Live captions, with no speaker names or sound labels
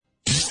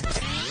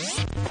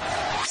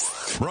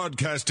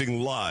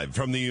Broadcasting live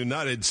from the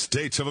United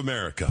States of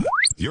America.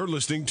 You're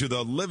listening to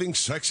the Living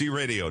Sexy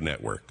Radio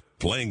Network,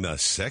 playing the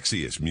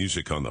sexiest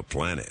music on the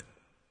planet.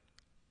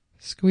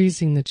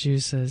 Squeezing the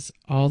juices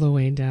all the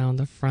way down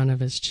the front of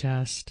his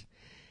chest,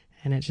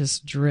 and it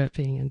just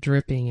dripping and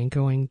dripping and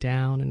going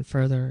down and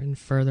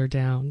further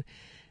down.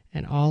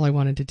 And all I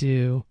wanted to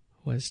do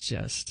was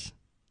just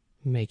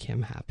make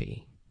him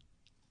happy.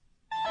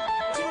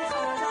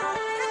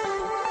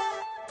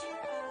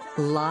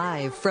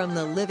 Live from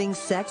the Living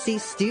Sexy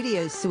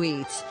Studio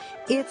Suites,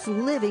 it's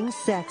Living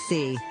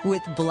Sexy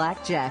with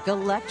Blackjack,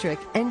 Electric,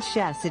 and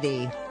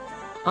Chastity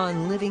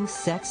on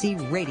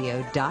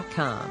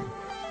LivingSexyRadio.com.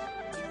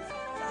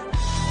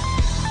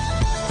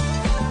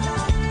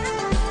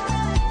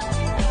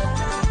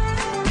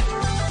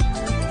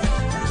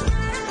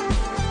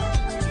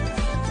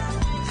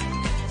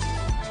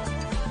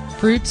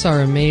 Fruits are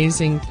an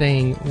amazing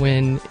thing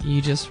when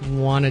you just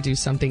want to do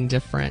something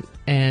different.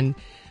 And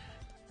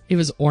it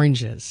was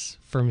oranges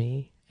for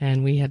me.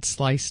 And we had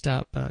sliced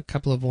up a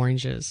couple of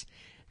oranges.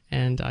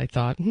 And I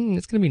thought,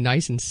 it's going to be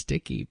nice and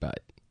sticky, but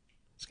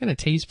it's going to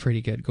taste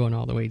pretty good going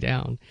all the way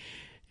down.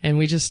 And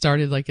we just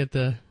started like at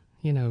the,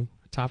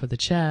 top of the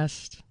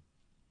chest,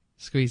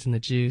 squeezing the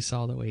juice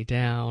all the way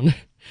down.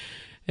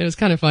 It was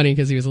kind of funny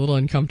because he was a little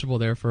uncomfortable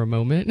there for a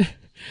moment.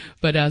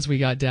 But as we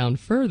got down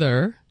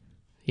further,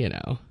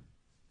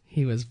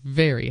 he was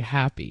very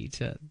happy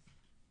to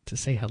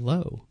say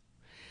hello.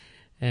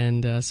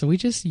 And so we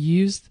just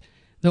used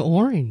the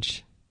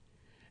orange.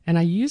 And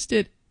I used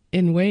it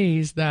in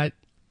ways that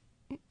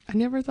I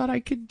never thought I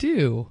could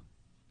do.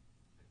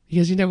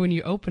 Because, when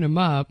you open them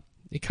up,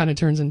 it kind of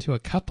turns into a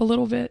cup a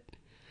little bit.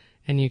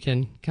 And you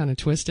can kind of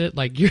twist it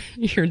like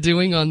you're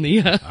doing on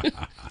the...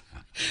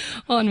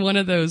 on one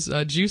of those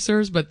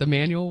juicers, but the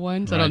manual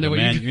ones. Right, I don't know what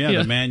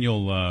the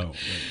manual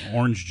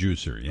orange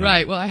juicer. Yeah.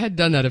 Right. Well, I had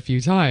done that a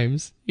few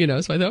times, so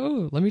I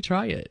thought, let me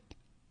try it.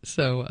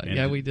 So,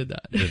 we did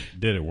that.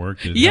 Did it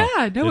work? Did it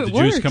worked. Did the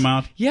juice come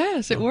out?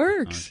 Yes, it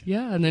works. Okay.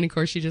 Yeah, and then, of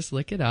course, you just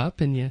lick it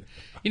up and you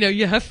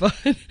have fun.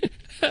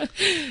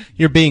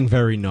 You're being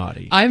very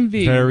naughty. I'm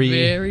being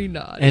very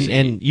naughty.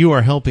 And you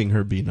are helping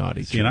her be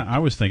naughty, too. See, and I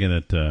was thinking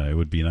that it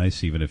would be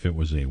nice even if it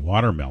was a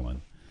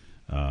watermelon.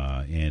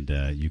 And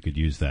you could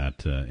use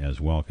that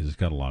as well because it's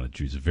got a lot of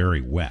juice.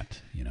 Very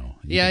wet,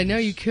 Yeah, I know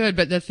you could,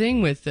 but the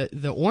thing with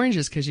the orange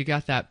is because you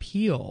got that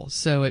peel,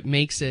 so it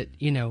makes it,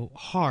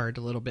 hard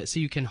a little bit, so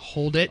you can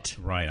hold it.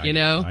 Right,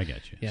 I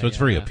get you. Yeah, so it's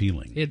very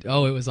appealing. It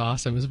was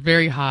awesome. It was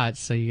very hot,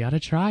 so you got to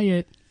try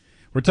it.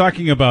 We're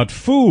talking about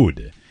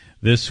food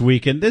this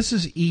week, and this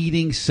is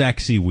Eating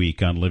Sexy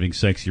Week on Living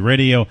Sexy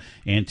Radio.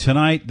 And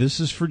tonight, this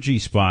is for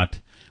G-Spot.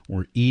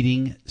 We're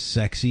eating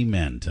sexy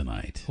men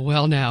tonight.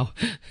 Well, now,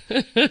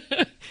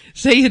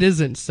 say it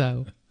isn't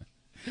so.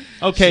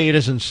 Okay, it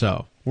isn't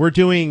so. We're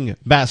doing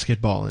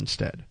basketball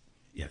instead.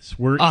 Yes,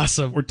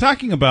 awesome. We're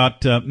talking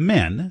about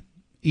men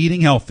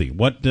eating healthy,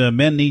 what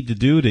men need to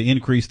do to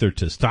increase their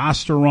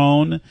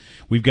testosterone.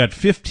 We've got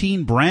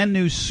 15 brand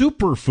new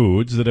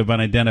superfoods that have been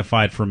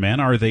identified for men.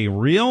 Are they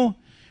real,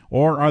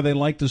 or are they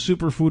like the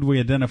superfood we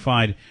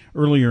identified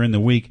earlier in the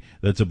week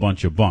that's a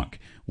bunch of bunk?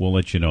 We'll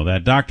let you know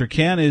that. Dr.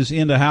 Ken is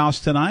in the house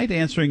tonight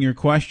answering your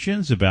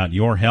questions about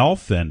your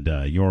health and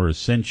your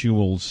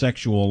sensual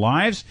sexual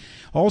lives.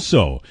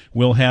 Also,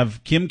 we'll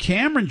have Kim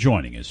Cameron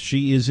joining us.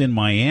 She is in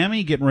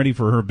Miami getting ready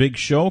for her big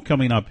show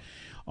coming up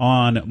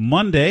on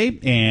Monday,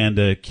 and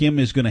Kim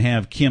is going to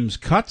have Kim's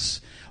Cuts.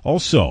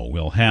 Also,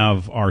 we'll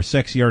have our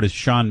sexy artist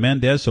Shawn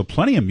Mendes, so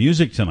plenty of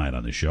music tonight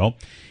on the show.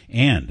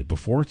 And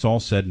before it's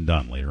all said and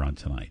done later on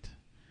tonight,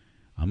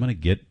 I'm going to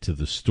get to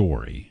the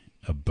story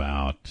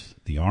about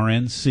the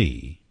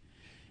RNC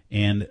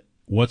and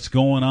what's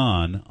going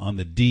on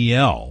the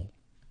DL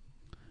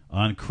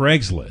on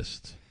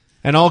Craigslist.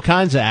 And all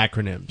kinds of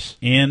acronyms.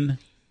 In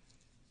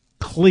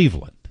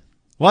Cleveland.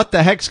 What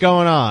the heck's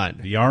going on?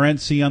 The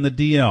RNC on the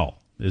DL.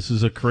 This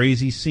is a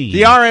crazy scene.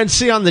 The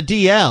RNC on the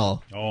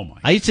DL? Oh, my.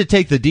 I used to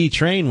take the D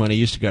train when I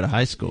used to go to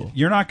high school.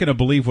 You're not going to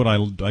believe what I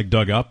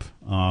dug up.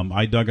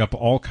 I dug up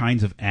all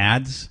kinds of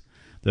ads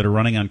that are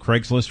running on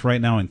Craigslist right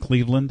now in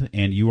Cleveland,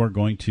 and you are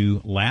going to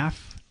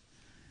laugh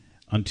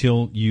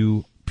until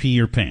you pee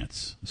your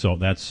pants. So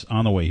that's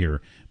on the way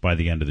here by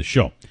the end of the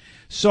show.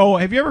 So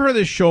have you ever heard of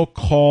this show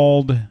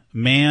called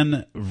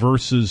Man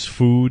vs.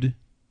 Food?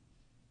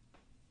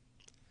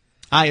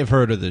 I have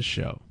heard of this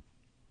show.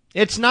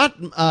 It's not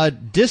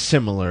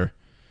dissimilar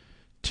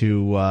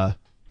to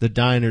the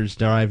Diners,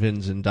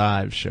 Drive-Ins, and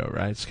Dives show,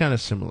 right? It's kind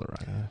of similar,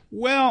 right?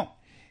 Well,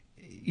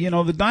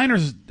 the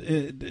Diners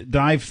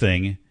Dive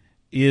thing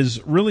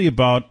is really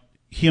about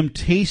him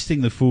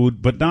tasting the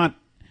food, but not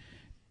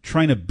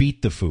trying to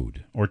beat the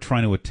food or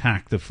trying to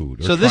attack the food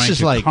or so this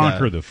is like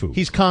conquer the food.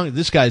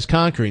 This guy's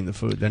conquering the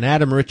food. Then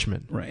Adam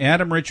Richman. Right.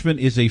 Adam Richman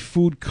is a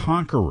food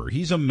conqueror.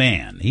 He's a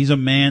man. He's a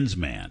man's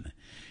man.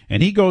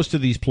 And he goes to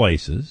these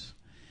places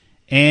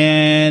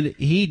and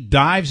he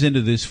dives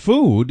into this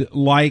food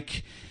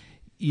like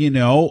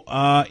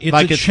it's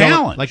like a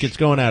challenge. like it's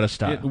going out of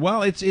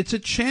style. It's a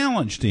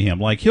challenge to him.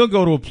 Like he'll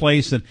go to a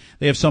place and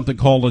they have something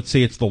called, let's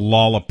say it's the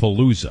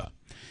Lollapalooza.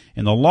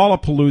 And the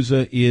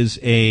Lollapalooza is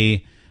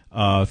a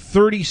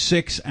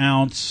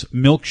 36-ounce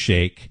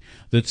milkshake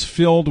that's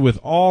filled with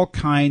all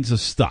kinds of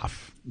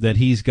stuff that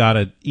he's got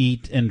to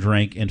eat and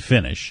drink and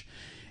finish.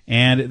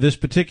 And this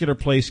particular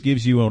place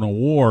gives you an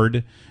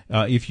award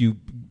if you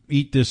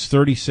eat this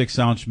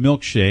 36-ounce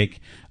milkshake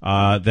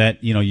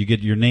that, you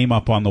get your name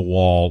up on the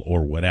wall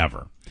or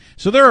whatever.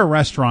 So there are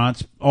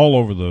restaurants all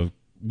over the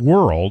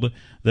world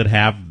that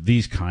have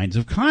these kinds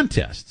of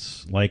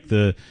contests, like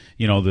the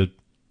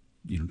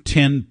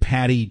 10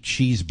 patty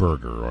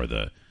cheeseburger or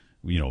the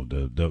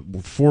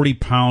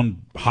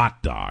 40-pound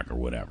hot dog or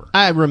whatever.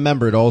 I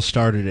remember it all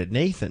started at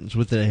Nathan's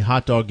with the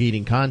hot dog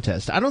eating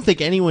contest. I don't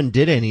think anyone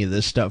did any of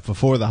this stuff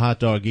before the hot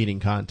dog eating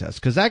contest,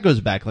 because that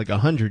goes back like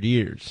 100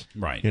 years.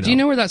 Right. Do you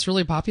know where that's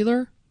really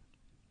popular?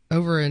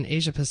 Over in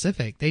Asia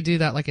Pacific. They do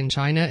that like in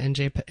China and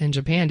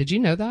Japan. Did you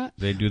know that?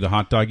 They do the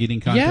hot dog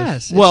eating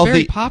contest? Yes. It's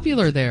very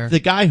popular there.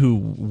 The guy who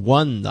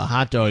won the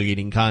hot dog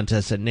eating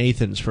contest at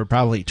Nathan's for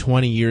probably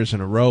 20 years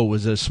in a row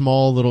was a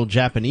small little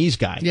Japanese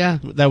guy. Yeah.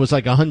 That was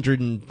like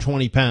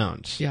 120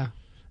 pounds. Yeah.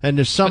 And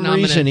there's some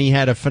reason he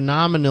had a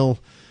phenomenally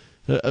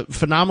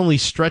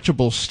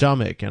stretchable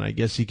stomach, and I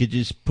guess he could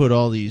just put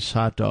all these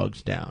hot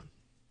dogs down.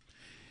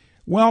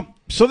 Well,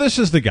 so this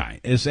is the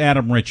guy, is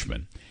Adam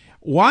Richman.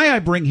 Why I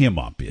bring him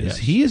up is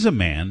he is a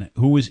man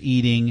who was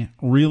eating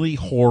really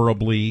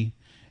horribly,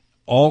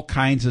 all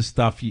kinds of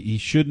stuff he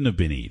shouldn't have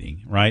been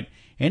eating, right?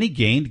 And he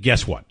gained,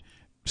 guess what?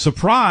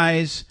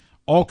 Surprise,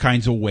 all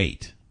kinds of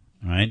weight,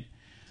 right?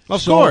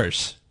 Of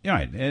course.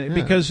 Right,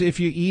 because if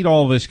you eat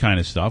all this kind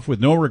of stuff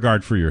with no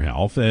regard for your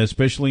health,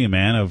 especially a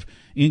man of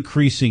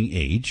increasing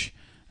age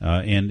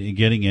and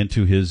getting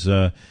into his,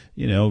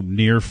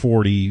 near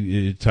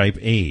 40 type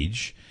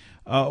age,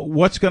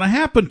 what's going to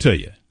happen to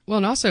you? Well,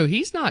 and also,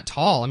 he's not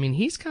tall. I mean,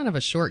 he's kind of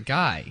a short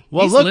guy.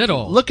 Well, he's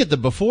little. Look at the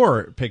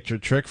before picture,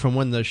 Trick, from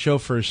when the show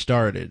first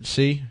started.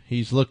 See?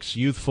 He looks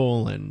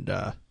youthful and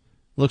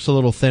looks a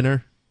little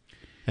thinner.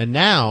 And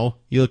now,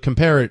 you'll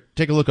compare it.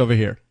 Take a look over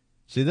here.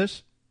 See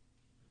this?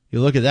 You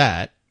look at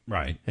that.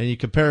 Right. And you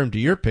compare him to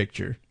your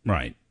picture.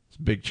 Right. It's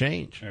a big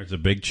change. There's a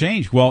big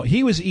change. Well,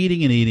 he was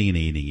eating and eating and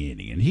eating and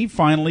eating. And he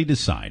finally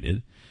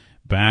decided,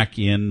 back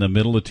in the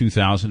middle of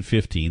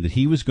 2015, that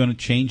he was going to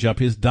change up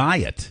his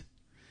diet.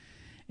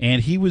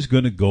 And he was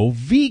going to go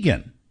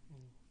vegan.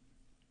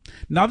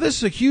 Now, this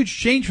is a huge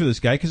change for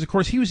this guy because, of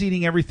course, he was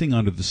eating everything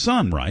under the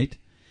sun, right?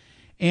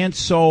 And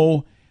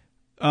so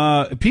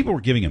people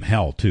were giving him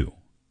hell, too.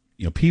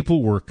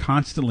 People were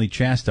constantly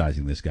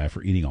chastising this guy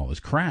for eating all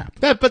this crap.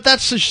 But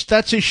that's his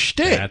shtick.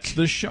 That's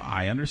the show.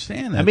 I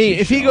understand that. I mean,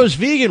 if he goes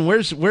vegan,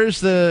 where's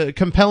the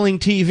compelling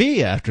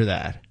TV after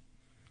that?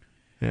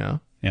 Yeah.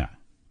 Yeah.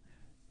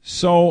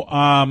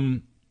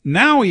 So,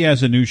 now he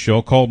has a new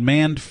show called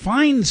Man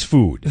Finds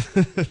Food.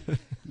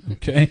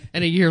 Okay.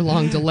 And a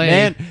year-long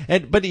delay.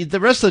 But the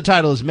rest of the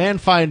title is Man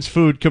Finds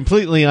Food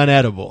Completely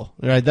Unedible.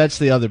 Right? That's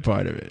the other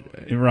part of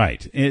it.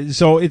 Right.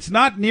 So it's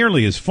not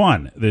nearly as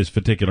fun, this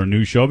particular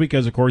new show,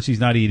 because, of course, he's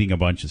not eating a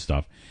bunch of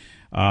stuff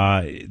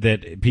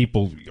that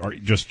people are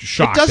just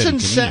shocked.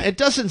 It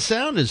doesn't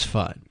sound as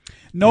fun.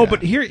 No,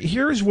 but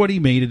here's what he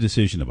made a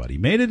decision about. He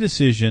made a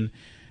decision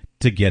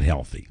to get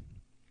healthy.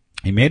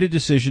 He made a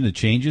decision to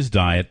change his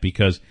diet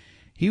because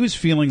he was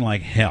feeling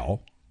like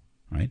hell,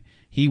 right?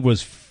 He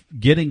was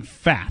getting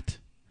fat,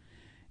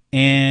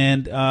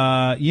 and,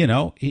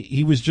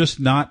 he was just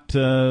not,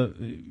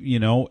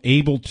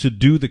 able to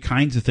do the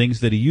kinds of things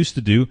that he used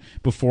to do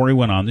before he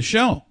went on the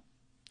show.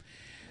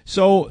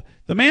 So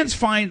the Man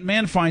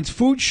Finds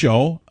Food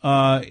show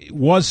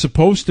was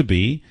supposed to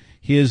be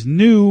his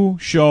new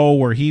show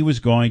where he was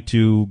going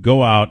to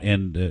go out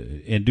and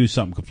do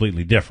something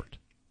completely different.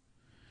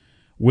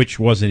 Which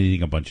wasn't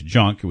eating a bunch of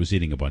junk. It was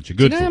eating a bunch of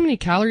good food. Do you know how many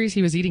calories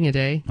he was eating a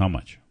day? How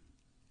much?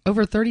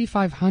 Over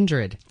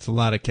 3,500. It's a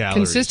lot of calories.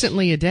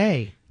 Consistently a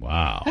day.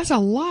 Wow. That's a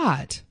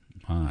lot.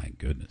 My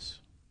goodness.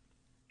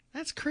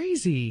 That's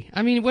crazy.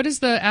 I mean, what is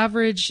the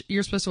average?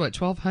 You're supposed to,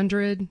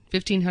 1,200,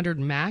 1,500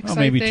 max, well,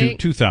 maybe I think?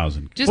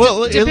 2,000.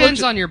 Just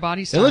depends on your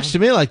body style. It looks to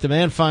me like the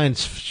Man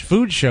Finds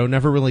Food show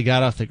never really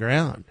got off the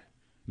ground.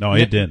 No,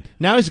 it did.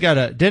 Now he's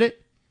got did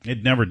it?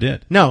 It never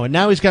did. No, and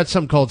now he's got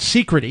something called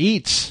Secret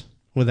Eats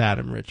with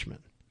Adam Richman.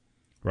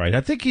 Right.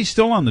 I think he's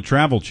still on the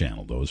Travel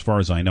Channel, though, as far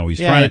as I know. He's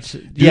trying to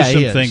do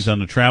some things on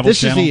the Travel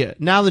Channel.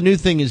 Now the new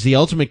thing is the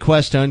ultimate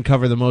quest to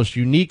uncover the most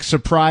unique,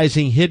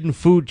 surprising, hidden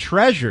food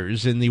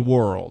treasures in the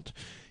world.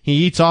 He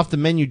eats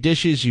off-the-menu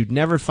dishes you'd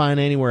never find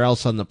anywhere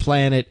else on the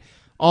planet,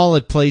 all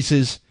at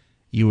places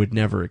you would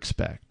never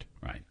expect.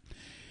 Right.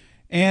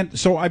 And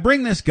so I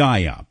bring this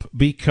guy up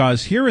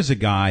because here is a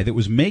guy that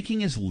was making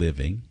his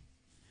living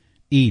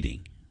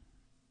eating.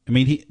 I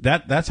mean,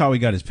 that's how he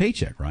got his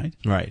paycheck, right?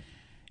 Right.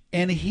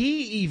 And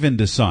he even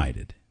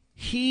decided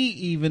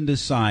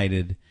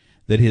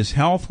that his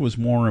health was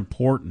more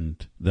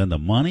important than the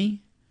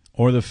money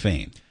or the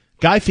fame.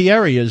 Guy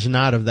Fieri is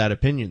not of that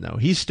opinion, though.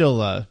 He's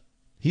still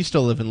He's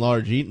still living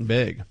large, eating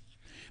big.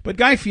 But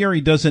Guy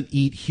Fieri doesn't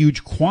eat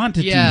huge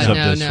quantities of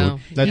this food.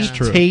 That's he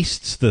true.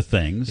 tastes the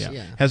things,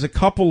 has a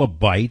couple of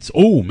bites.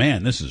 Oh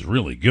man, this is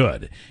really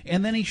good.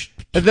 And then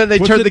they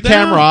turn the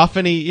camera off,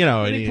 and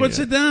he puts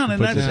it down, and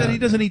that's it. He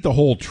doesn't eat the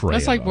whole tray.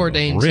 That's like of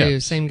Bourdain ribs.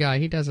 too. Same guy.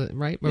 He does it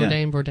right.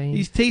 Bourdain.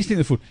 He's tasting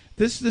the food.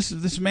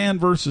 This man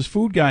versus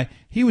food guy.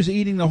 He was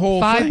eating the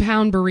whole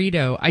 5-pound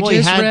burrito. I Well,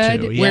 just he had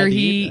read to. He where had to he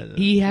eat that.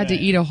 he had to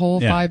eat a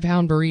whole Yeah.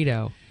 5-pound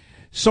burrito.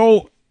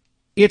 So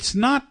it's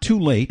not too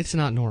late. It's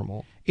not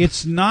normal.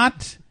 It's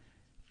not,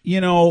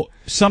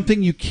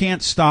 something you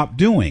can't stop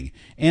doing.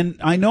 And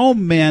I know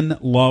men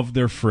love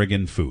their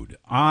friggin' food.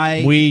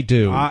 We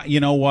do. You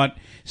know what?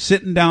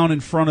 Sitting down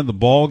in front of the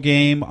ball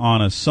game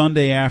on a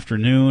Sunday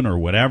afternoon or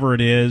whatever it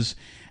is,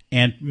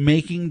 and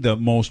making the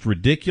most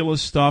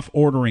ridiculous stuff,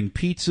 ordering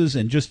pizzas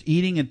and just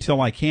eating until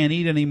I can't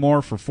eat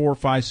anymore for 4,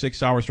 5,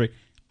 6 hours straight.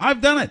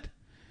 I've done it.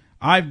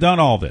 I've done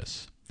all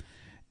this.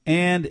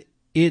 And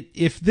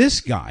if this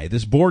guy,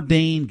 this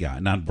Bourdain guy,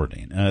 not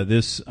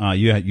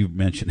Bourdain, you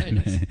mentioned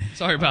him.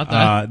 Sorry about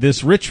that.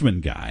 This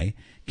Richmond guy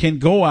can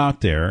go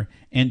out there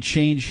and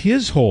change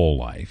his whole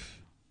life,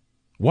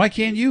 why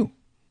can't you?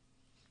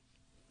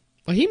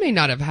 Well, he may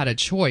not have had a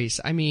choice.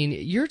 I mean,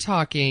 you're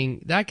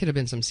talking, that could have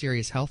been some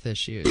serious health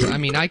issues. I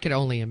mean, I could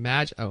only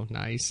imagine. Oh,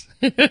 nice.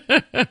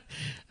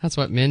 That's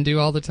what men do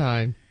all the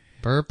time.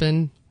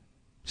 Burping.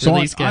 So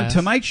release on gas.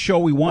 tonight's show,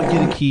 we want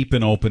you to keep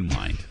an open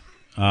mind.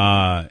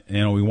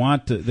 We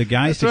want the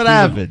guys to keep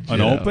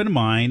an open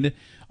mind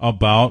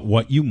about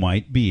what you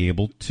might be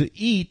able to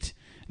eat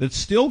that's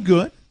still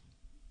good.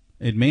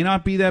 It may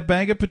not be that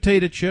bag of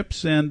potato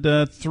chips and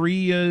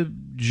 3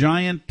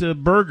 giant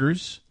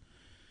burgers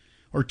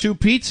or 2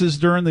 pizzas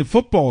during the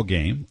football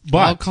game,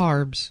 all but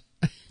carbs.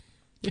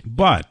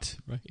 but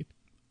Right.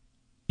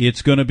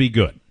 it's going to be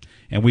good.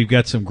 And we've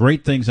got some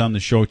great things on the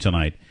show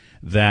tonight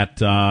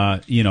that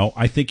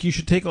I think you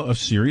should take a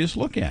serious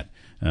look at.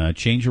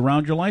 Change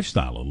around your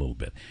lifestyle a little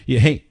bit.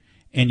 Hey,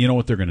 and you know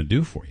what they're going to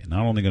do for you?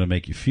 Not only going to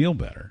make you feel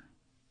better,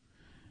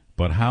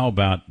 but how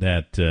about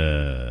that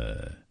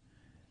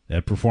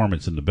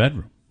performance in the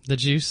bedroom? The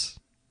juice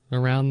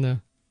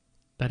around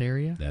that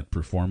area. That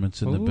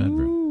performance in the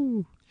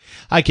bedroom.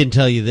 I can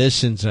tell you this: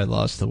 since I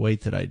lost the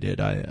weight that I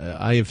did,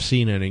 I have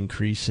seen an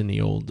increase in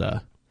the old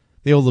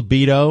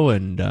libido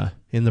and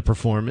in the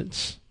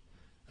performance.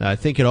 I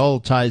think it all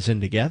ties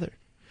in together.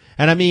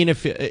 And I mean,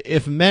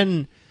 if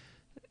men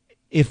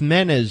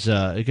is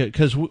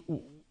because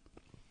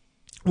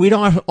we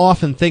don't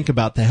often think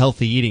about the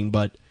healthy eating,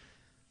 but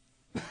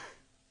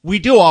we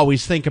do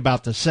always think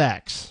about the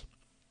sex.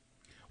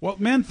 Well,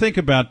 men think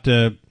about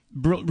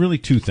really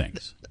 2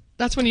 things.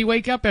 That's when you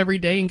wake up every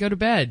day and go to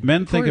bed.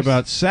 Men Of think course.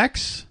 about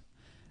sex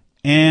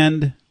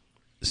and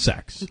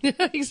sex.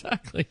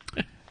 Exactly.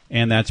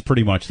 And that's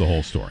pretty much the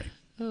whole story.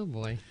 Oh,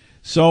 boy.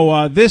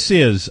 So this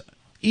is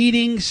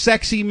Eating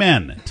Sexy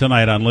Men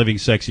tonight on Living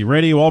Sexy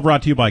Radio, all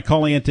brought to you by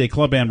Caliente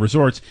Club and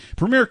Resorts,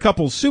 Premier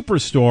Couples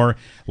Superstore,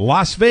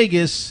 Las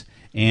Vegas,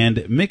 and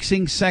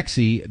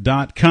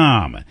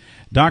MixingSexy.com.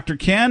 Dr.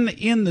 Ken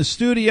in the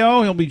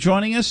studio. He'll be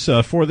joining us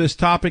for this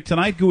topic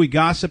tonight. Gooey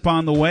gossip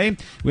on the way.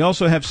 We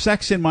also have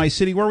Sex in My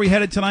City. Where are we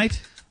headed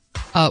tonight?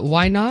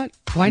 Why not?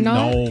 Why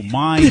not? No,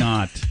 my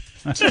not.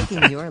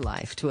 Taking your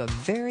life to a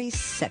very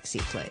sexy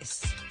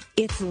place.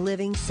 It's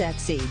Living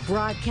Sexy,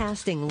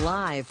 broadcasting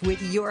live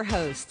with your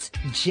hosts,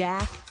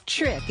 Jack,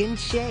 Trick, and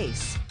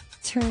Chase.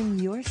 Turn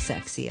your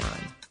sexy on.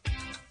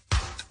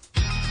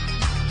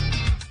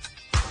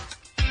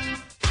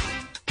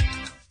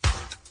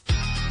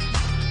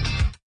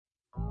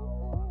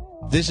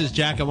 This is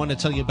Jack. I want to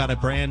tell you about a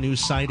brand new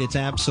site. It's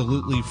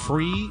absolutely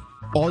free.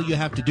 All you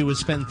have to do is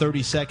spend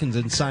 30 seconds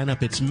and sign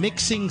up. It's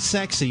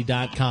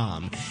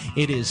MixingSexy.com.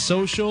 It is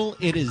social,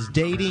 it is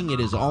dating, it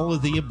is all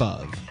of the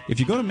above. If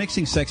you go to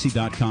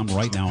MixingSexy.com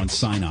right now and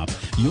sign up,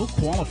 you'll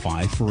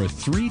qualify for a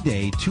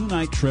 3-day,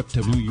 2-night trip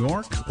to New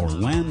York,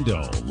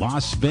 Orlando,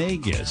 Las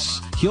Vegas,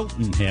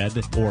 Hilton Head,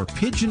 or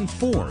Pigeon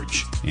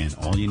Forge. And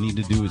all you need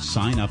to do is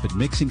sign up at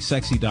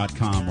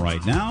MixingSexy.com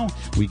right now.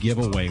 We give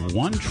away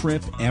 1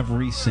 trip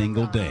every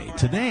single day.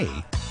 Today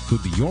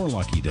could be your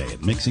lucky day at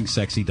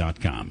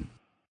MixingSexy.com.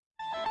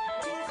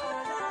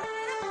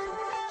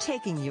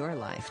 Taking your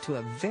life to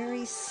a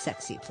very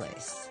sexy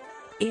place.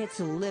 It's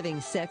Living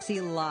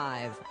Sexy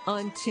Live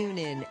on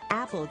TuneIn,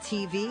 Apple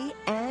TV,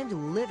 and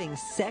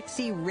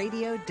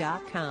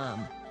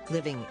LivingSexyRadio.com.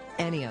 Living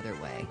any other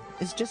way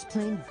is just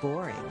plain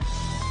boring.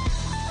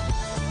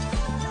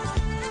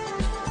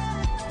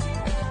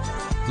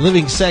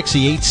 Living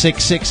Sexy,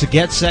 866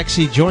 Get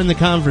Sexy. Join the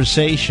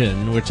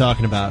conversation. We're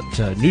talking about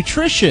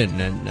nutrition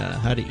and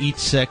how to eat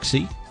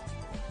sexy,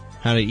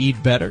 how to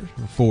eat better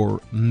for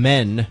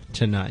men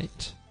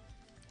tonight.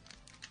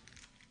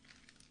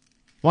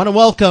 Want to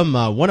welcome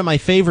one of my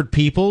favorite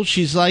people.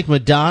 She's like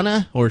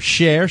Madonna or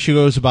Cher. She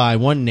goes by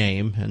one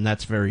name, and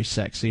that's very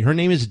sexy. Her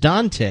name is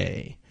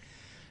Dante.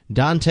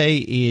 Dante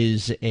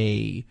is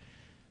a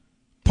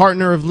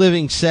partner of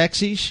Living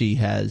Sexy. She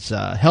has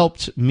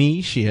helped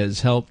me. She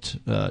has helped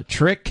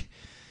Trick.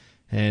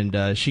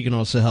 And she can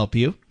also help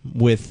you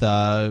with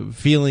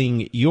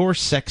feeling your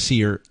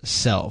sexier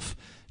self.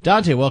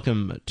 Dante,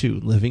 welcome to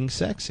Living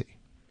Sexy.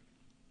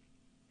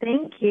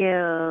 Thank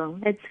you.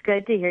 It's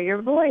good to hear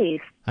your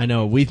voice. I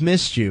know, we've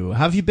missed you.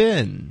 How have you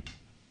been?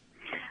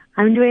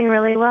 I'm doing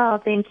really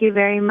well. Thank you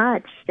very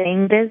much.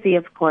 Staying busy,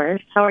 of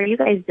course. How are you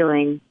guys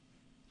doing?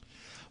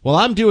 Well,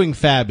 I'm doing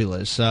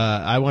fabulous.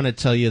 I want to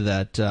tell you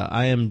that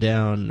I am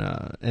down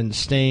and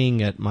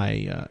staying at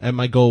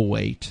my goal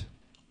weight,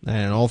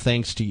 and all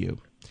thanks to you.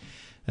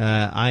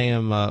 I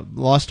am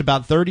lost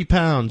about 30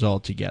 pounds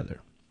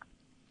altogether.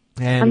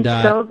 And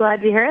I'm so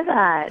glad to hear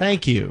that.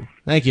 Thank you.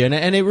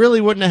 And it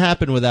really wouldn't have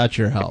happened without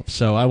your help,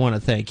 so I want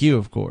to thank you,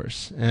 of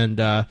course. And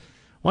why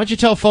don't you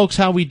tell folks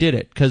how we did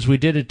it, because we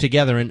did it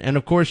together. And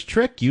of course,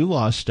 Trick, you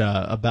lost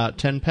about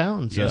 10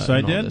 pounds. Yes,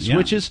 I did, this, yeah.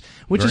 which is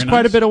Very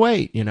quite a nice. bit of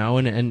weight,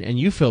 and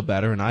you feel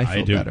better, and I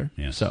feel do, better.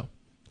 yes. So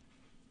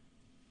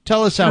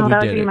tell us how we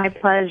that did would be it. my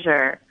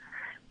pleasure.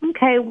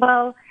 Okay,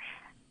 well,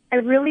 I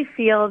really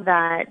feel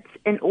that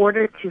in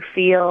order to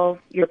feel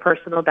your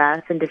personal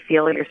best and to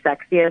feel your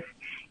sexiest,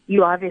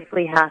 you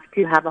obviously have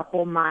to have a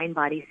whole mind,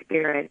 body,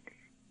 spirit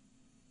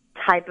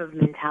type of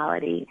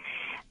mentality.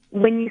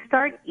 When you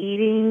start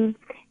eating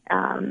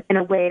in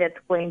a way that's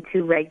going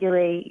to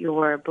regulate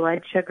your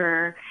blood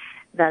sugar,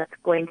 that's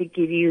going to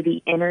give you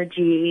the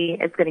energy,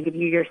 it's going to give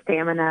you your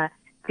stamina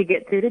to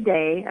get through the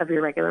day of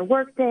your regular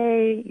work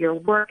day, your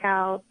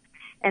workouts,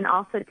 and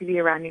also to be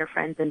around your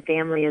friends and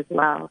family as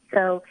well.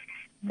 So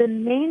the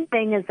main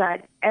thing is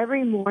that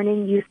every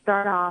morning you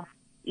start off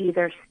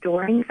either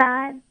storing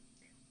fat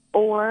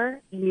or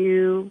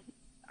you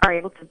are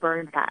able to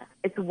burn fat.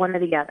 It's one or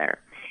the other.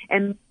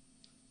 And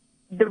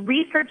the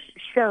research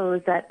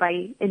shows that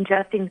by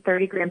ingesting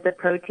 30 grams of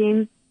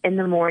protein in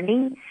the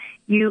morning,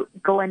 you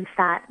go in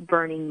fat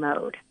burning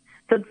mode.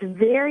 So it's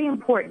very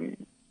important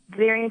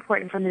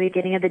from the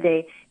beginning of the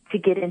day to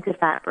get into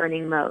fat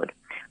burning mode.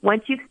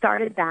 Once you've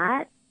started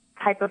that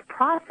type of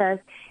process,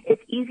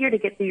 it's easier to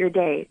get through your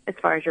day as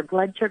far as your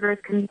blood sugar is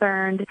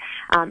concerned,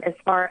 as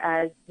far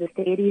as the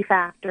satiety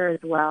factor as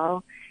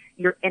well,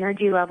 your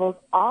energy levels,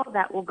 all of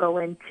that will go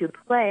into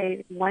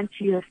play once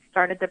you have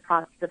started the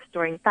process of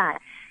storing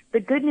fat. The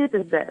good news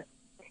is this: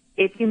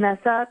 if you mess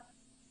up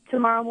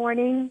tomorrow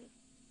morning,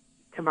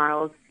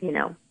 tomorrow's,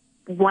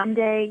 one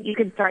day, you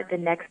can start the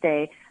next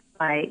day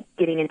by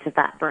getting into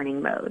fat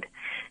burning mode.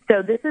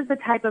 So this is the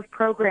type of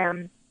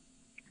program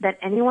that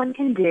anyone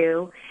can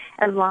do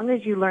as long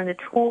as you learn the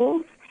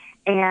tools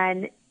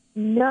and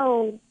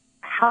know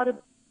how to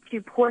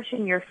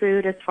portion your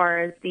food as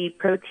far as the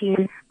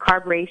protein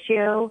carb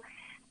ratio.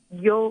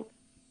 You'll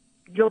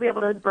be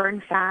able to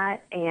burn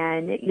fat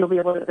and you'll be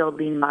able to build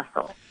lean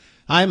muscle.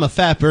 I'm a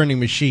fat-burning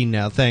machine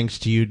now, thanks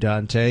to you,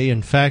 Dante.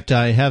 In fact,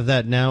 I have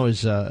that now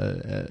as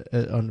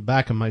on the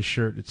back of my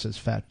shirt. It says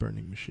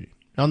 "fat-burning machine."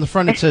 On the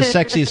front, it says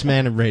 "sexiest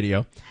man in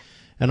radio,"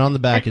 and on the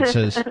back, it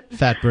says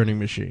 "fat-burning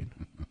machine."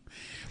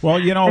 Well,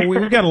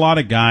 we've got a lot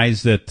of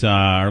guys that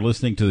are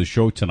listening to the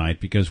show tonight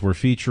because we're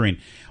featuring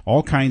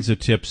all kinds of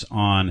tips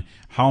on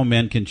how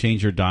men can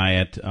change their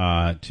diet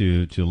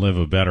to live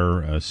a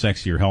better,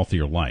 sexier,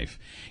 healthier life.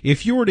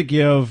 If you were to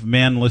give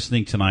men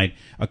listening tonight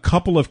a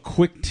couple of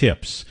quick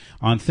tips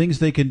on things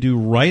they can do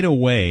right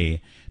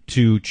away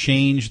to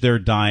change their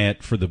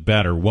diet for the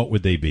better, what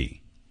would they be?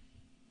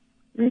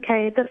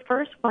 Okay, the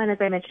first one, as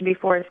I mentioned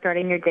before, is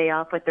starting your day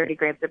off with 30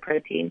 grams of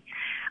protein.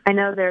 I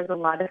know there's a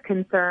lot of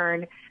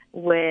concern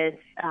with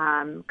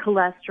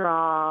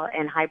cholesterol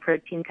and high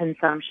protein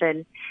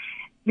consumption.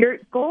 Your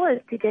goal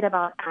is to get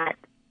about at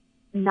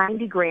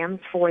 90 grams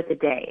for the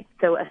day.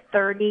 So a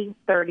 30,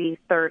 30,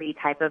 30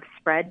 type of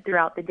spread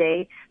throughout the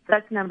day. So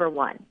that's number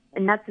one.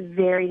 And that's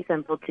very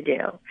simple to do.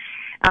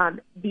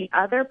 The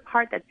other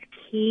part that's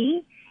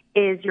key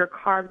is your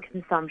carb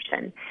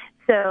consumption.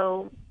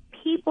 So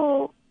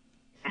people,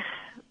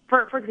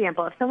 for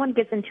example, if someone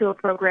gets into a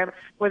program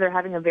where they're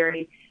having a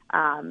very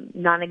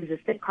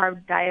non-existent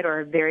carb diet or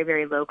a very,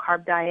 very low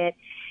carb diet,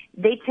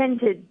 they tend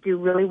to do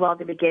really well at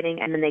the beginning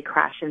and then they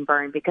crash and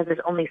burn because there's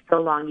only so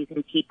long you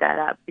can keep that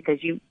up because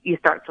you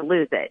start to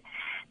lose it.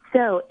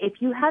 So if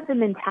you have the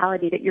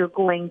mentality that you're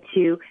going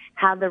to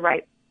have the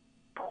right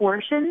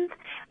portions,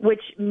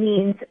 which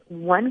means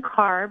 1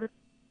 carb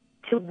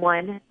to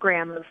 1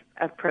 gram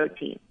of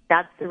protein,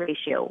 that's the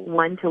ratio,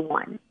 1 to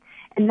 1.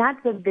 And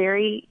that's a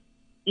very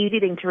easy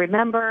thing to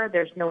remember.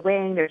 There's no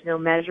weighing, there's no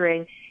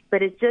measuring,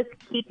 but it's just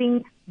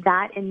keeping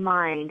that in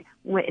mind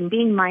and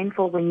being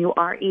mindful when you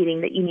are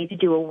eating that you need to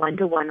do a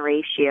 1-to-1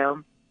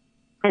 ratio.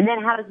 And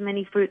then have as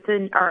many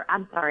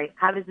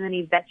have as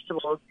many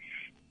vegetables,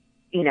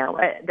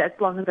 as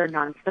long as they're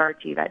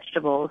non-starchy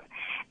vegetables.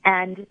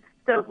 And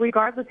so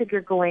regardless if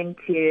you're going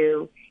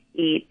to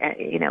eat,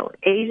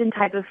 Asian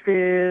type of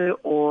food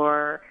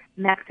or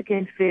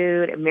Mexican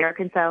food,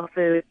 American style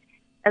food,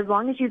 as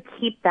long as you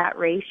keep that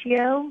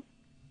ratio,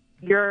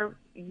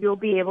 you'll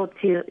be able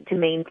to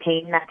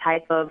maintain that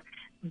type of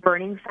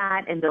burning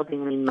fat and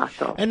building lean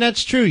muscle. And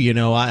that's true.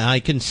 I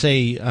can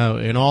say,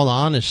 in all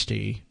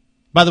honesty,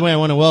 By the way, I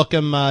want to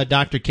welcome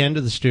Dr. Ken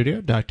to the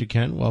studio. Dr.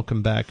 Ken,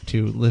 welcome back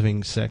to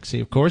Living Sexy.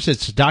 Of course,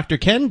 it's Dr.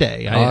 Ken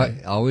Day.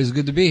 Always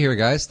good to be here,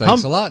 guys.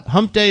 Thanks a lot.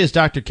 Hump Day is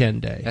Dr.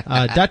 Ken Day.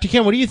 Dr.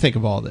 Ken, what do you think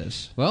of all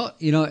this? Well,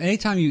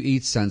 anytime you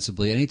eat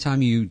sensibly,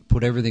 anytime you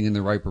put everything in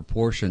the right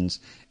proportions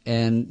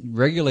and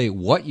regulate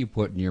what you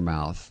put in your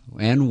mouth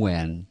and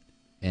when,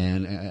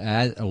 and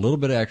add a little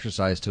bit of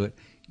exercise to it,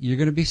 you're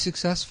going to be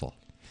successful.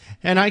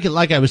 And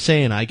like I was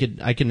saying, I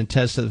can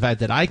attest to the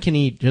fact that I can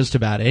eat just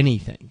about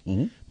anything.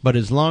 Mm-hmm. But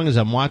as long as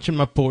I'm watching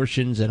my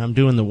portions and I'm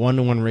doing the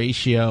 1-to-1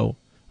 ratio,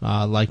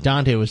 like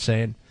Dante was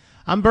saying,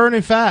 I'm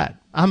burning fat.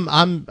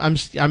 I'm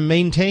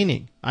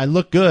maintaining. I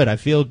look good. I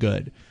feel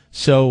good.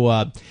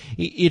 So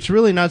it's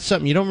really not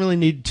something you don't really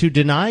need to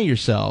deny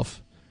yourself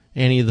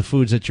any of the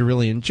foods that you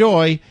really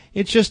enjoy.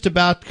 It's just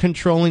about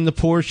controlling the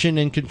portion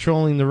and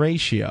controlling the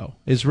ratio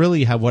is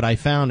really what I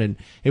found. And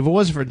if it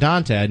wasn't for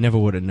Dante, I never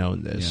would have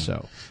known this. Yeah.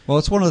 So, well,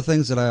 it's one of the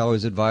things that I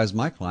always advise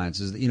my clients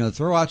is that,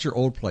 throw out your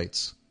old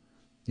plates.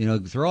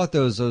 Throw out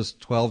those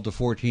 12 to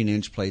 14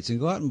 inch plates and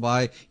go out and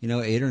buy,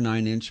 8 or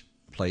 9 inch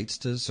plates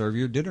to serve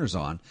your dinners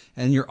on.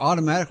 And you're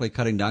automatically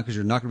cutting down because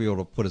you're not going to be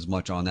able to put as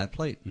much on that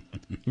plate.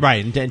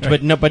 Right.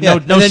 But no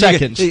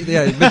seconds.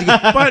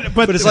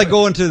 But it's like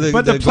going to the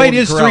But the plate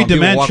is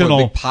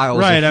three-dimensional.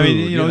 Right. I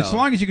mean, as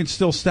long as you can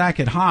still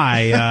stack it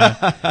high,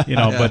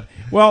 but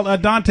well,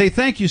 Dante,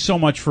 thank you so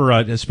much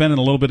for spending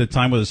a little bit of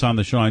time with us on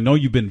the show. I know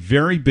you've been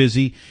very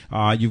busy.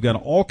 You've got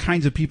all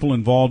kinds of people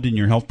involved in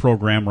your health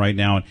program right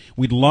now, and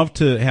we'd love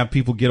to have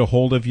people get a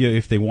hold of you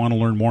if they want to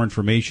learn more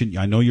information.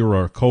 I know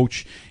you're a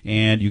coach,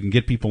 and you can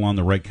get people on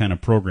the right kind of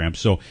program.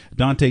 So,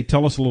 Dante,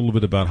 tell us a little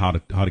bit about how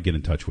to get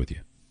in touch with you.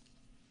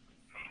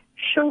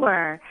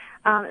 Sure.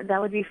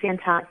 That would be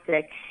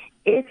fantastic.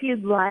 If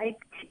you'd like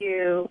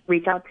to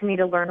reach out to me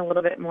to learn a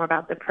little bit more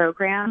about the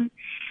program,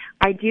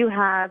 I do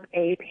have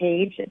a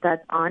page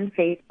that's on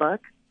Facebook,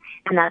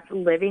 and that's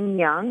Living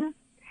Young.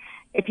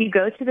 If you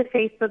go to the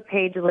Facebook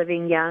page,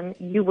 Living Young,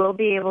 you will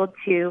be able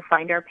to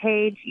find our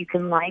page. You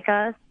can like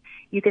us.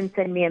 You can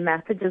send me a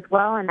message as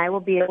well, and I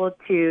will be able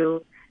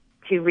to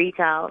reach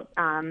out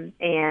and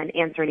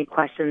answer any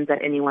questions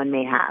that anyone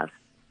may have.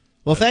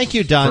 Well, thank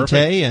you,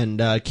 Dante,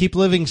 and keep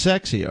living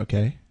sexy,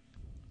 okay?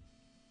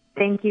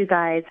 Thank you,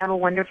 guys. Have a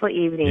wonderful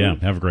evening. Yeah,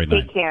 have a great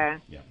night. Take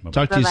care. Yeah,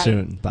 talk to you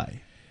soon.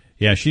 Bye.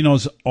 Yeah, she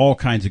knows all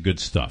kinds of good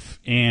stuff.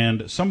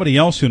 And somebody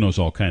else who knows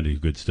all kinds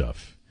of good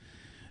stuff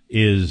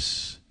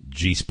is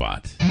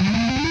G-Spot.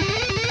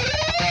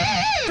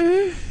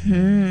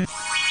 Mm-hmm.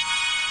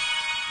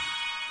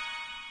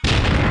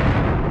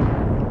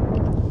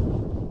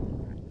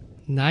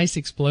 Nice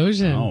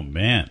explosion. Oh,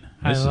 man.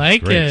 I This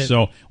like is great. it.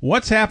 So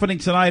what's happening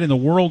tonight in the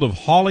world of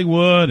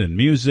Hollywood and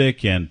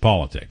music and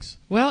politics?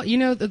 Well,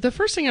 the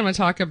first thing I'm going to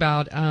talk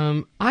about,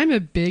 I'm a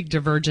big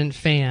Divergent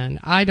fan.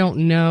 I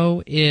don't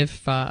know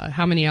if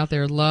how many out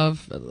there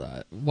love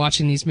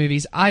watching these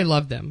movies. I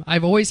love them.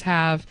 I've always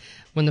have.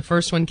 When the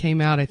first one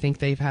came out, I think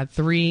they've had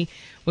 3.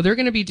 Well, they're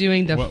going to be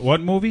doing the...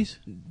 What movies?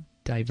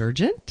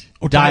 Divergent?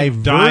 Oh,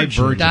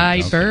 Divergent.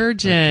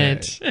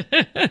 Divergent.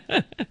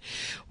 Okay.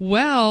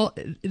 Well,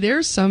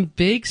 there's some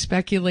big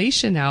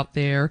speculation out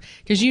there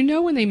because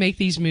when they make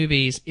these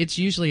movies, it's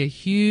usually a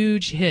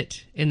huge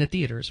hit in the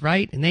theaters,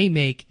 right? And they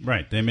make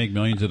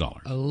millions of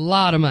dollars. A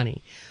lot of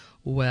money.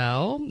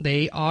 Well,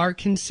 they are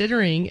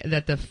considering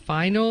that the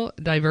final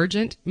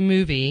Divergent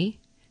movie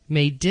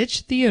may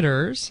ditch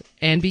theaters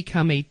and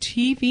become a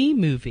TV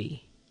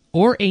movie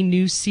or a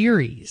new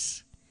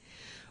series,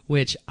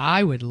 which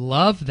I would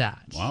love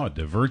that. Wow, a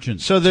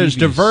Divergent. So there's TV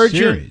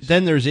Divergent, series.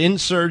 then there's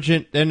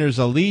Insurgent, then there's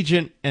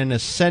Allegiant, and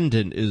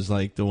Ascendant is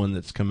like the one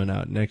that's coming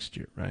out next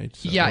year, right?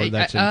 So, yeah,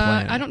 that's in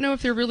plan. I don't know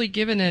if they're really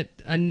giving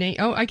it a name.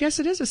 Oh, I guess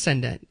it is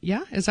Ascendant.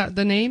 Yeah, is that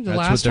the name? The That's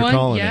last what they're one?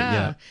 calling it,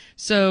 yeah.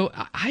 So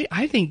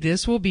I think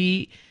this will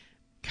be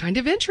kind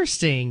of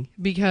interesting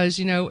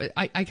because,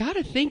 I got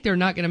to think they're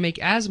not going to make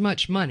as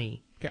much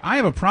money. Okay, I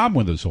have a problem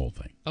with this whole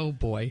thing. Oh,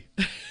 boy.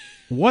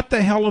 What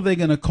the hell are they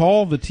going to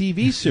call the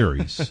TV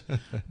series?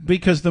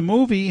 Because the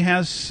movie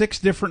has 6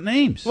 different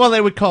names. Well,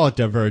 they would call it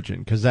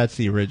Divergent because that's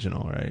the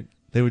original, right?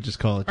 They would just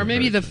call it Or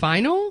maybe the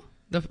final?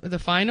 The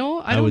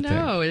final? I don't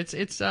know.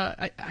 It's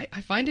I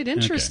find it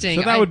interesting.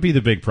 Okay. So that would be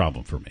the big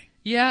problem for me.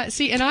 Yeah,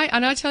 see, and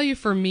I tell you,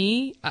 for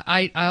me,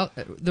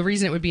 the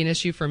reason it would be an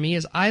issue for me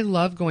is I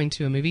love going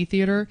to a movie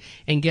theater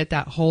and get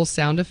that whole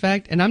sound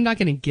effect, and I'm not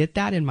going to get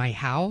that in my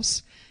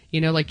house,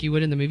 like you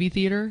would in the movie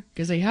theater,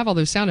 because they have all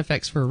those sound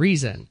effects for a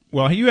reason.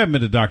 Well, you haven't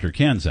been to Dr.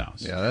 Ken's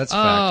house. Yeah, that's a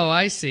fact. fact. Oh,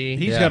 I see.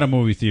 He's got a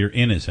movie theater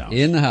in his house.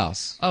 In the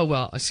house. Oh,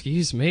 well,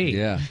 excuse me.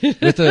 Yeah,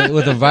 with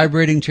a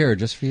vibrating chair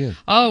just for you.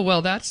 Oh,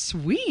 well, that's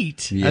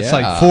sweet. Yeah. That's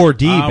like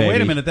 4D, baby.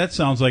 Wait a minute, that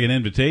sounds like an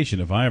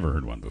invitation if I ever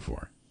heard one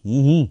before.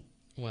 Mm-hmm.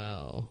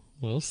 Well,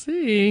 we'll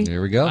see.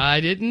 There we go.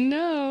 I didn't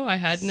know. I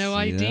had no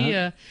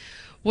idea.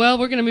 Well,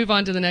 we're going to move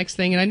on to the next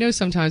thing, and I know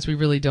sometimes we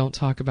really don't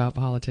talk about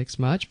politics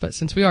much, but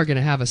since we are going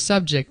to have a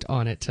subject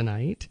on it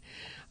tonight,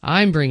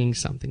 I'm bringing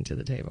something to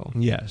the table.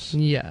 Yes.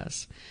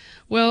 Yes.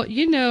 Well,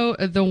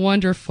 the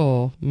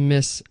wonderful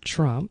Miss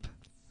Trump,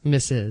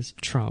 Mrs.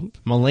 Trump.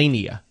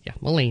 Melania. Yeah,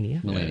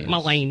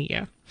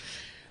 Melania.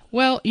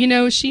 Well,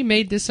 she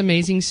made this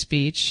amazing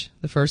speech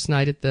the first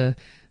night at the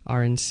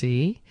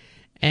RNC,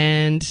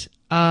 and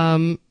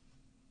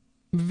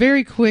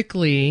very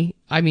quickly,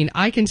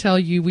 I can tell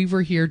you, we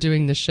were here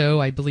doing the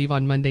show, I believe,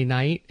 on Monday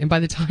night, and by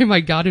the time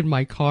I got in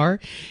my car,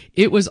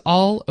 it was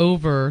all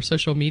over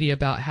social media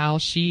about how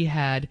she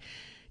had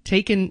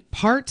taken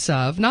parts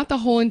of, not the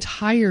whole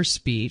entire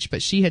speech,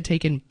 but she had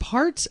taken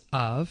parts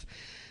of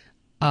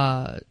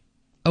Michelle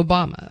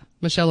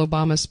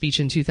Obama's speech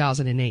in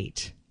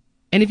 2008.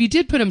 And if you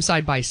did put them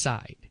side by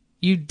side,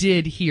 you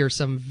did hear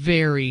some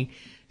very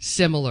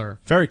similar.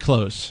 Very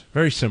close.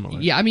 Very similar.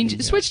 Yeah,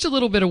 switched a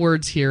little bit of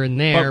words here and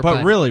there.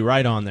 But really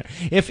right on there.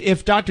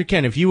 If Dr.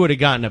 Ken, if you would have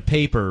gotten a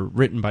paper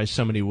written by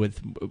somebody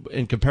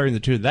and comparing the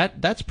two,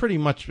 that's pretty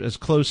much as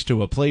close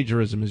to a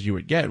plagiarism as you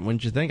would get,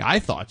 wouldn't you think? I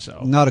thought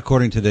so. Not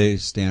according to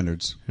today's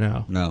standards.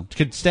 No.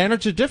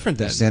 Standards are different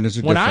then. The standards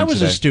are when different I was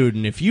today. a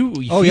student, if you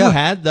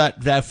had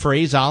that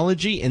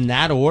phraseology in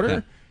that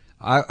order,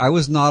 I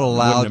was not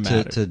allowed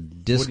have to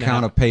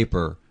discount a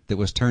paper that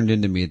was turned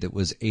into me that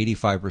was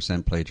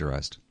 85%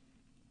 plagiarized.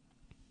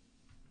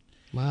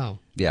 Wow.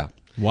 Yeah.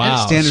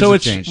 Wow. Standards So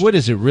have changed. what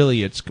is it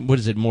really? What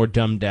is it, more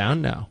dumbed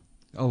down now?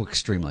 Oh,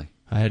 extremely.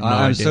 I had no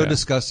I'm idea. so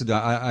disgusted.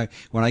 I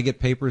when I get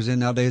papers in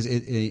nowadays,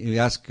 you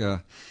ask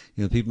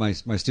people, my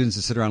students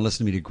that sit around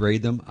listening to me to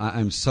grade them.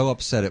 I'm so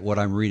upset at what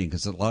I'm reading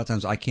because a lot of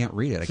times I can't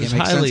read it. I can't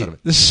make sense out of it.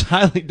 This is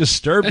highly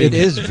disturbing. It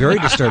is very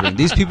disturbing.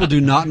 These people do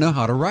not know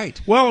how to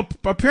write. Well,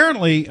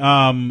 apparently,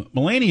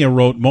 Melania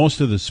wrote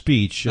most of the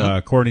speech,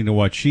 according to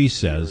what she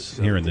says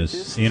here in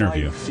this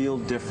interview. Did this flight feel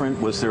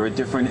different? Was there a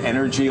different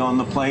energy on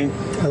the plane?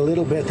 A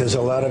little bit. There's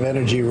a lot of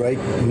energy right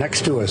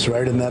next to us,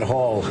 right in that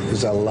hall.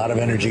 There's a lot of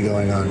energy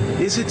going on.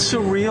 Is it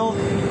surreal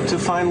to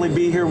finally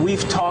be here?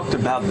 We've talked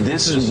about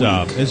this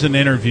This is an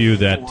interview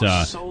that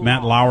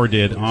Matt Lauer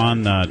did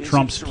on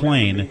Trump's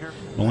plane.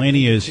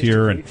 Melania is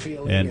here, and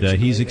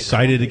he's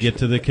excited to get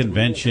to the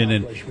convention.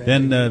 And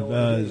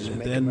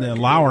then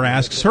Lauer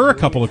asks her a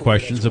couple of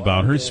questions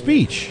about her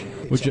speech,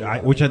 which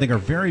I think are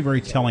very,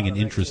 very telling and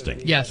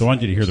interesting. Yes. So I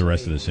want you to hear the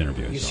rest of this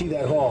interview. You see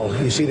that hall.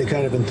 You see the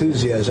kind of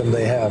enthusiasm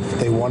they have.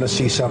 They want to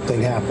see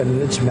something happen,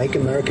 and it's make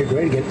America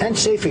great again and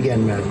safe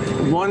again,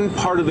 man. One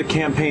part of the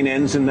campaign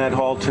ends in that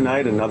hall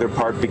tonight. Another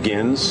part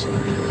begins.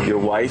 Your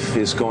wife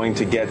is going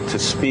to get to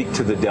speak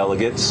to the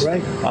delegates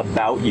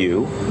about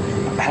you.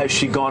 Has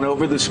she gone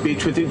over the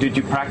speech with you? Did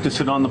you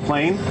practice it on the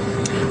plane?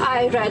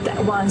 I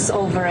read once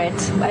over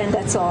it, and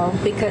that's all,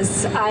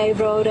 because I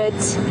wrote it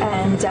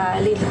and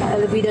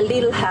with a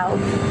little help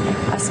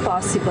as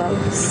possible.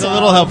 So, a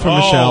little help from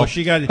Michelle.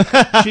 She got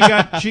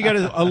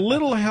a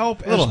little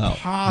help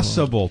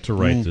possible to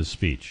write this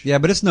speech. Yeah,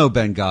 but it's no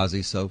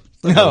Benghazi, so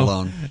leave it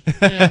alone.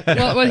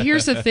 Well,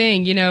 here's the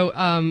thing,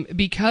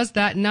 because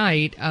that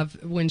night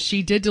of when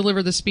she did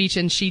deliver the speech,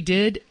 and she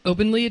did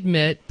openly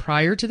admit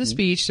prior to the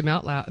speech to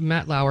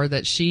Matt Lauer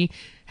that she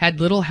had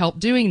little help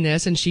doing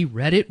this, and she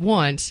read it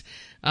once.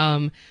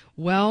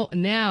 Well,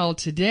 now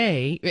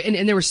today,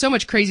 and there was so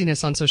much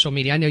craziness on social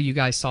media. I know you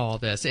guys saw all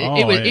this.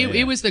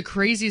 It was the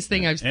craziest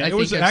thing I've seen. It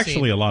was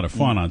actually a lot of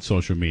fun on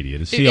social media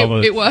to see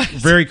all the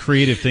very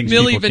creative things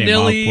Milli people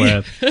Vanilli. came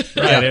up with.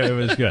 Right, it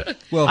was good.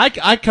 Well,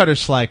 I cut her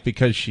slack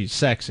because she's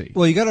sexy.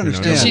 Well, you got to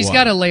understand. She's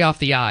got to lay off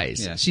the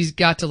eyes. Yeah. She's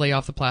got to lay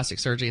off the plastic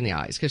surgery in the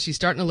eyes because she's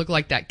starting to look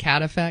like that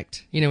cat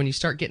effect. When you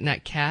start getting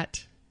that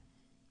cat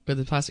with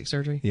the plastic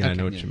surgery. Yeah, okay. I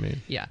know what you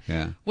mean. Yeah.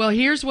 Yeah. Well,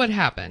 here's what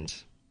happened.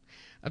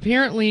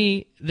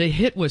 Apparently, the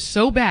hit was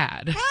so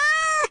bad,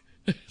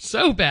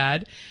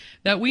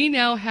 that we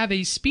now have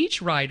a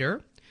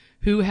speechwriter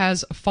who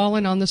has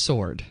fallen on the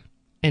sword,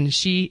 and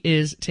she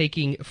is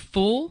taking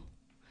full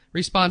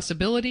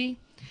responsibility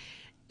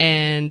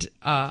and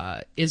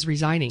is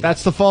resigning.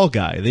 That's the fall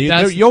guy.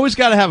 You always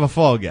got to have a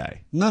fall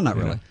guy. No, not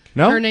really.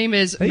 No? Her name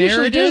is They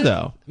usually do,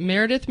 though.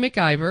 Meredith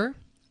McIver.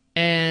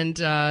 And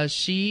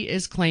she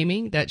is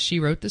claiming that she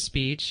wrote the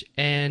speech,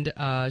 and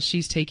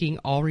she's taking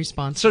all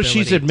responsibility. So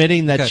she's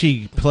admitting that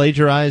she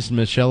plagiarized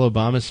Michelle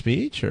Obama's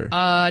speech, or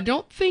I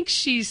don't think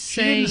she's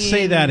saying. She didn't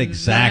say that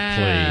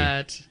exactly.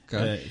 That.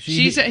 Okay.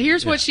 She said,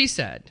 "Here's what she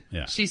said.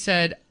 Yeah. She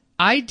said,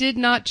 I did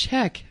not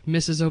check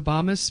Mrs.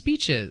 Obama's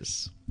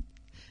speeches.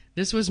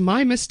 This was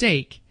my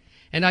mistake,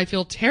 and I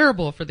feel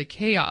terrible for the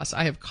chaos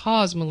I have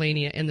caused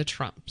Melania and the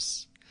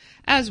Trumps,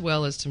 as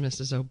well as to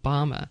Mrs.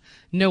 Obama.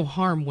 No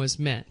harm was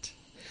meant."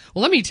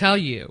 Well, let me tell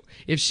you,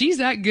 if she's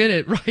that good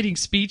at writing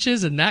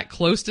speeches and that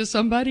close to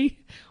somebody,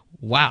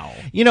 wow.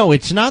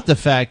 It's not the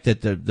fact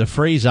that the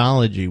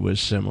phraseology was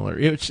similar.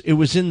 It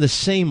was in the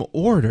same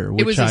order.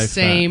 Which it was the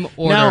same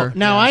order.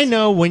 Now I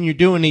know when you're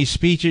doing these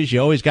speeches, you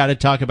always got to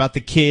talk about the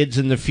kids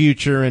and the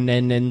future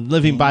and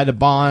living by the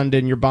bond,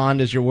 and your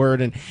bond is your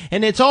word, and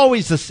it's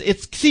always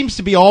it seems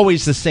to be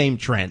always the same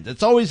trend.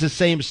 It's always the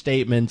same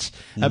statements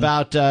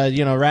about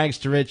rags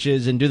to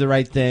riches and do the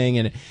right thing,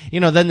 and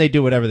then they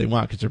do whatever they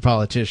want because they're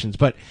politicians.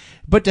 But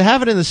But to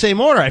have it in the same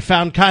order, I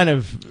found kind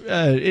of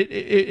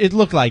it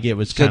looked like it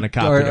was kind of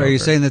copied Are you over.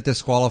 saying that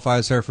this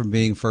qualifies her from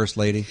being first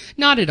lady?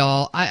 Not at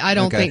all. I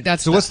don't Okay. think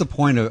that's. So what's the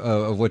point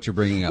of what you're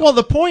bringing up? Well,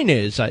 the point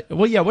is,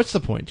 what's the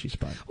point,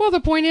 G-Spot? Well, the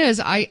point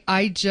is,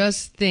 I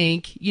just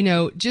think,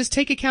 just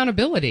take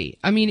accountability.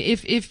 I mean,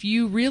 if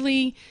you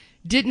really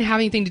didn't have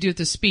anything to do with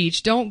the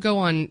speech, don't go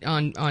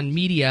on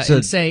media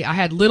and say, I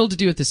had little to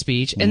do with the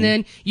speech. And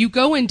then you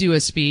go and do a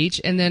speech,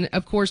 and then,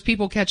 of course,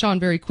 people catch on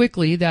very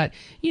quickly that,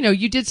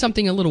 you did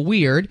something a little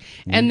weird.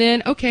 And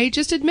then, okay,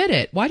 just admit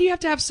it. Why do you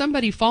have to have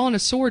somebody fall on a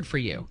sword for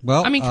you?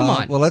 Well, I mean, come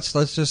on. Well, let's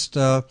just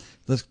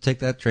let's take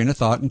that train of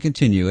thought and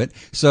continue it.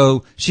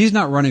 So she's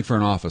not running for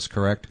an office,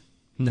 correct?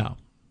 No.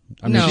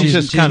 I mean, No. she's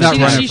just not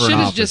kinda- running She for an should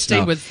have office. just stayed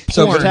no. with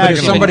So, porn. but if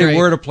Tagging somebody Great.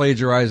 were to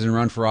plagiarize and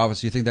run for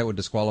office, do you think that would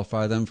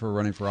disqualify them for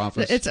running for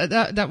office? It's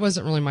that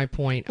wasn't really my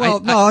point.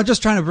 Well, no, I'm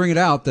just trying to bring it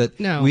out that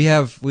No. we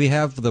have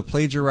the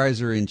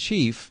plagiarizer in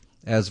chief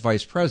as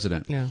vice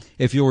president. Yeah.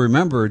 If you'll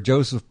remember,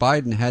 Joseph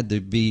Biden had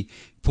to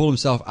pull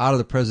himself out of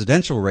the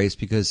presidential race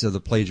because of the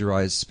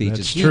plagiarized speeches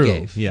That's he true.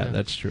 gave. Yeah,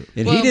 that's true.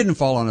 And Well- he didn't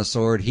fall on a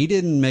sword. He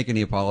didn't make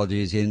any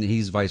apologies. And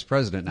he's vice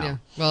president now. Yeah.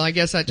 Well, I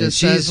guess that just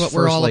And says she's what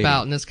we're first all lady.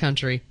 about in this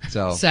country.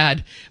 So,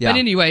 Sad. yeah. But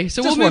anyway,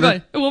 so Just we'll move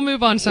wondering. on. We'll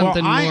move on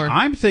something more.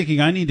 I'm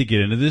thinking I need to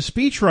get into this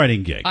speech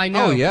writing gig. I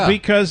know. Oh, yeah.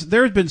 Because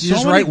there's been You so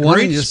just many write one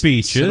great and just sit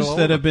it speeches all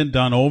that over. have been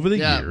done over the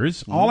Yeah.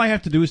 years. All I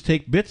have to do is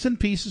take bits and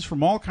pieces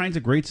from all kinds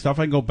of great stuff.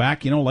 I can go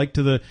back, like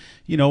to the,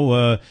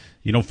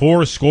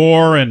 four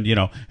score and,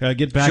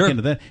 get back Sure.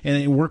 into that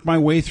and work my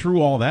way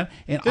through all that.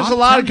 And There's I'm a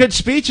lot of telling good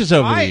speeches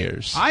over you, the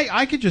years.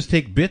 I could just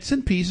take bits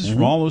and pieces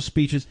from all those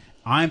speeches.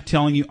 I'm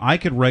telling you, I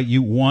could write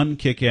you one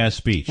kick-ass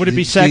speech. Would it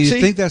be Do sexy?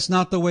 you think that's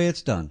not the way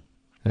it's done?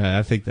 Yeah,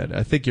 I think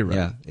you're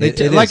right.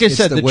 Yeah, Like I is.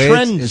 said, It's the way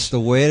trends. It's the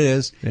way it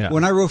is. Yeah.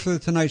 When I wrote for the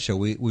Tonight Show,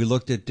 we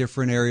looked at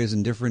different areas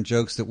and different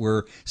jokes that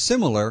were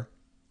similar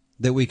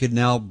that we could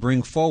now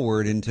bring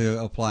forward and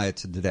to apply it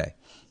to today.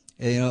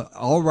 And,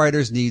 all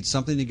writers need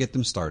something to get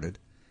them started,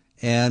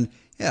 and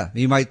yeah,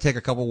 you might take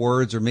a couple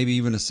words or maybe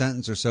even a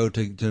sentence or so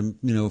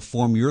to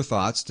form your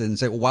thoughts and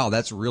say, wow,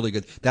 that's really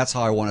good. That's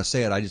how I want to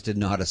say it. I just didn't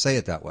know how to say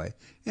it that way,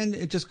 and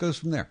it just goes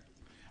from there.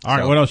 All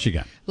right, what else you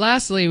got?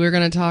 Lastly, we're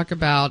going to talk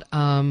about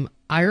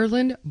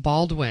Ireland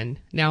Baldwin.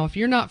 Now, if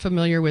you're not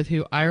familiar with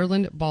who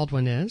Ireland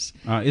Baldwin is,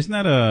 Isn't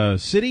that a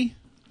city?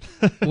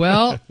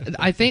 well,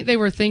 I think they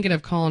were thinking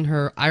of calling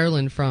her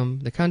Ireland from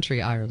the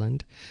country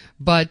Ireland.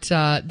 But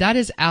that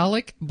is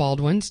Alec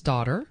Baldwin's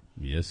daughter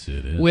Yes,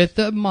 it is. with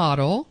the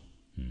model.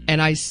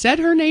 And I said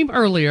her name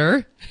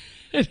earlier,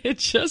 and it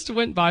just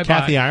went by.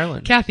 Kathy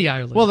Ireland. Kathy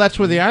Ireland. Well, that's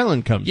where the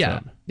island comes yeah,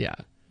 from. yeah.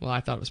 Well, I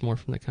thought it was more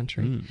from the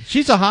country.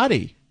 She's a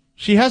hottie.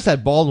 She has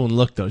that Baldwin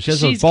look, though. She has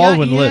those She's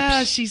Baldwin got, lips.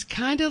 Yeah, she's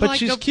kind of But like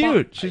she's a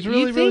cute. She's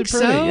really, You really think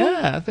pretty. so?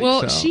 Yeah, I think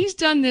well, so. she's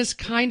done this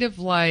kind of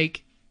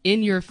like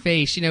in your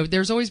face.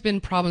 There's always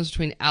been problems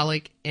between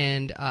Alec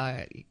and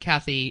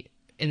Kathy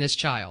in this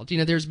child.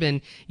 There's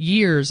been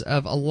years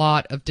of a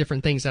lot of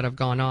different things that have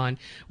gone on.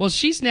 Well,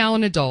 she's now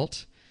an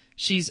adult.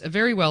 She's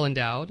very well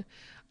endowed.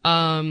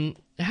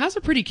 Has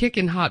a pretty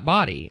kicking hot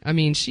body. I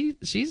mean,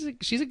 she's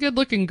a good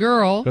looking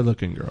girl. Good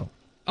looking girl.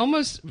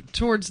 Almost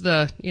towards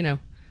the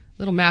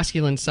little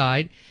masculine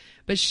side,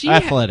 but she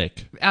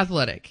Athletic.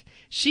 athletic.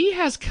 She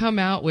has come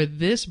out with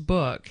this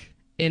book,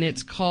 and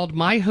it's called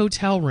My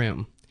Hotel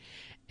Room.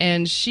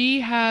 And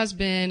she has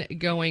been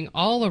going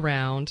all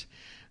around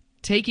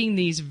taking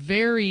these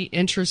very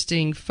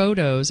interesting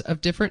photos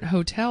of different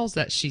hotels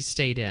that she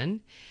stayed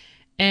in.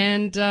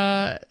 And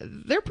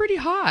they're pretty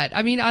hot.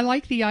 I mean, I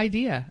like the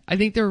idea. I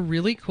think they're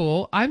really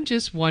cool. I'm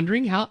just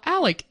wondering how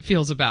Alec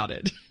feels about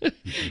it.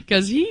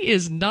 Because he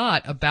is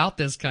not about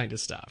this kind of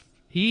stuff.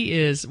 He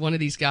is one of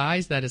these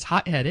guys that is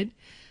hot-headed.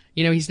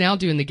 He's now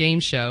doing the game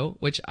show,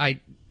 which I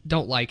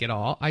don't like at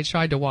all. I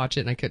tried to watch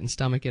it, and I couldn't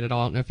stomach it at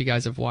all. I don't know if you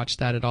guys have watched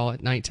that at all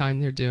at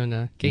nighttime. They're doing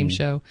a game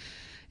show.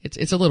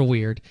 It's a little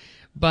weird.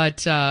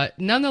 But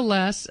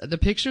nonetheless, the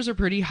pictures are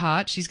pretty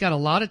hot. She's got a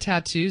lot of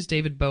tattoos.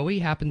 David Bowie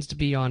happens to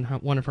be on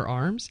one of her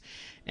arms.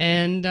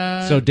 And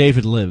So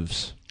David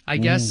lives. I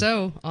guess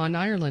so, on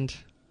Ireland.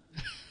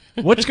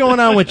 What's going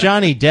on with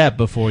Johnny Depp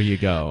before you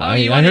go? Oh,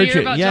 you wanna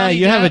hear about Yeah, Johnny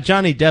you have a Depp?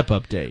 Johnny Depp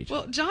update.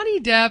 Well, Johnny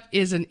Depp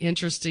is an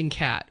interesting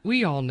cat.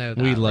 We all know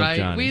that, We love right?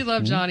 Johnny. We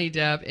love Johnny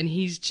Depp, and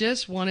he's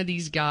just one of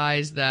these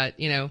guys that,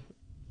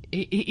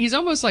 he's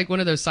almost like one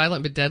of those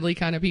silent but deadly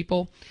kind of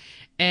people.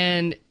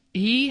 And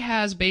he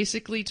has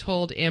basically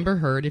told Amber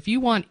Heard, if you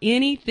want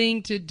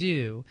anything to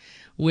do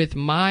with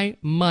my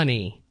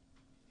money,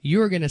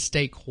 you're going to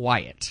stay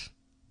quiet.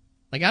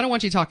 Like, I don't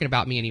want you talking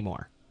about me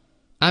anymore.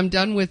 I'm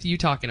done with you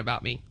talking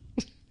about me.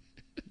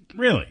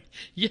 Really?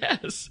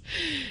 Yes.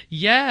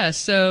 Yeah.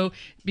 So,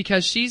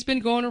 because she's been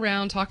going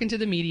around talking to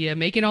the media,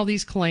 making all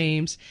these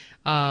claims,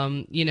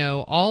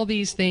 all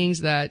these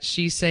things that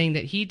she's saying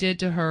that he did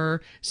to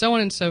her, so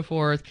on and so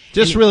forth.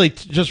 Just And- really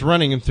just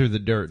running him through the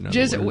dirt. In other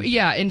just words.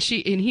 yeah, and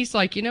he's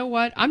like, you know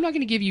what? I'm not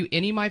going to give you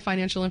any of my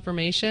financial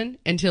information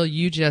until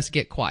you just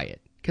get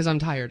quiet, because I'm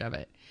tired of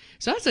it.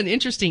 So that's an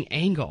interesting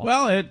angle.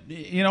 Well,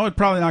 it's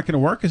probably not going to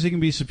work because he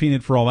can be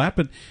subpoenaed for all that,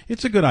 but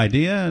it's a good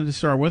idea to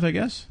start with, I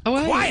guess. Oh,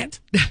 well,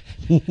 Quiet.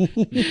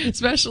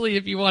 Especially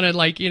if you want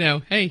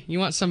to, hey, you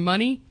want some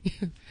money?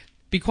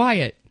 Be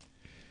quiet.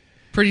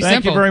 Pretty Thank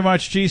simple. you very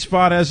much,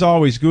 G-Spot, as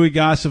always. Gooey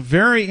Gossip,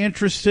 very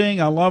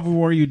interesting. I love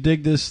where you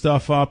dig this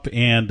stuff up,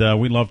 and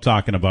we love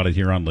talking about it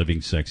here on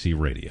Living Sexy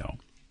Radio.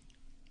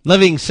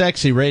 Living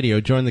Sexy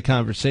Radio. Join the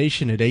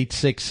conversation at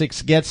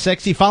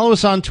 866-GET-SEXY. Follow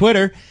us on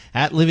Twitter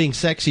at Living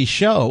Sexy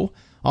Show.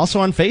 Also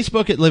on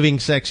Facebook at Living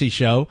Sexy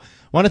Show.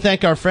 Want to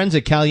thank our friends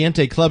at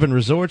Caliente Club and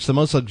Resorts, the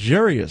most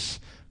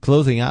luxurious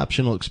clothing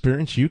optional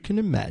experience you can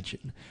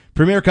imagine.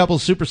 Premier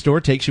Couples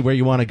Superstore takes you where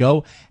you want to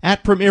go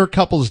at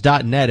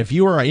premiercouples.net. If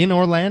you are in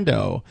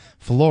Orlando,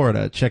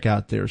 Florida, check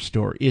out their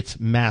store. It's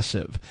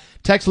massive.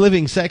 Text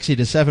Living Sexy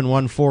to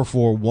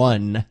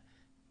 71441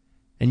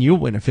 and you'll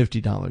win a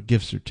 $50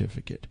 gift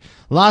certificate.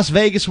 Las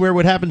Vegas, where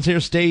what happens here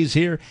stays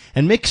here,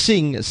 and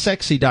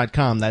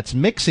MixingSexy.com. That's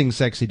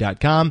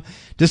MixingSexy.com.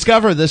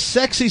 Discover the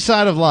sexy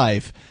side of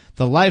life,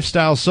 the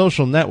lifestyle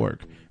social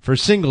network for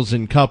singles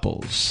and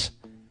couples.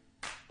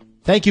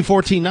 Thank you,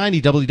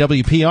 1490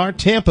 WWPR,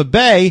 Tampa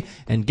Bay,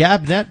 and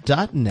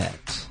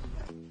Gabnet.net.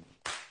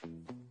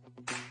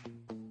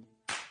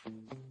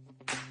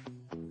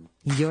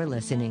 You're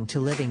listening to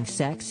Living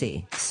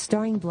Sexy,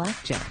 starring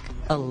Blackjack,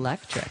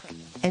 Electric,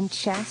 and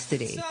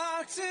Chastity.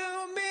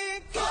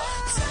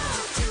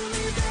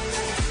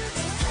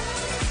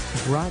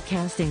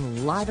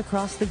 Broadcasting live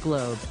across the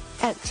globe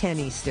at 10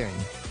 Eastern.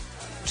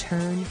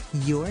 Turn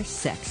your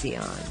sexy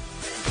on.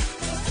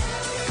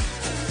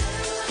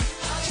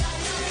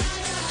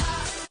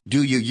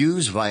 Do you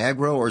use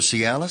Viagra or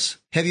Cialis?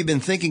 Have you been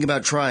thinking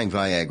about trying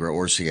Viagra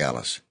or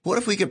Cialis? What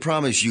if we could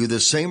promise you the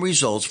same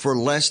results for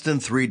less than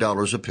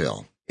 $3 a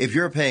pill? If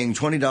you're paying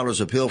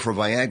 $20 a pill for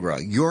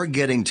Viagra, you're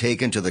getting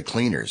taken to the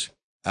cleaners.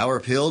 Our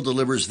pill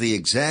delivers the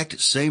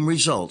exact same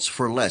results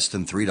for less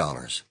than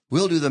 $3.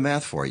 We'll do the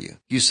math for you.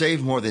 You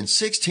save more than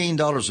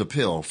 $16 a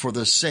pill for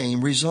the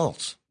same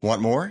results.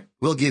 Want more?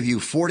 We'll give you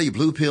 40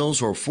 blue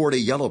pills or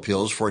 40 yellow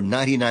pills for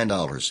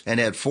 $99 and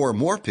add 4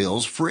 more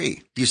pills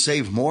free. You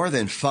save more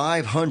than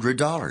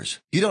 $500.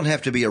 You don't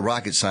have to be a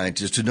rocket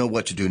scientist to know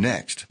what to do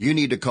next. You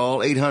need to call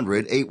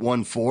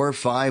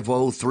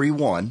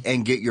 800-814-5031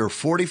 and get your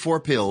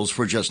 44 pills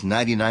for just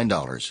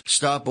 $99.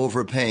 Stop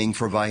overpaying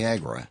for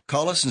Viagra.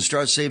 Call us and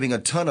start saving a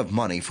ton of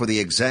money for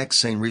the exact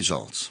same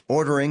results.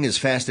 Ordering is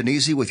fast and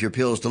easy with your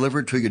pills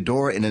delivered to your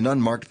door in an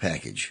unmarked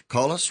package.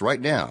 Call us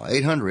right now,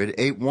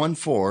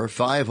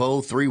 800-814-5031.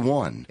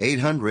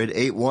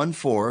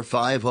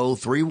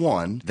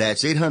 800-814-5031.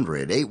 That's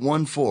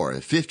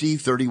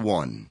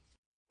 800-814-5031.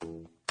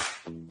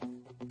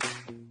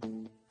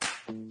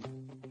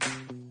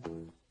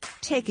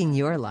 Taking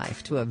your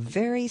life to a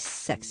very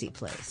sexy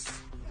place.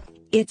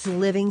 It's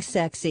Living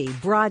Sexy,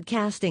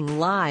 broadcasting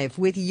live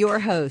with your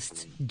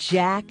hosts,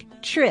 Jack,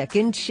 Trick,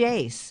 and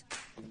Chase.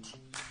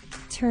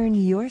 Turn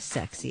your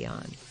sexy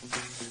on.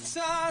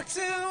 Talk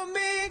to me.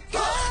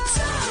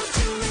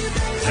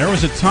 There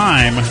was a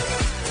time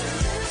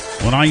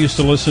when I used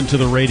to listen to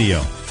the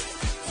radio,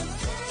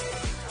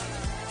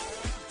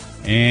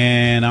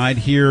 and I'd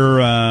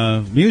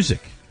hear music,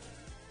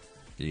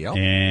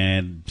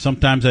 and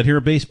sometimes I'd hear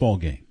a baseball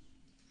game.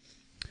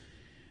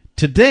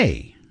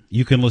 Today,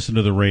 you can listen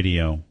to the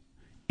radio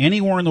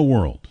anywhere in the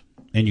world,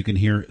 and you can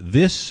hear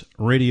this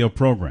radio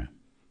program,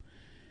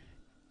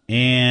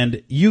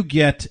 and you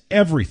get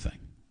everything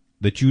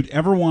that you'd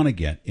ever want to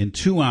get in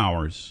 2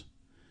 hours.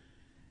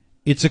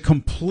 It's a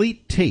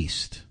complete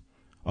taste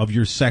of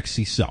your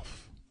sexy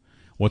self.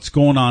 What's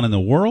going on in the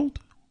world,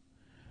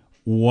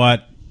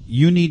 what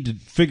you need to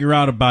figure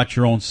out about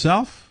your own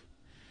self,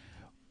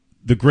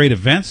 the great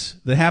events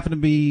that happen to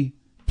be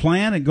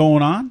planned and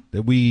going on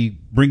that we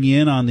bring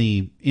you in on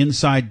the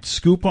inside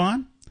scoop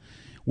on.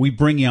 We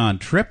bring you on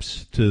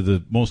trips to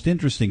the most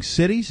interesting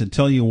cities and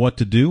tell you what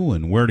to do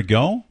and where to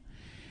go.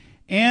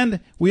 And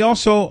we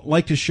also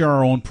like to share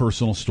our own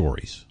personal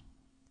stories.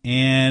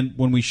 And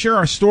when we share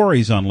our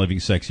stories on Living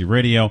Sexy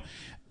Radio,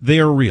 they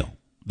are real.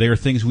 They are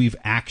things we've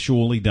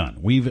actually done.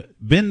 We've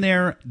been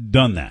there,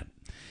 done that.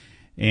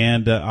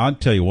 And I'll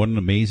tell you what an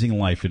amazing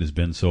life it has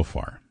been so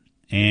far.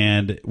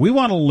 And we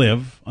want to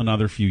live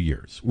another few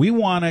years. We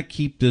want to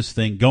keep this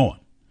thing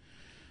going.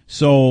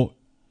 So,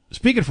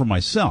 speaking for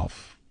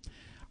myself,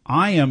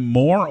 I am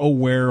more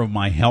aware of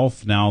my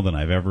health now than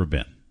I've ever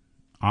been.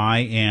 I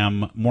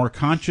am more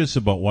conscious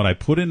about what I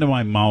put into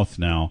my mouth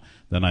now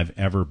than I've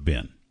ever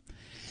been.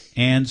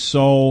 And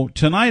so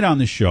tonight on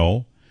the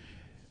show,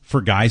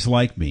 for guys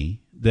like me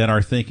that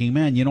are thinking,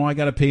 man, I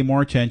got to pay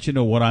more attention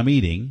to what I'm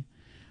eating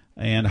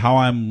and how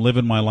I'm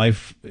living my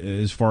life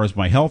as far as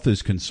my health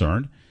is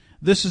concerned,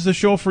 this is the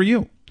show for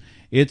you.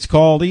 It's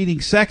called Eating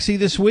Sexy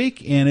this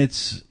week, and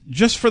it's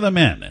just for the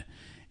men.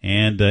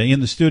 And in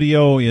the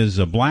studio is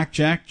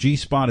Blackjack.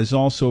 G-Spot is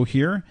also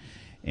here.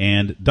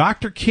 And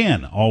Dr.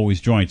 Ken always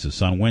joins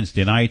us on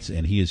Wednesday nights,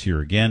 and he is here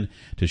again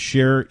to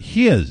share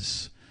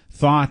his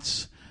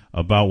thoughts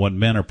about what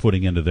men are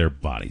putting into their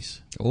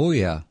bodies. Oh,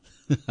 yeah.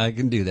 I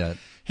can do that.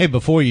 Hey,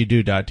 before you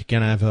do, Dr.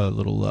 Ken, I have a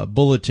little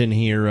bulletin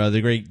here.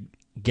 The great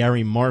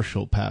Gary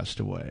Marshall passed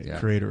away,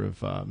 creator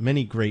of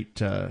many great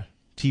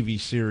TV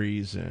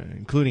series,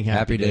 including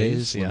Happy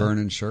Days, Laverne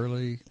and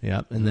Shirley.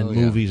 Yeah, and then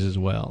movies as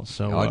well.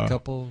 So, Odd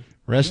Couple.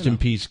 Rest in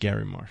peace,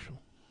 Gary Marshall.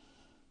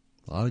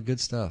 A lot of good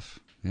stuff.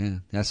 Yeah,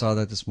 I saw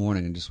that this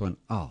morning and just went,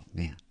 oh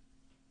man.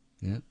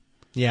 Yeah.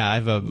 Yeah, I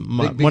have a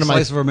big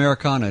slice of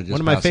Americana. Just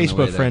one of my passing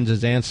away Facebook friends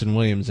is Anson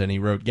Williams, and he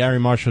wrote, Gary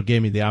Marshall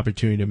gave me the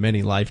opportunity of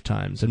many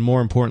lifetimes, and more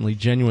importantly,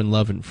 genuine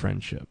love and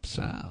friendship.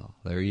 So. Wow,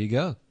 there you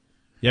go.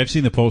 Yeah, I've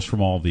seen the post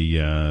from all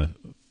the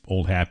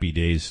old Happy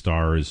Days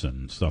stars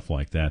and stuff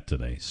like that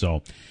today.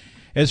 So,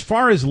 as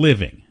far as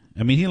living,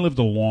 I mean, he lived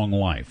a long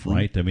life,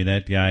 right? I mean,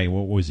 that guy,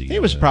 what was he? He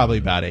was probably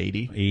about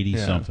 80.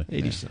 80-something.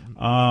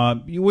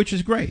 80-something. Which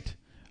is great.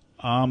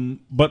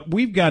 But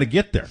we've got to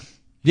get there.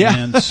 Yeah.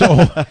 And so,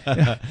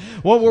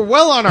 well, we're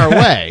well on our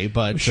way,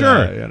 but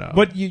sure.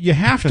 But you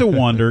have to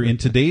wonder, in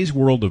today's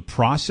world of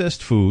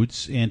processed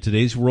foods, and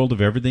today's world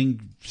of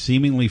everything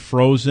seemingly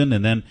frozen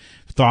and then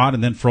thawed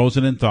and then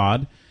frozen and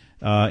thawed,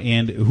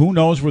 and who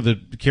knows where the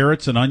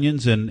carrots and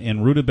onions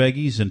and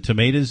rutabagas and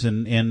tomatoes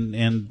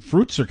and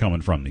fruits are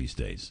coming from these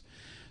days.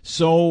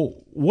 So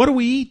what do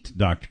we eat,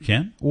 Dr.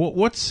 Ken?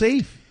 What's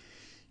safe?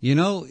 You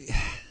know,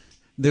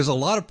 there's a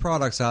lot of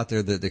products out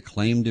there that they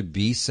claim to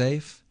be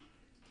safe,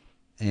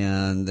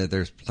 and that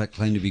they're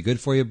claimed to be good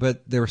for you,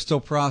 but they're still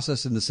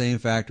processed in the same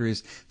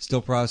factories,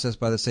 still processed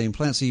by the same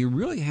plants. So you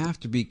really have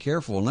to be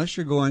careful. Unless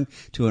you're going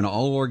to an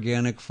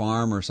all-organic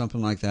farm or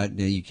something like that,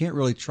 you can't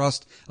really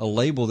trust a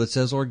label that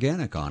says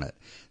organic on it.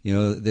 You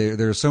know,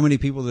 there are so many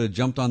people that have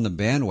jumped on the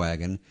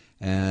bandwagon,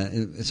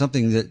 and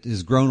something that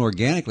is grown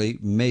organically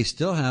may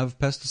still have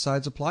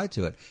pesticides applied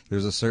to it.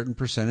 There's a certain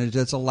percentage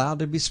that's allowed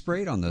to be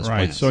sprayed on those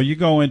plants. Right, so you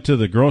go into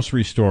the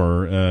grocery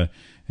store,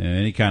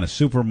 any kind of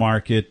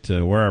supermarket,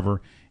 wherever,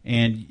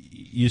 and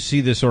you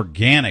see this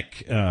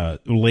organic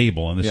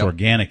label and this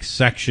organic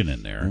section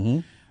in there. Mm-hmm.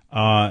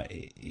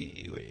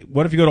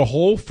 What if you go to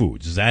Whole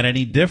Foods? Is that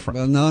any different?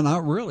 Well, no,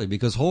 not really,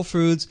 because Whole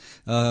Foods,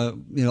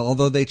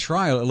 although they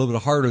try a little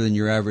bit harder than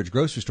your average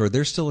grocery store,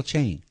 they're still a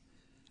chain,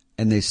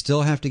 and they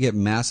still have to get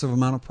massive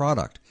amount of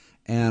product.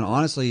 And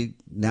honestly,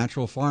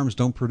 natural farms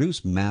don't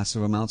produce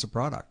massive amounts of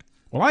product.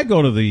 Well, I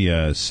go to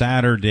the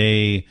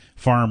Saturday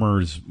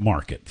farmers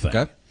market thing.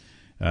 Okay.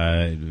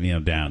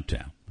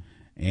 Downtown.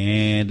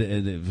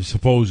 And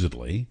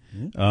supposedly,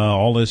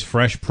 all this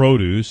fresh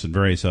produce and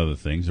various other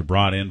things are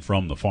brought in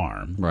from the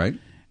farm. Right.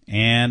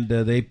 And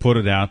they put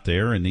it out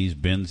there in these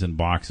bins and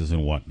boxes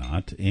and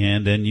whatnot.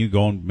 And then you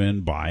go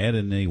and buy it,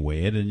 and they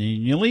weigh it, and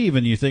you leave,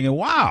 and you're thinking,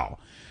 wow,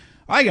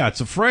 I got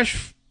some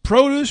fresh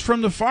produce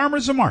from the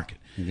farmers market.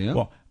 Yeah.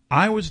 Well,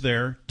 I was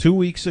there 2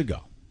 weeks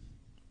ago,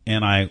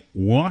 and I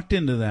walked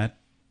into that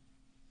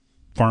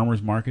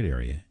farmers market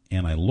area,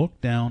 and I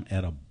looked down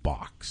at a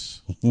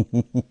box.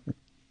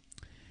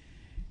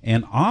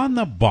 And on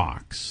the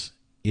box,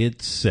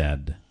 it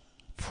said,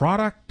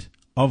 product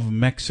of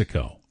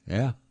Mexico.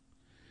 Yeah.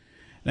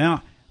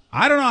 Now,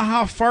 I don't know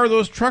how far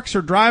those trucks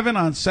are driving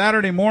on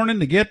Saturday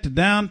morning to get to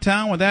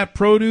downtown with that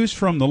produce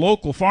from the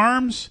local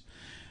farms,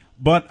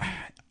 but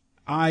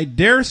I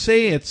dare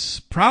say it's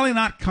probably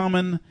not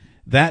coming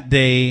that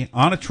day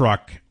on a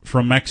truck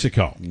from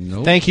Mexico.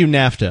 Nope. Thank you,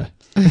 NAFTA.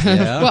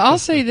 Well, I'll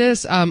say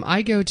this: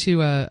 I go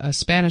to a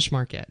Spanish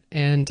market,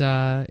 and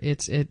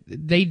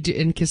they do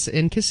in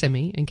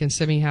Kissimmee, and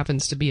Kissimmee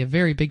happens to be a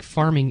very big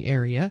farming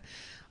area.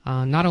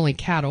 Not only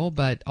cattle,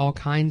 but all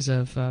kinds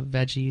of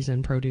veggies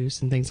and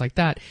produce and things like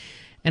that.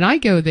 And I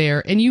go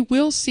there, and you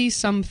will see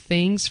some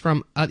things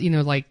from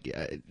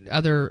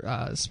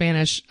other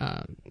Spanish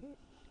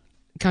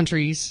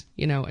countries.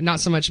 Not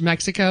so much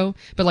Mexico,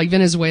 but like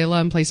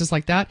Venezuela and places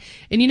like that.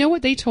 And you know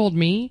what they told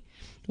me?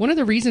 One of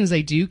the reasons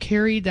they do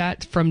carry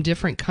that from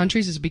different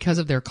countries is because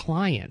of their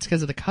clients,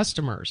 because of the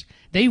customers.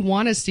 They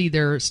want to see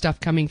their stuff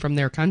coming from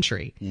their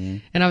country.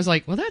 Mm. And I was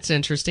like, well, that's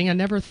interesting. I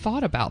never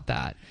thought about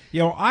that.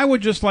 I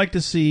would just like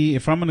to see,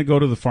 if I'm going to go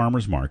to the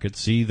farmer's market,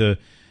 see the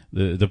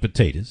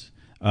potatoes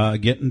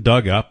getting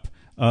dug up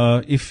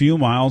a few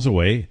miles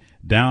away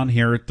down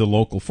here at the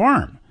local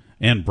farm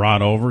and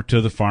brought over to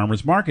the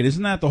farmer's market.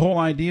 Isn't that the whole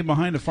idea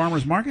behind a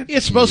farmer's market?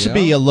 It's supposed to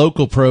be a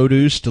local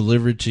produce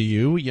delivered to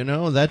you.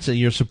 That's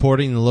you're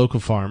supporting the local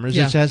farmers.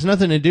 Yeah. It has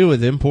nothing to do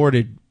with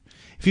imported.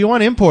 If you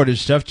want imported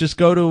stuff, just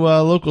go to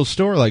a local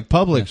store like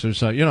Publix or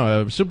something,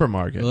 a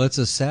supermarket. Well, it's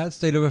a sad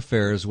state of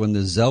affairs when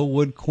the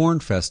Zellwood Corn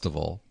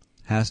Festival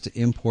has to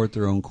import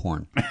their own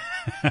corn.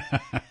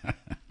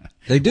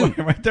 They do.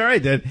 Right there, I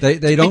did. They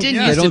don't. It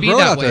didn't they used don't to be grow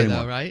that out way, there though,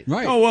 anymore. right?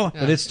 Right. Oh well,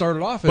 but it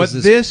started off but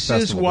as this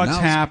festival. is what's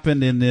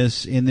happened in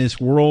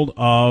this world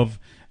of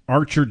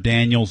Archer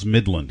Daniels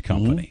Midland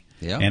Company.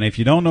 Mm-hmm. Yeah. And if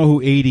you don't know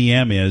who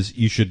ADM is,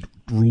 you should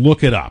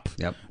look it up.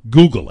 Yep.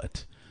 Google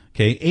it.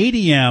 Okay,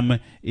 ADM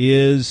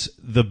is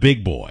the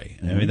big boy.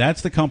 Mm-hmm. I mean,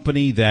 that's the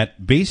company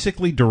that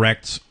basically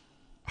directs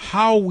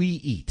how we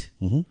eat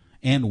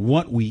and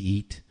what we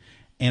eat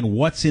and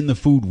what's in the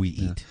food we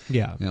eat.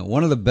 Yeah.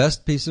 One of the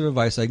best pieces of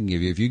advice I can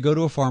give you, if you go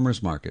to a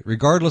farmer's market,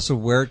 regardless of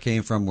where it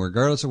came from,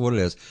 regardless of what it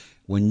is,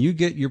 when you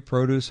get your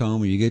produce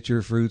home and you get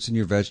your fruits and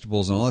your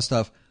vegetables and all that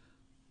stuff,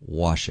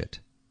 wash it.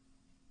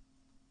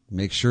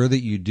 Make sure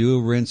that you do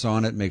a rinse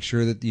on it. Make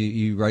sure that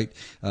you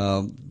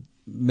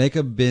make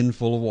a bin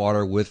full of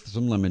water with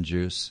some lemon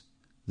juice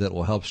that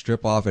will help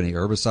strip off any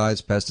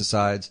herbicides,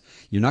 pesticides.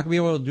 You're not going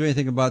to be able to do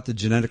anything about the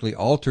genetically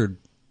altered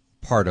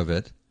part of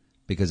it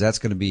because that's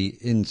going to be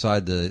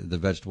inside the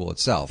vegetable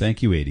itself.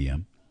 Thank you,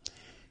 ADM.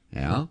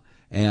 Yeah.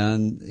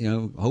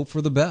 And, hope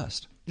for the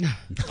best.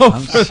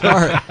 I'm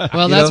sorry.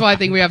 Well, that's why I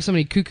think we have so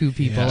many cuckoo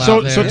people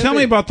out there. So tell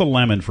me about the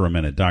lemon for a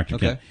minute, Dr.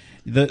 Kim.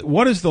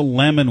 What does the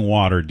lemon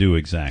water do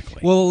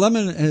exactly? Well,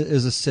 lemon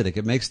is acidic.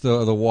 It makes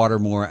the water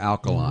more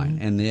alkaline,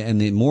 and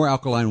the more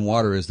alkaline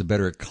water is, the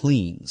better it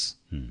cleans.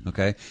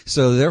 Okay,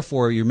 so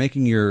therefore you're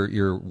making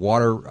your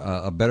water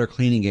a better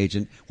cleaning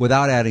agent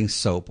without adding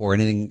soap or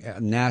anything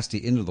nasty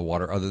into the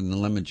water other than the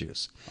lemon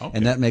juice,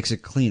 and that makes it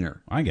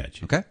cleaner. I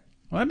got you. Okay.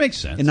 Well, that makes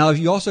sense. And now, if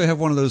you also have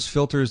one of those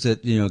filters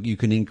that you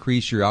can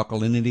increase your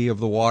alkalinity of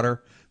the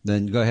water,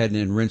 then go ahead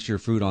and rinse your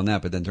food on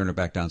that, but then turn it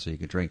back down so you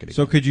can drink it again.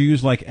 So could you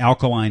use like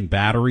alkaline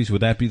batteries?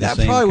 Would that be the same?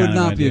 That probably would kind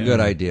of not be a idea? good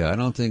idea. I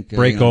don't think.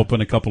 Break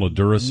open a couple of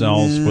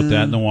Duracells, put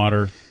that in the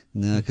water.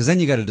 No, because then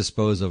you got to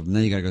dispose of, and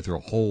then you got to go through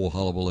a whole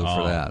hullabaloo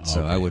for that.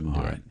 So I wouldn't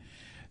do it.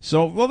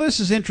 So, well,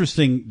 this is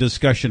interesting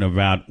discussion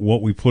about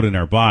what we put in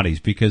our bodies,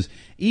 because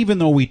even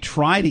though we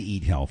try to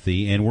eat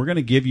healthy, and we're going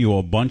to give you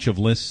a bunch of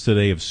lists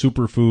today of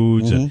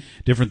superfoods and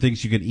different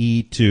things you can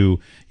eat to,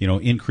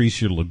 increase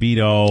your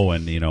libido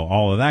and,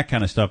 all of that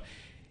kind of stuff.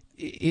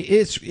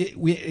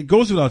 It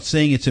goes without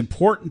saying it's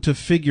important to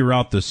figure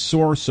out the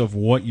source of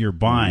what you're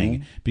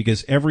buying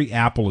because every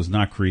apple is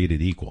not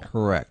created equal.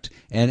 Correct.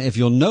 And if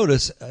you'll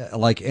notice,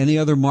 like any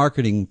other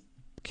marketing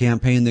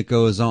campaign that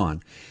goes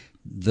on,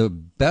 the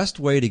best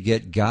way to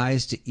get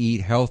guys to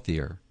eat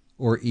healthier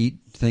or eat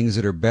things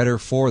that are better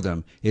for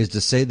them is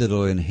to say that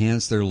it'll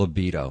enhance their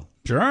libido.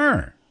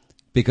 Sure.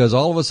 Because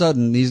all of a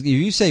sudden, if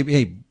you say,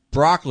 hey,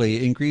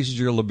 broccoli increases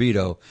your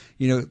libido,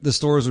 the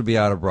stores would be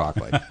out of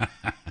broccoli.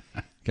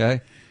 Okay?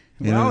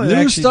 Well,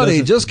 new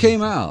study just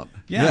came out.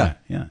 Yeah.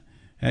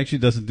 Actually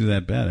doesn't do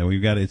that bad.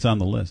 It's on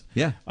the list.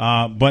 Yeah.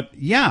 But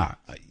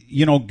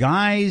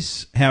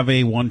guys have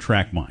a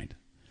one-track mind.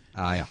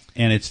 Yeah.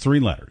 And it's 3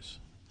 letters.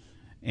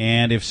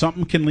 And if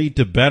something can lead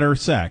to better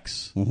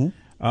sex,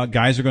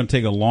 guys are going to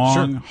take a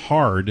long,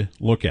 hard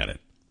look at it.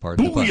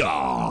 Pardon the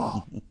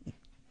pun.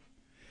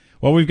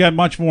 Well, we've got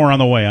much more on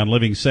the way on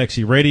Living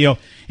Sexy Radio,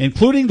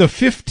 including the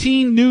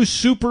 15 new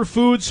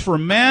superfoods for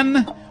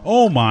men.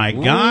 Oh, my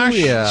gosh.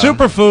 Yeah.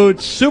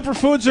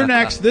 Superfoods are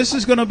next. This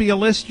is going to be a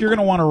list you're going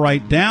to want to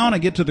write down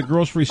and get to the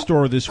grocery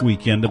store this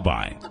weekend to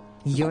buy.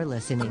 You're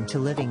listening to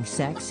Living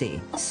Sexy,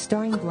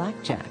 starring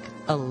Blackjack,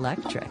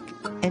 Electric,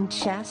 and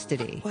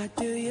Chastity. What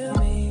do you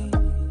mean?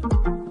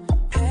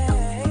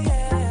 Hey,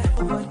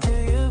 what do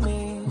you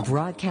mean?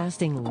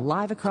 Broadcasting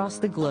live across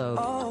the globe.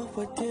 Oh,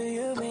 what do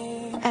you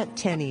mean? At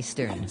 10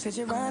 Eastern. Said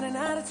you're running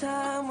out of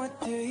time.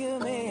 What do you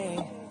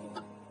mean?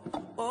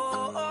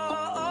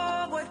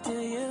 Oh, what do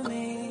you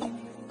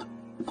mean?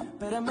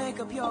 Better make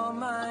up your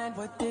mind.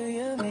 What do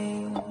you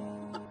mean?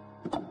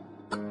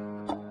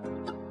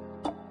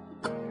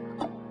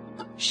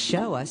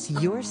 Show us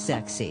you're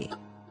sexy.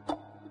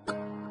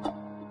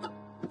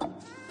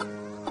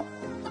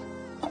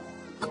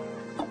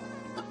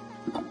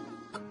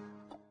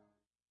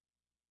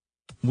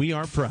 We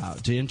are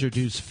proud to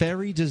introduce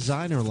Fairy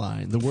Designer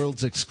Line, the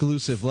world's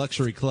exclusive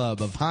luxury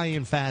club of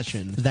high-end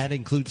fashion that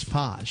includes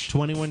Posh,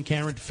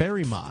 21-karat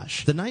Fairy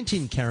Mosh, the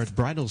 19-karat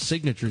Bridal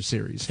Signature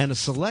Series, and a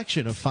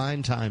selection of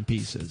fine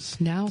timepieces.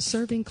 Now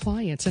serving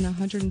clients in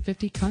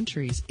 150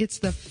 countries, it's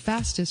the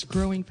fastest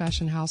growing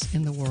fashion house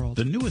in the world.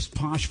 The newest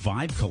Posh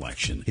Vibe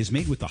collection is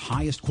made with the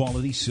highest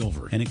quality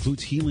silver and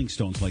includes healing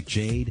stones like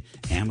jade,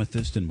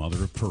 amethyst, and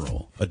mother of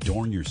pearl.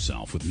 Adorn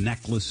yourself with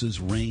necklaces,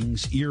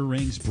 rings,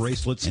 earrings,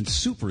 bracelets, and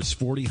super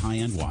sporty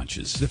high-end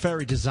watches. The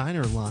Fairy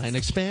Designer Line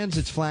expands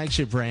its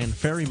flagship brand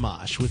Fairy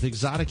Mosh with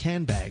exotic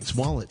handbags,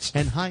 wallets,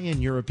 and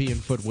high-end European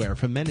footwear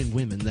for men and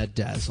women that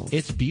dazzle.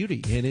 It's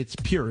beauty in its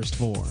purest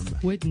form.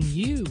 Wouldn't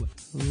you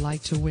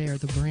like to wear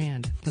the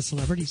brand the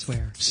celebrities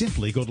wear?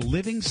 Simply go to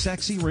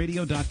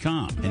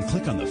livingsexyradio.com and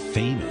click on the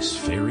famous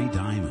Fairy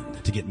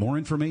Diamond to get more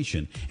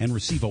information and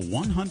receive a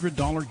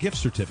 $100 gift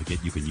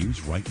certificate you can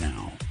use right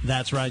now.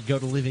 That's right. Go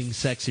to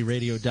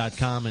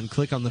livingsexyradio.com and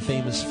click on the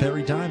famous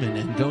Fairy Diamond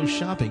and go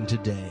shopping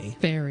today.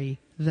 Fairy,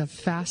 the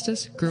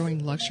fastest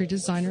growing luxury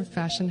designer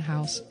fashion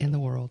house in the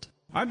world.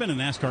 I've been a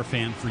NASCAR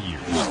fan for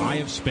years. I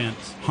have spent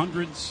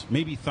hundreds,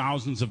 maybe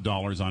thousands of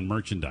dollars on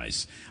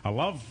merchandise. I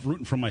love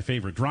rooting for my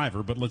favorite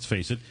driver, but let's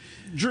face it,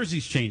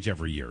 jerseys change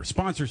every year.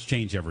 Sponsors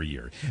change every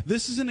year.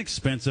 This is an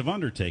expensive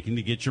undertaking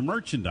to get your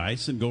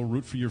merchandise and go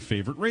root for your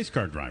favorite race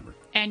car driver.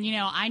 And,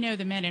 I know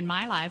the men in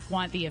my life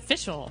want the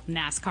official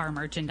NASCAR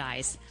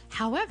merchandise.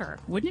 However,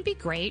 wouldn't it be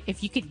great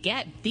if you could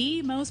get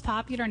the most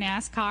popular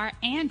NASCAR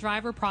and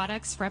driver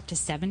products for up to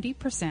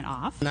 70%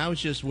 off? And I was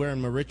just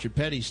wearing my Richard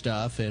Petty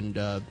stuff and,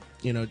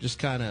 just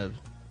kind of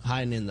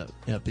hiding in the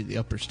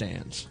upper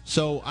stands.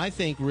 So I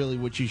think really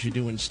what you should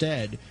do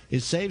instead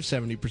is save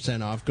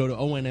 70% off. Go to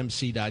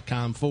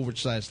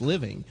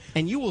onmc.com/living,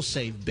 and you will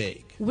save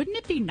big. Wouldn't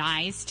it be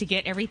nice to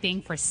get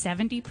everything for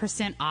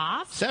 70%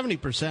 off?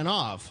 70%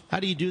 off? How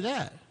do you do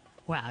that?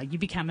 Well, you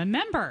become a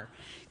member.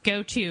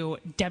 Go to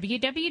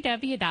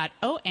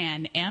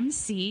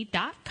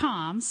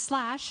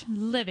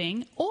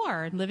www.onmc.com/living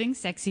or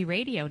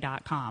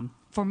livingsexyradio.com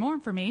for more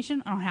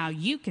information on how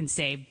you can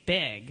save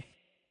big.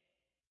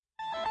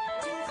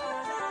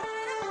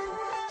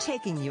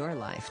 Taking your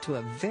life to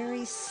a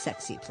very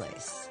sexy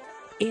place.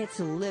 It's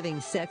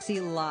Living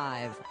Sexy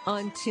Live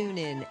on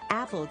TuneIn,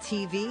 Apple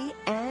TV,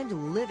 and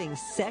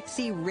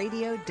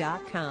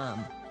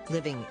livingsexyradio.com.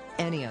 Living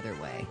any other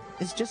way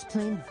is just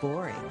plain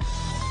boring.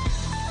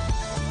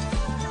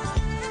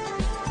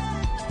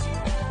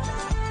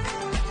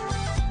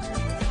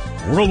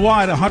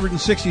 Worldwide,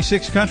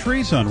 166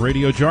 countries on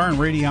Radio Jar and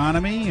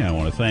Radionomy. I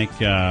want to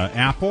thank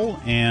Apple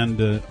and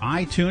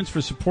iTunes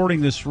for supporting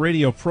this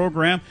radio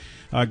program.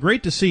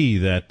 Great to see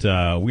that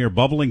we are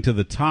bubbling to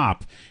the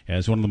top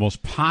as one of the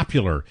most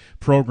popular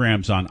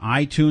programs on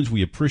iTunes.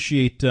 We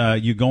appreciate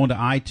you going to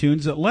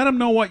iTunes. Let them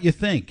know what you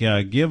think.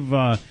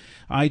 Give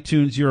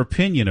iTunes your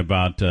opinion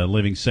about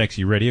Living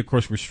Sexy Radio. Of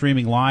course, we're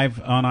streaming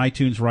live on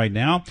iTunes right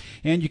now,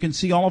 and you can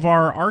see all of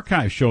our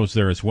archive shows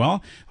there as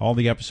well. All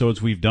the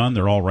episodes we've done,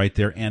 they're all right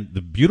there. And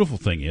the beautiful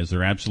thing is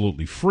they're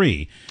absolutely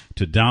free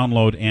to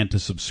download and to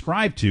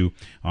subscribe to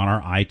on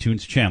our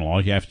iTunes channel.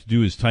 All you have to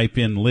do is type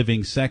in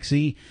Living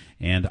Sexy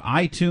and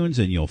iTunes,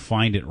 and you'll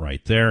find it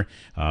right there.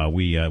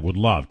 We would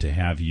love to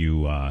have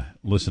you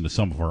listen to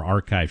some of our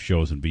archive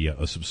shows and be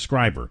a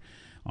subscriber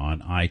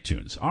on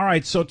iTunes. All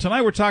right, so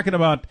tonight we're talking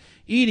about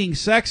eating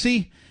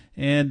sexy,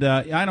 and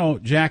I know,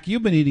 Jack,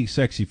 you've been eating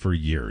sexy for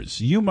years.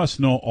 You must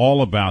know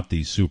all about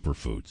these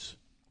superfoods.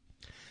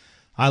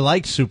 I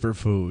like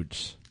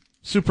superfoods.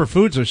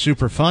 Superfoods are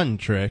super fun,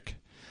 Trick.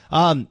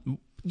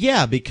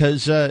 Yeah,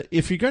 because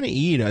if you're going to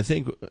eat, I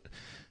think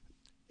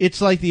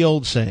it's like the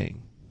old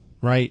saying,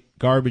 right?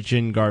 Garbage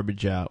in,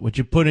 garbage out. What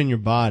you put in your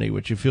body,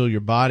 what you fill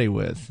your body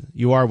with,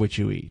 you are what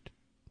you eat.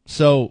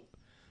 So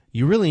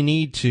you really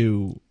need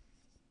to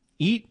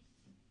eat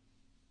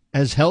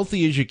as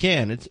healthy as you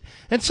can.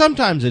 And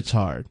sometimes it's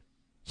hard.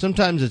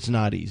 Sometimes it's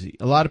not easy.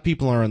 A lot of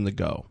people are on the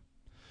go.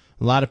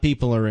 A lot of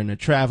people are in a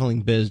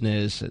traveling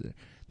business.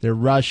 They're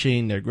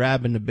rushing. They're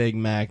grabbing a Big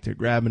Mac. They're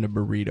grabbing a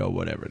burrito,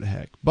 whatever the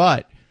heck.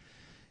 But,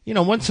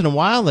 once in a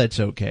while that's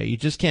okay. You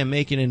just can't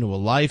make it into a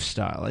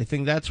lifestyle. I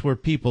think that's where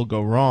people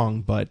go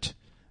wrong. But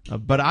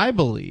I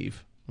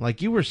believe,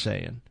 like you were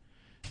saying,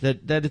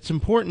 that it's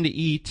important to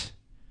eat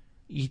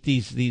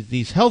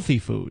these healthy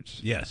foods.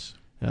 Yes.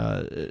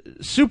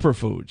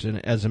 Superfoods,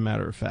 as a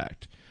matter of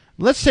fact.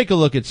 Let's take a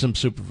look at some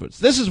superfoods.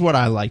 This is what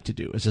I like to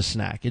do as a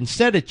snack.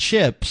 Instead of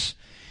chips,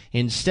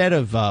 instead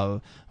of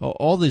all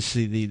this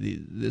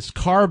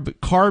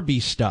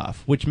carby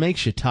stuff, which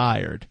makes you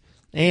tired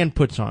and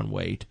puts on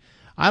weight,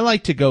 I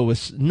like to go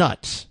with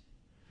nuts.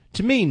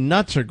 To me,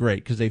 nuts are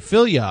great because they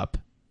fill you up.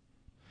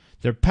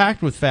 They're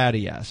packed with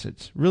fatty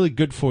acids, really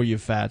good for you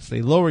fats.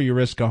 They lower your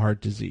risk of heart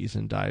disease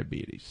and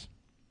diabetes.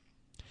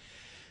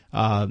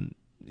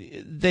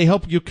 They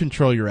help you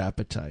control your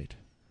appetite.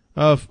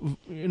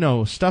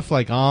 Stuff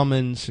like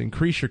almonds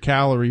increase your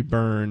calorie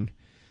burn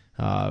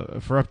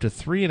for up to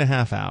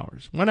 3.5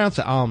 hours. 1 ounce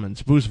of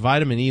almonds boosts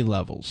vitamin E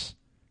levels,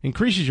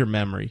 increases your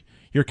memory,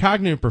 your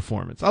cognitive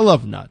performance. I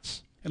love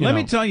nuts. And let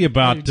me tell you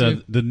about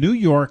the New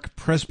York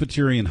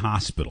Presbyterian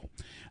Hospital.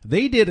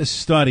 They did a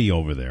study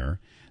over there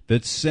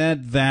that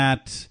said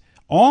that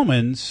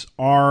almonds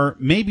are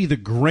maybe the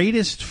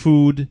greatest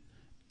food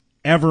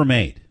ever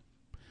made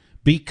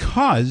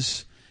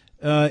because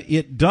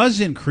it does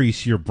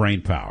increase your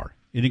brain power.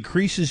 It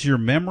increases your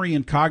memory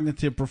and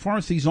cognitive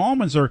performance. These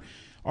almonds are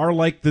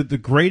like the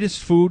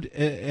greatest food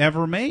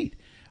ever made.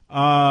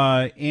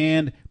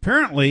 And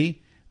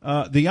apparently,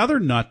 the other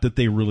nut that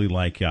they really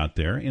like out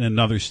there in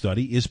another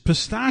study is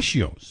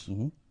pistachios.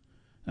 Mm-hmm.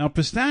 Now,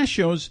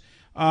 pistachios,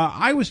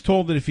 I was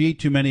told that if you eat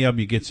too many of them,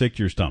 you get sick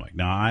to your stomach.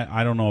 Now,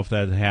 I don't know if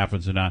that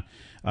happens or not.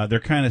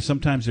 They're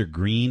sometimes they're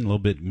green, a little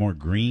bit more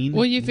green.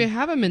 Well, if you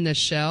have them in the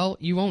shell,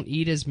 you won't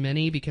eat as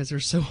many because they're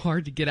so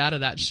hard to get out of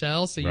that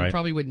shell, so you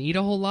probably wouldn't eat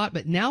a whole lot.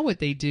 But now what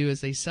they do is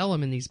they sell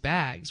them in these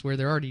bags where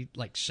they're already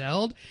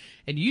shelled,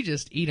 and you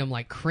just eat them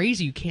like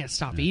crazy. You can't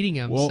stop eating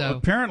them. Well,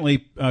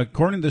 apparently,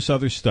 according to this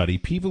other study,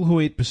 people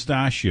who ate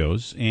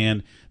pistachios,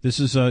 and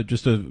this is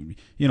just a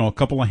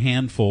couple of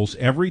handfuls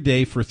every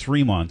day for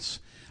 3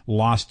 months,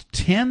 lost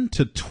 10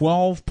 to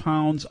 12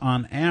 pounds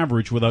on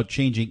average without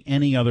changing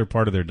any other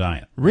part of their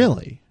diet.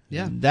 Really?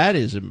 Yeah. That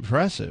is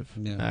impressive,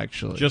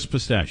 actually. Just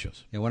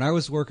pistachios. Yeah, when I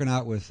was working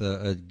out with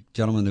a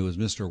gentleman who was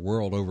Mr.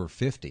 World over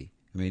 50,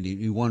 I mean,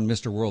 he won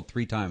Mr. World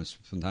 3 times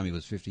from the time he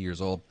was 50 years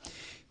old.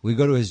 We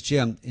go to his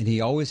gym, and he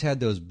always had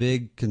those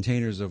big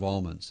containers of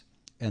almonds,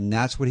 and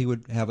that's what he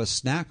would have a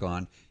snack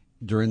on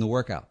during the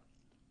workout.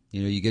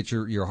 You know, you get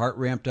your heart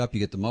ramped up, you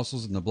get the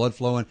muscles and the blood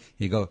flowing, and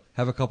you go,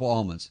 have a couple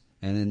almonds,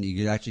 and then you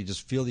can actually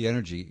just feel the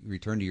energy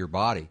return to your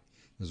body.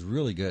 It was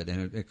really good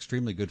and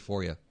extremely good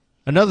for you.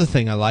 Another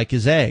thing I like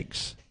is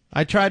eggs.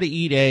 I try to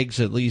eat eggs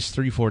at least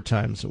 3-4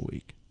 times a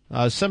week.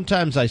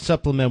 Sometimes I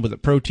supplement with a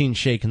protein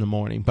shake in the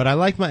morning, but I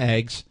like my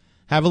eggs.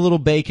 Have a little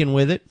bacon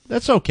with it.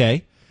 That's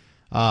okay.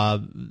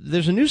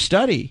 There's a new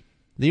study,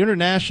 the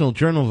International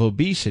Journal of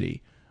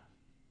Obesity.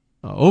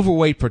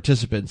 Overweight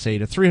participants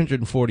ate a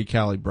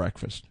 340-calorie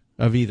breakfast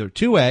of either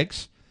 2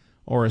 eggs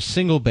or a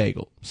single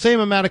bagel. Same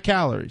amount of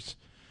calories.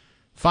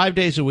 5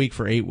 days a week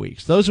for 8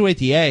 weeks. Those who ate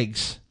the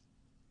eggs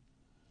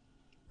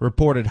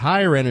reported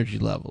higher energy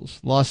levels,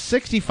 lost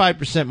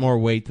 65% more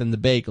weight than the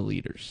bagel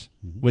eaters,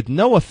 with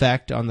no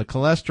effect on the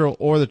cholesterol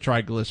or the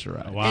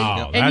triglycerides.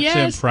 Wow, And that's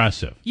yes,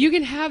 impressive. You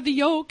can have the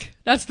yolk.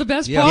 That's the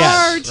best Yes.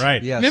 part. Yes,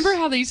 right. Yes. Remember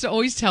how they used to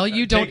always tell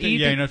you don't eat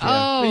the...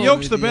 the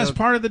yolk's the best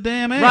part of the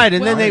damn egg. Right,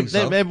 and Well, then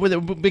they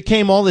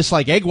became all this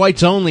like egg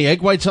whites only,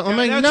 egg whites only. I'm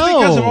like, That's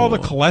no. because of all the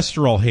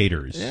cholesterol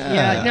haters.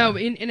 Yeah, no,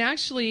 and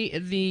actually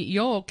the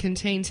yolk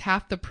contains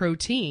half the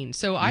protein.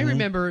 So I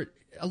remember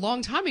a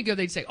long time ago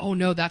they'd say, oh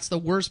no, that's the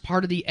worst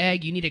part of the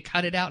egg. You need to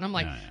cut it out. And I'm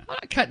like, I'm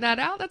not cutting that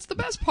out. That's the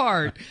best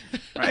part.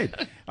 Right.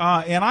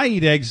 And I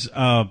eat eggs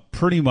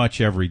pretty much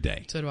every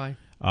day. So do I.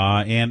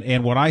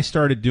 And what I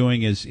started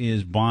doing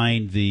is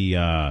buying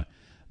the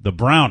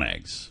brown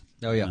eggs.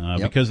 Oh, yeah.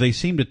 Because they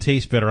seem to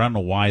taste better. I don't know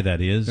why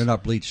that is. They're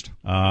not bleached.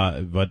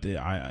 But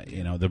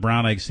the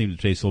brown eggs seem to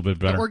taste a little bit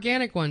better. The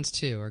organic ones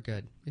too are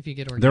good if you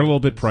get organic. They're a little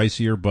bit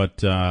pricier,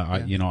 but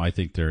I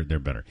think they're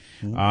better.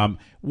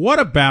 What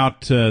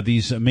about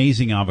these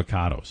amazing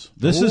avocados?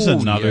 This is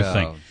another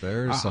thing.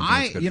 There's something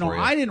that's good for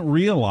you. I didn't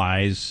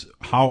realize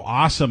how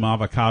awesome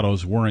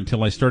avocados were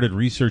until I started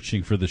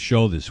researching for the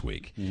show this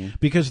week,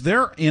 because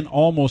they're in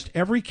almost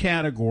every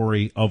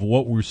category of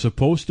what we're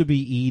supposed to be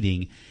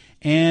eating.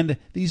 And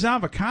these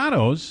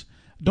avocados,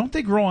 don't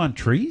they grow on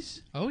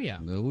trees? Oh, yeah.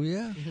 Oh,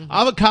 yeah.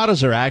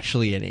 Avocados are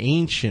actually an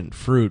ancient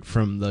fruit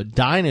from the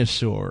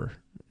dinosaur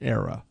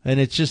era, and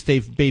it's just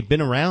they've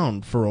been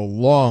around for a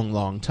long,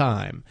 long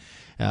time.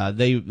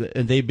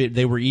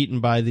 They were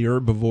eaten by the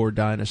herbivore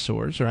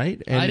dinosaurs,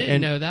 right? I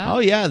didn't know that. Oh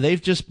yeah, they've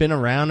just been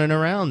around and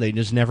around. They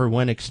just never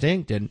went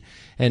extinct, and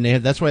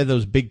that's why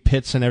those big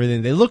pits and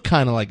everything. They look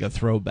kind of like a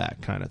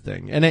throwback kind of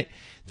thing, and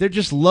they're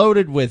just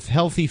loaded with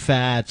healthy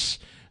fats.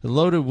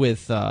 Loaded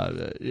with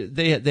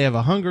they have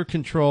a hunger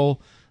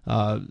control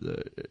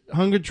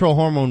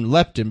hormone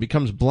leptin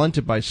becomes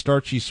blunted by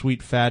starchy,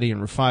 sweet, fatty, and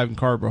refined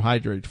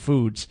carbohydrate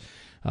foods.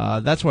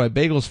 That's why a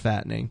bagel's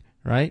fattening,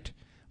 right?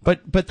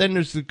 But then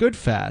there's the good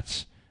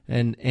fats,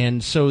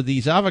 and so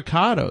these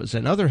avocados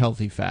and other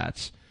healthy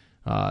fats.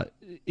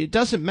 It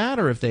doesn't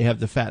matter if they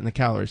have the fat and the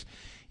calories.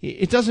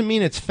 It doesn't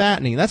mean it's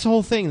fattening. That's the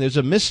whole thing. There's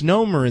a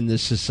misnomer in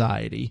this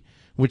society,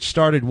 which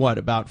started,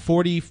 about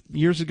 40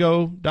 years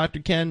ago, Dr.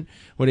 Ken,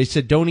 where they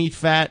said don't eat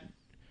fat,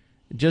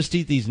 just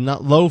eat these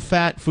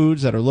low-fat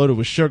foods that are loaded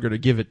with sugar to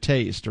give it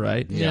taste,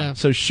 right? Yeah.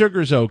 So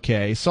sugar's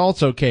okay,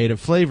 salt's okay to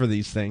flavor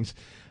these things.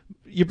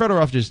 You're better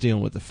off just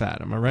dealing with the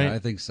fat, am I right? I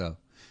think so.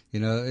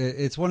 You know,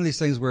 it's one of these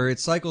things where it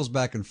cycles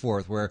back and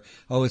forth where,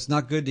 it's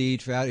not good to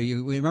eat fat. We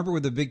remember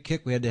with the big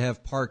kick, we had to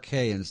have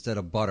Parquet instead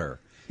of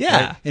butter.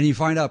 Yeah. Right? And you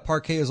find out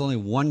Parquet is only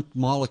one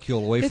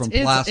molecule away from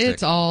plastic.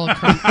 It's all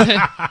it's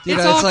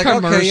like,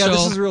 commercial. okay, yeah,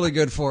 this is really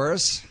good for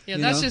us. Yeah,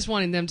 that's just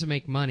wanting them to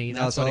make money.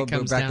 That's what it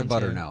comes back down to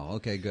butter to. now.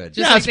 Okay, good.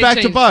 Just It's back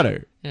to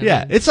butter.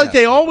 Yeah. It's like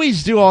they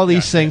always do all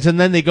these things, and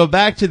then they go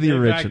back to the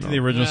original. Back to the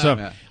original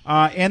stuff.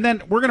 And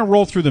then we're going to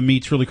roll through the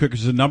meats really quick.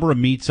 There's a number of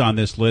meats on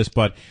this list,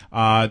 but,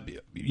 red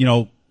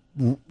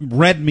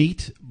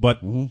meat,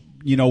 but,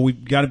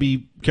 we've got to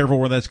be careful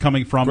where that's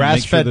coming from.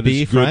 Grass-fed that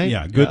beef, it's good. right?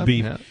 Yeah, good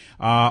beef. Yeah.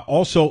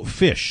 Also,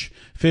 fish.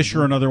 Fish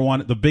are another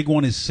one. The big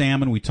one is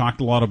salmon. We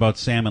talked a lot about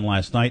salmon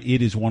last night.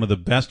 It is one of the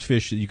best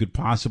fish that you could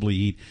possibly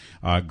eat.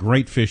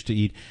 Great fish to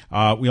eat.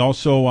 We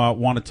also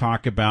want to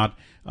talk about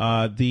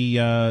the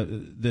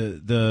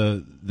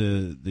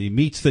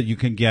meats that you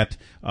can get,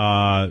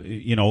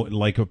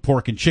 like a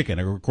pork and chicken.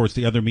 Or of course,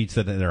 the other meats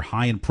that are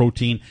high in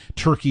protein.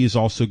 Turkey is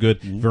also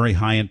good, very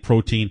high in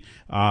protein.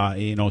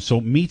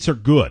 So meats are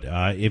good.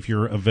 If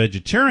you're a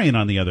vegetarian,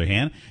 on the other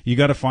hand, you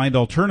got to find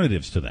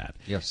alternatives to that.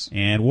 Yes.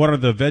 And what are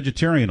the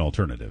vegetarian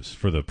alternatives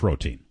for the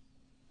protein?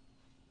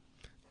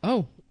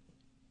 Oh,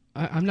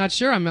 I'm not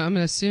sure. I'm going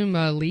to assume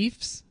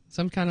leaves.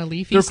 Some kind of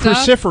leafy They're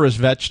stuff? cruciferous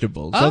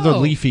vegetables, Oh. other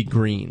leafy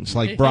greens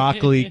like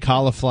broccoli,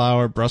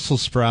 cauliflower,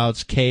 Brussels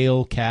sprouts,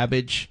 kale,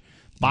 cabbage,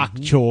 bok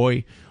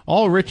choy,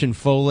 all rich in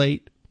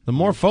folate. The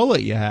more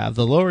folate you have,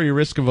 the lower your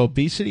risk of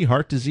obesity,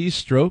 heart disease,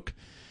 stroke,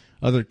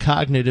 other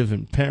cognitive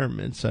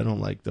impairments. I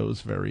don't like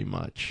those very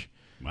much.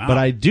 Wow. But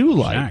I do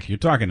like... Jack, you're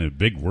talking in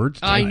big words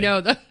tonight. I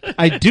know that.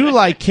 I do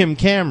like Kim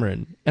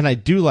Cameron, and I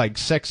do like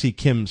Sexy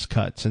Kim's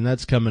Cuts, and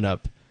that's coming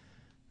up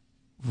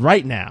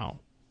right now,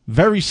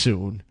 very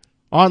soon,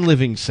 on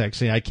Living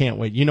Sexy. I can't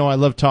wait. You know, I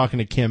love talking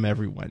to Kim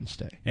every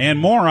Wednesday. And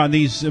more on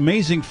these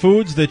amazing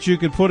foods that you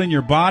can put in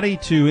your body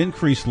to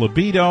increase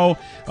libido.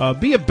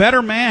 Be a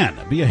better man.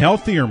 Be a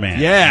healthier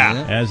man.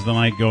 Yeah. As the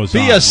night goes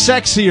on. Be a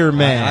sexier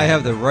man. I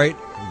have the right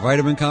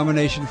vitamin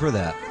combination for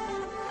that.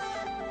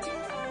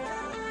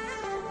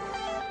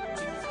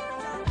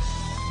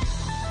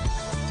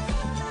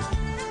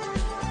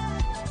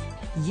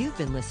 You've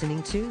been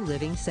listening to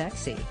Living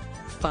Sexy.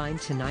 Find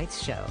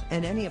tonight's show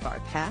and any of our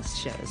past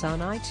shows on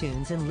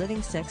iTunes and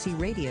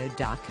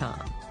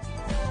livingsexyradio.com.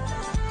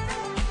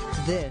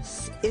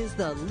 This is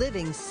the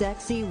Living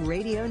Sexy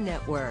Radio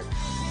Network.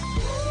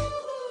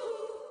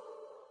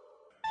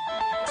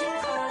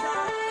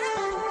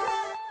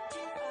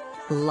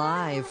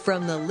 Live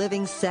from the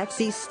Living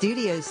Sexy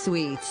Studio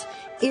Suites,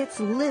 it's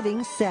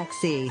Living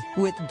Sexy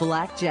with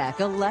Blackjack,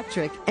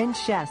 Electric, and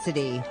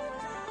Chastity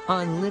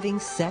on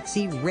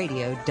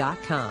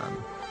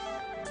livingsexyradio.com.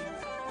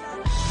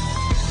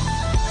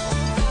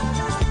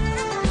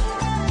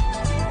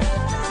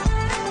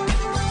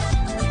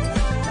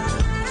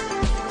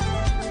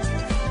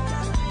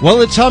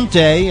 Well, it's Hump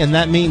Day, and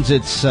that means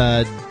it's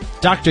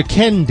Dr.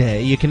 Ken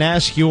Day. You can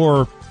ask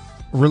your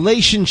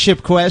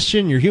relationship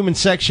question, your human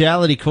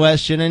sexuality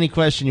question, any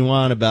question you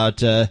want about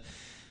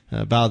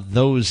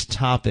those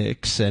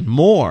topics and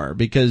more,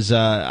 because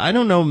I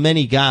don't know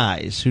many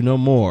guys who know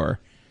more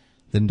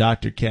than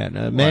Dr. Ken,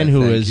 a man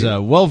who is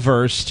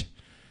well-versed,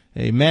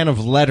 a man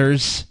of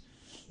letters,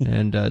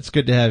 and it's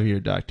good to have you here,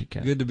 Dr.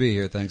 Ken. Good to be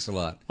here. Thanks a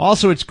lot.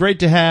 Also, it's great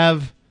to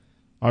have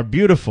our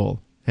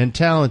beautiful and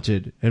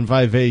talented and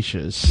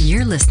vivacious...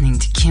 You're listening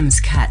to Kim's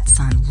Cuts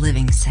on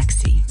Living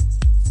Sexy.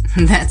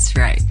 That's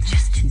right.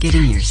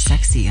 Getting your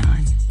sexy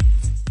on.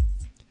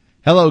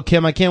 Hello,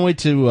 Kim. I can't wait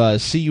to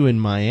see you in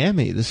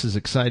Miami. This is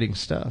exciting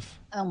stuff.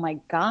 Oh my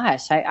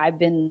gosh. I've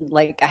been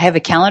I have a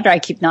calendar. I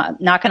keep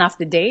knocking off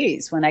the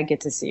days when I get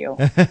to see you.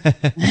 We'll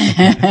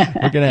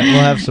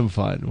have some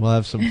fun. We'll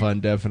have some fun,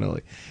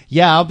 definitely.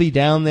 Yeah, I'll be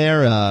down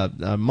there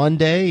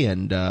Monday,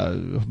 and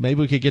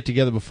maybe we could get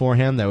together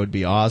beforehand. That would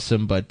be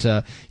awesome. But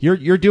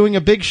you're doing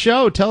a big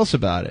show. Tell us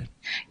about it.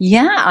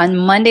 Yeah, on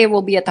Monday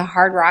we'll be at the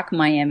Hard Rock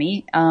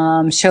Miami.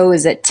 Show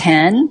is at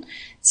 10.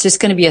 It's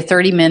just going to be a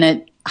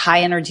 30-minute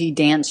high energy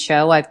dance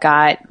show. I've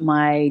got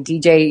my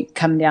DJ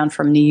coming down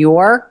from New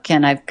York,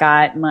 and I've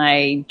got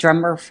my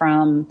drummer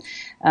from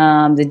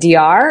the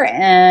DR,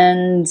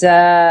 and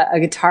a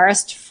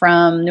guitarist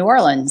from New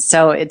Orleans.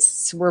 So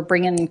we're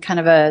bringing kind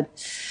of a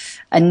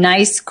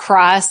nice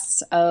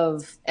cross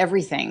of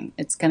everything.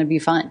 It's going to be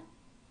fun.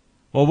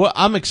 Well,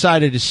 I'm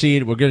excited to see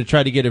it. We're going to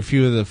try to get a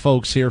few of the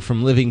folks here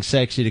from Living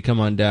Sexy to come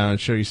on down and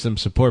show you some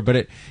support.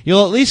 But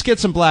you'll at least get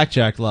some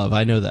blackjack love.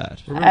 I know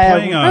that.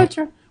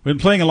 We've been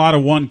playing a lot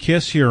of One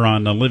Kiss here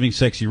on Living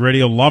Sexy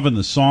Radio, loving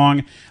the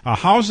song.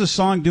 How's the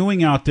song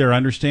doing out there? I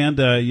understand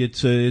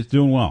it's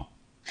doing well.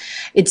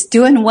 It's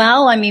doing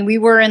well. I mean, we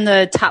were in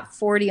the top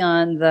 40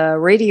 on the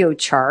radio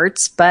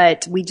charts,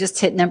 but we just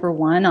hit number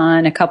 1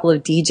 on a couple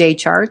of DJ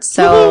charts.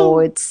 So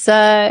it's,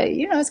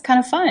 it's kind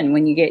of fun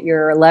when you get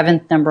your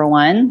 11th number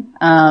 1.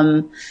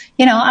 I'm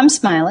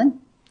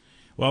smiling.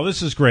 Well,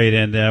 this is great,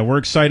 and we're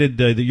excited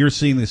that you're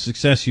seeing the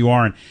success you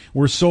are, and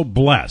we're so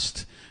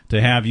blessed to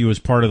have you as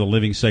part of the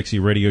Living Sexy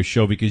Radio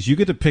show, because you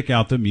get to pick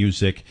out the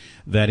music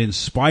that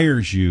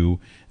inspires you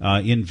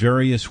in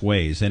various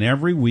ways. And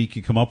every week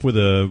you come up with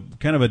a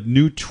kind of a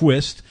new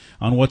twist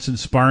on what's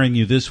inspiring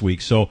you this week.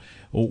 So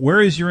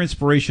where is your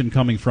inspiration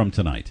coming from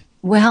tonight?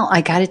 Well,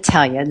 I got to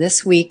tell you,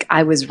 this week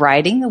I was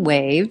riding the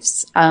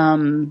waves,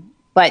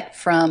 but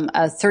from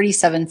a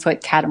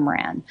 37-foot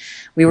catamaran.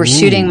 We were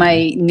shooting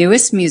my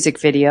newest music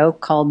video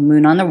called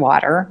Moon on the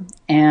Water,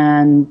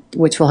 and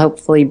which will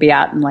hopefully be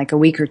out in like a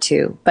week or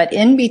two. But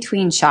in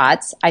between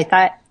shots, I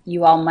thought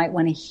you all might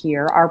want to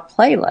hear our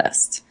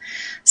playlist.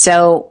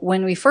 So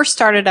when we first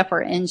started up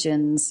our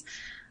engines,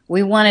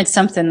 we wanted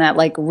something that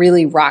like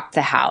really rocked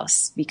the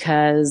house,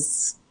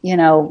 because,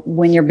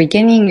 when you're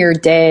beginning your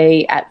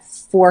day at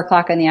 4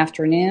 o'clock in the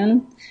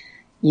afternoon,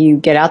 you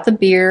get out the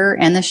beer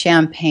and the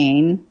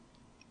champagne,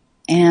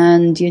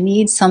 and you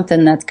need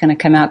something that's going to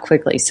come out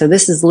quickly. So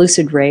this is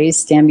Lucid Ray's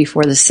Stand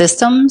Before the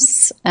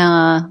Systems,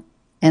 and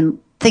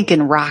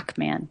thinking rock,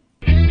 man.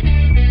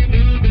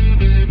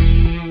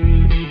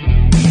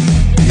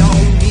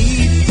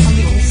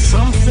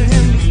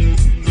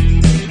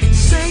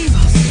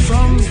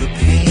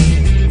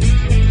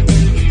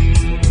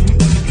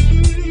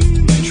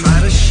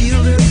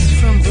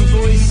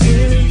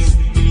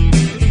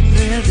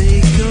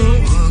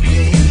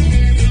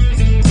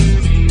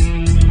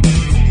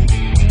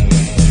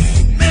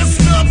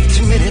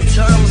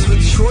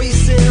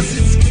 Choices,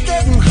 it's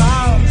getting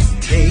hard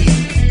to take.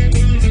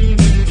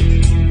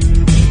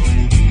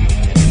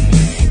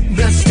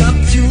 Messed up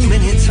too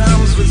many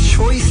times with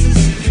choices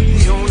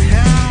we don't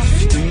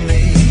have to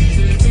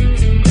make.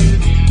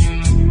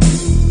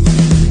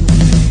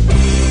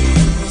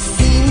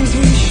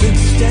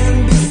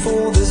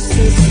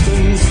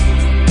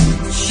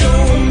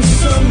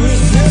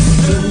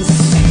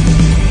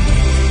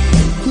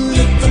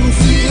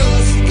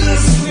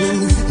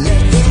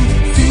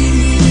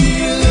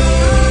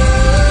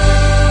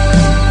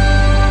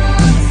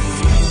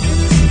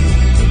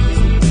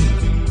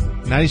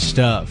 Nice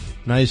stuff.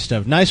 Nice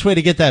stuff. Nice way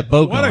to get that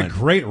boat What going. a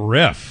great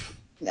riff.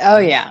 Oh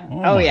yeah.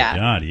 Oh my yeah.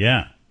 God,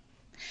 yeah.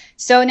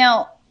 So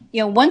now,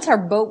 once our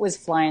boat was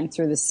flying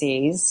through the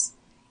seas,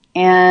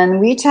 and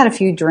we each had a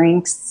few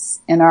drinks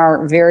in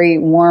our very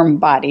warm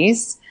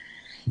bodies,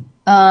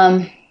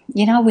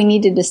 we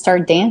needed to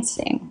start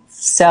dancing.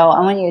 So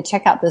I want you to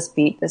check out this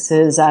beat. This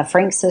is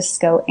Frank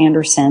Cisco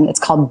Anderson. It's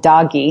called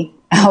Doggy.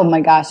 Oh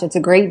my gosh, it's a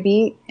great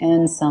beat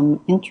and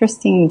some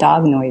interesting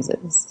dog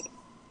noises.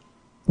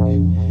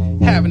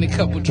 Having a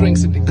couple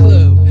drinks at the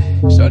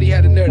club, shorty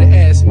had the nerve to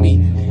ask me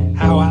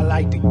how I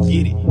like to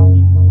get it.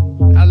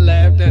 I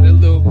laughed at her a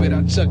little bit,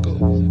 I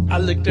chuckled. I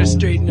looked her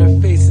straight in her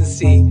face and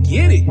said,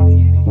 get it.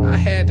 I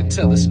had to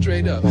tell her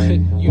straight up,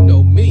 you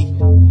know me.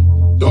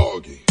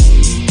 Doggy.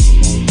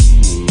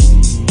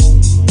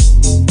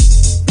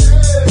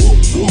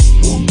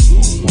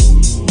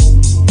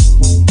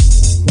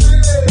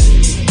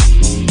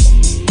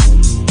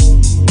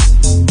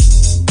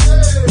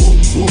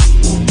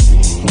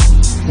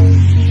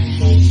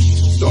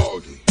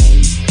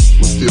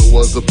 Still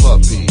was a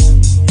puppy,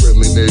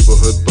 friendly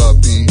neighborhood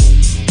puppy.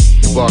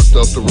 You barked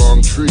up the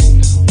wrong tree,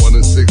 1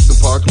 in 6 to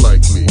park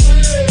like me.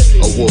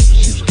 A wolf in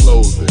sheep's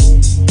clothing,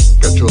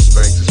 got your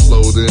Spanx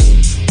exploding.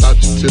 Not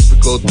your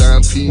typical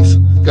dime piece,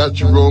 got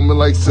you roaming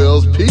like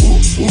sales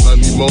peace.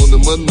 Honeymoon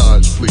and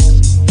menage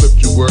fleece, flipped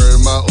you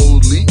wearing my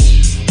old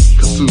leash.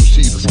 Cause soon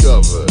she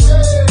discovered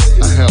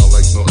a hound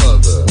like no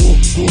other.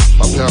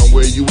 My pound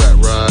where you at,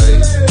 right?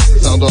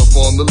 Sound off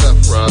on the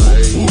left,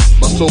 right?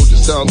 My soldier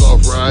sound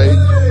off, right?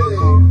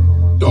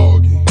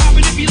 Doggy.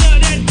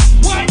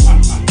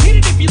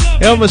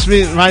 It almost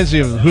reminds me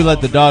of Who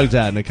Let the Dogs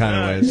Out in a kind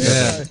of way.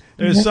 Yeah.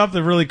 There's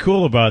something really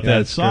cool about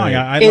that song.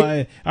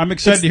 I'm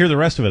excited to hear the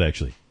rest of it,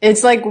 actually.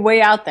 It's like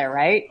way out there,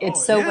 right?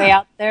 It's way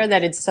out there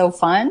that it's so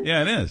fun.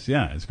 Yeah, it is.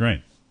 Yeah, it's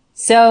great.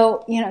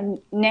 So,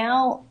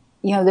 now,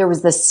 there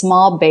was this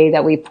small bay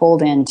that we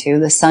pulled into.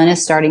 The sun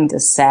is starting to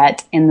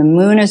set and the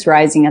moon is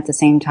rising at the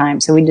same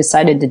time. So we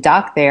decided to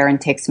dock there and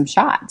take some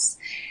shots.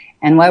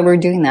 And while we were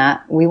doing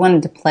that, we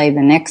wanted to play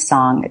the next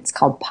song. It's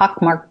called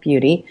Pockmarked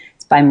Beauty.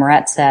 It's by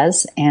Moret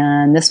Says.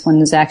 And this one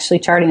is actually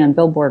charting on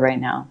Billboard right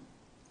now.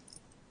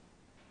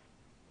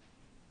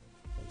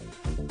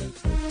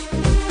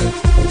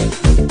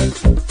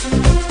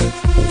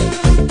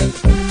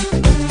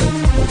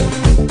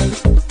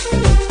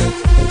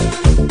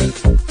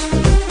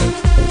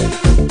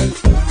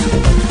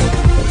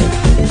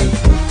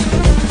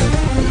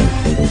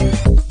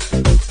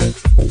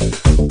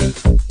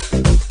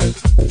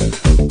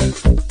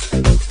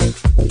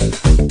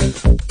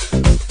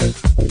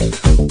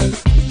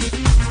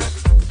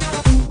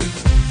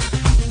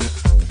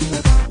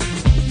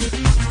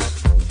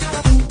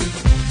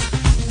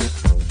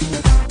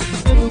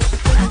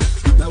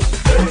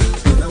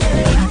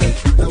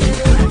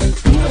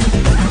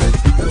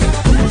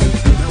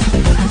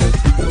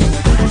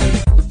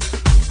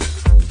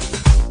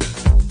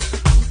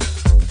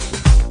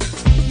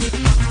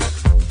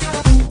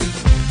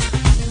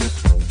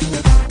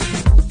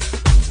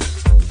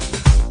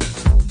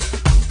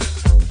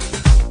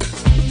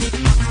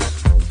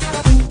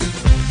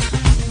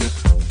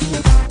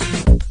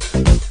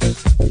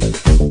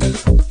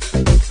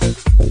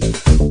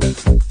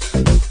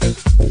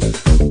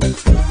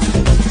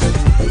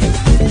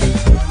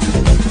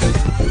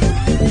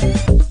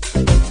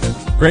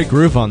 Great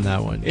groove on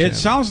that one. It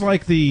sounds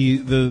like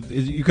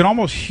you can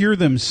almost hear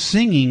them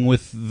singing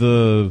with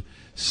the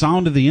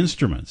sound of the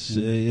instruments.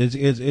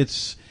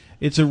 It's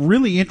a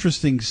really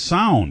interesting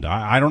sound.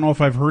 I don't know if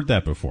I've heard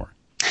that before.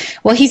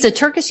 Well, he's a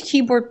Turkish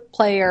keyboard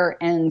player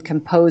and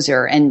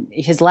composer, and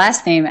his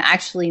last name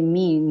actually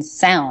means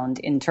sound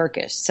in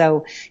Turkish.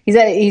 So he's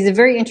a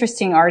very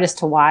interesting artist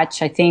to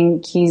watch. I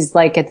think he's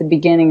like at the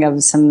beginning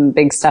of some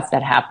big stuff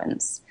that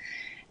happens.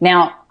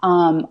 Now,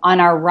 on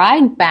our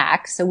ride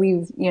back, so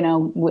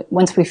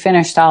once we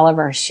finished all of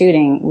our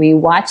shooting, we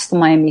watched the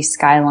Miami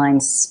skyline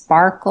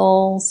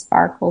sparkle,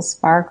 sparkle,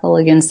 sparkle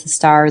against the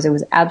stars. It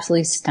was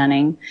absolutely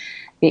stunning.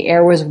 The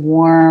air was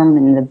warm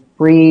and the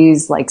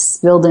breeze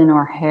spilled in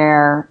our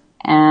hair.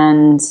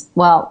 And,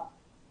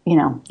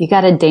 you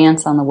got to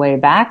dance on the way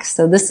back.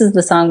 So this is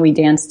the song we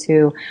danced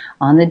to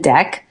on the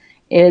deck.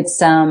 It's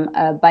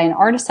by an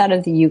artist out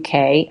of the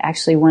UK,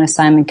 actually one of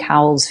Simon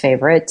Cowell's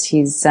favorites.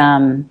 He's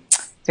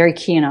very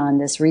keen on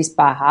this, Reese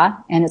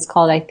Baha, and it's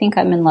called I Think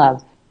I'm in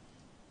Love.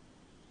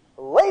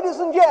 Ladies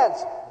and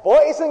gents,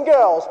 boys and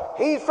girls,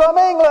 he's from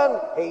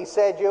England. He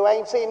said you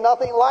ain't seen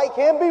nothing like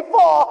him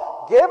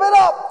before. Give it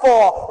up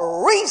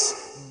for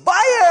Reese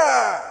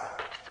Bayer.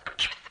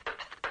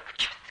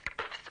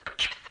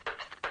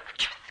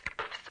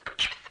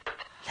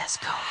 Let's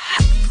go.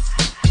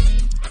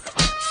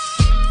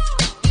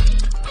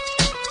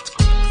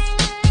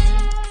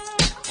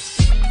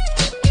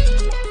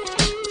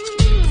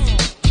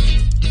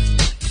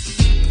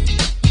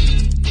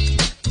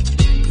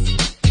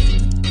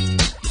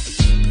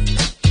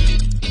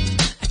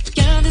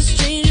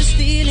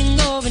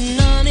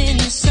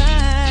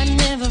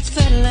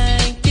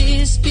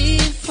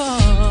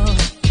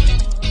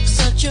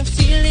 Such a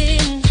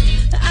feeling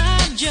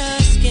I've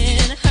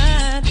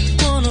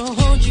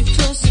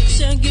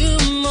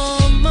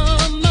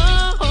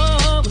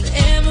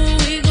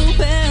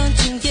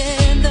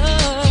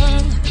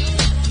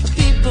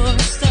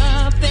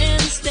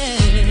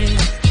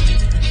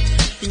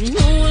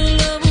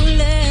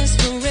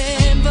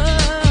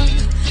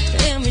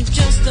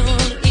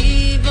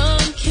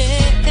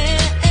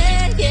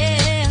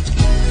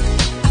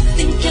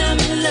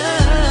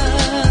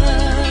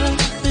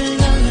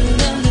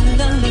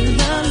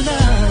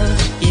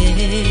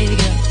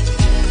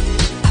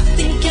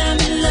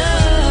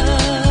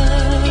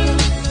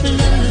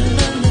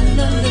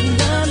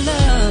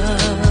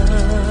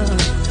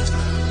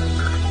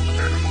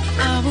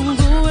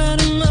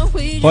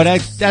Boy,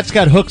 that's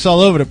got hooks all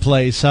over the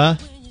place, huh?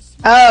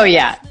 Oh,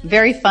 yeah.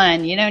 Very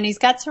fun. And he's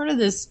got sort of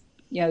this,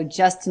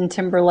 Justin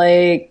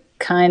Timberlake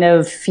kind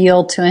of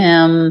feel to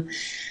him.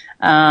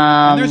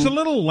 And there's a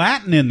little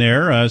Latin in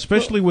there,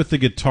 especially with the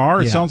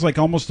guitar. It sounds like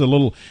almost a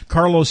little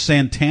Carlos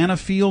Santana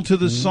feel to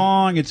the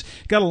song. It's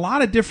got a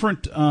lot of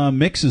different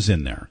mixes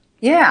in there.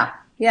 Yeah.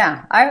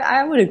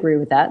 I would agree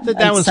with that.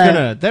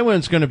 That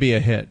one's gonna be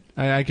a hit.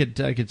 I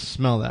could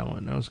smell that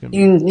one. That was gonna.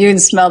 You can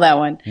smell that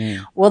one.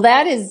 Mm. Well,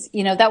 that is,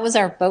 that was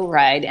our boat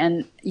ride,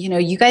 and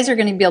you guys are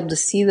going to be able to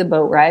see the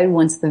boat ride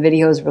once the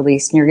video is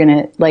released, and you're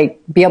going to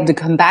be able to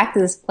come back to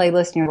this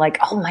playlist, and you're like,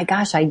 oh my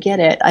gosh, I get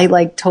it.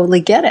 I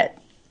totally get it.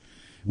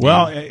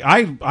 Well,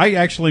 I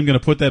actually am going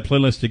to put that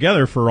playlist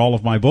together for all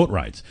of my boat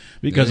rides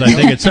because I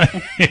think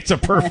it's a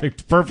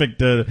perfect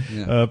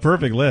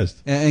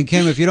list. And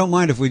Kim, if you don't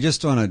mind, if we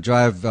just want to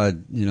drive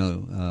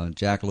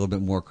Jack a little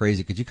bit more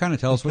crazy, could you kind of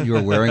tell us what you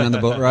were wearing on the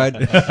boat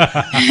ride?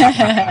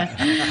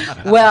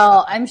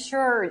 Well, I'm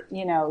sure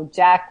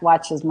Jack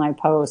watches my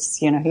posts.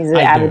 He's an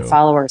avid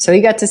follower, so he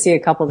got to see a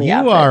couple of the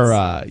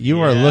outfits.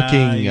 You are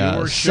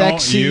looking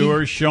sexy. You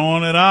were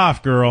showing it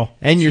off, girl,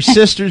 and your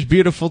sister's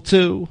beautiful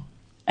too.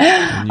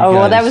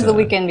 Well, that was the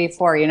weekend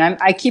before.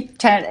 I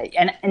keep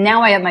and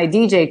now I have my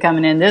DJ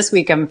coming in this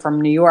week. I'm from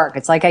New York.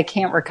 It's like I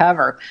can't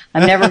recover.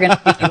 I'm never going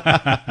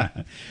to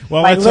be.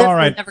 Well, that's all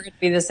right. Never going to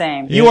be the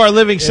same. You are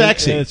living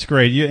sexy. It's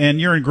great,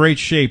 and you're in great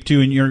shape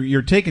too, and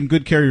you're taking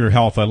good care of your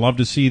health. I love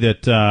to see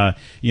that.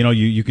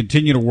 You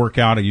continue to work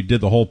out, and you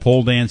did the whole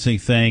pole dancing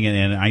thing,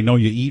 and I know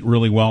you eat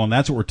really well, and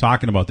that's what we're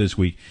talking about this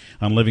week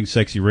on Living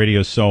Sexy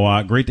Radio.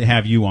 So great to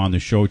have you on the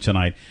show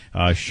tonight,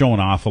 showing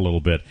off a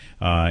little bit,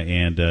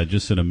 and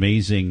just an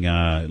amazing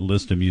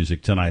list of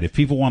music tonight. If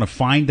people want to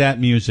find that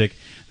music,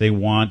 they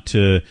want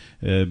to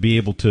be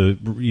able to,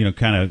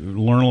 kind of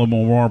learn a little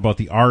more about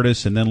the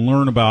artist and then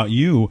learn about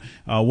you.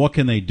 What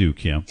can they do,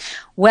 Kim?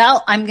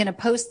 Well, I'm going to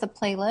post the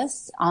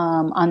playlist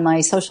on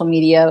my social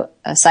media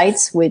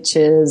sites, which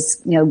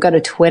is, go to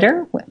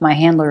Twitter. My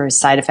handler is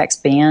Side Effects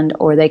Band,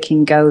 or they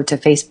can go to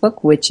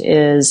Facebook, which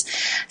is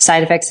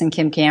Side Effects and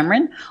Kim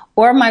Cameron,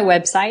 or my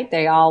website.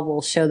 They all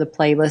will show the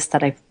playlist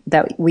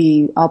that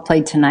we all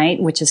played tonight,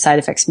 which is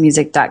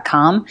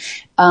sideeffectsmusic.com.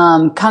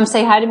 Come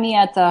say hi to me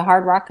at the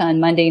Hard Rock on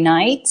Monday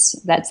night.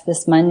 That's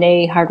this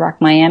Monday, Hard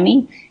Rock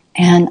Miami.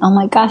 And oh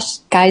my gosh,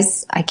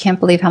 guys, I can't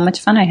believe how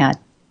much fun I had.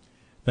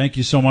 Thank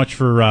you so much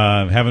for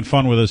having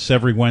fun with us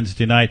every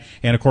Wednesday night.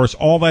 And, of course,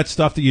 all that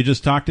stuff that you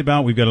just talked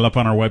about, we've got it up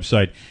on our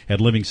website at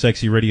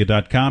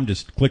livingsexyradio.com.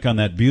 Just click on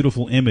that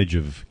beautiful image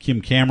of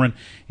Kim Cameron,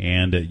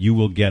 and you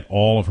will get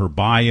all of her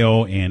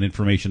bio and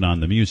information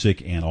on the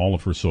music and all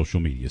of her social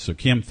media. So,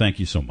 Kim, thank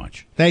you so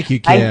much. Thank you,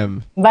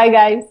 Kim. Bye,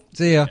 guys.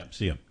 See ya.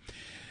 See ya.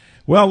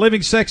 Well,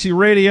 Living Sexy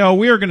Radio,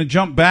 we are going to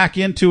jump back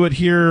into it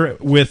here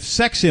with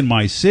Sex in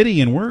My City,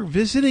 and we're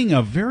visiting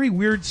a very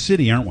weird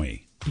city, aren't we?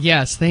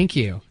 Yes, thank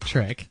you,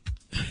 Trick.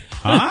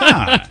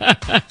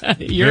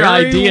 Your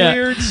idea.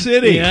 Weird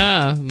city.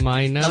 Yeah,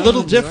 mine not. A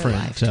little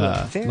different.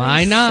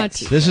 Mine not.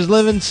 This is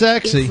Living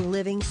Sexy. It's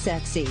Living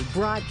Sexy,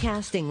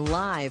 broadcasting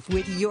live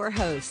with your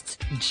hosts,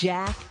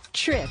 Jack,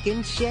 Trick,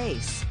 and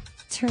Chase.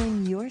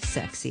 Turn your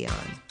sexy on.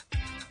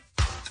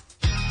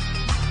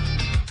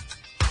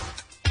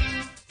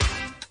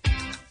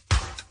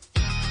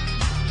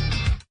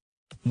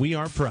 We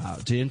are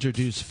proud to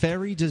introduce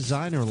Fairy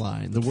Designer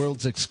Line, the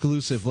world's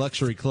exclusive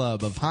luxury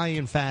club of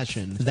high-end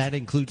fashion that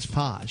includes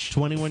Posh,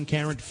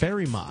 21-karat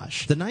Fairy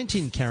Mosh, the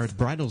 19-karat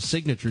Bridal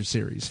Signature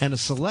Series, and a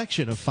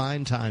selection of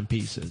fine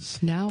timepieces.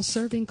 Now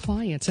serving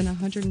clients in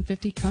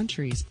 150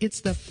 countries,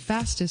 it's the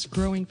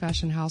fastest-growing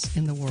fashion house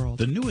in the world.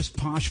 The newest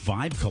Posh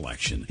Vibe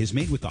collection is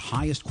made with the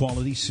highest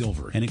quality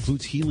silver and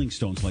includes healing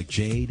stones like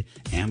jade,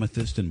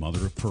 amethyst, and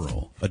mother of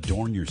pearl.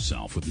 Adorn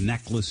yourself with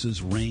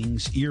necklaces,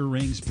 rings,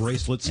 earrings,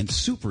 bracelets, and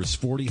super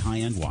sporty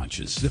high-end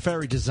watches. The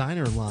Fairy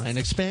Designer Line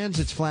expands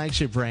its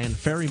flagship brand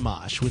Fairy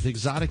Mosh with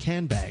exotic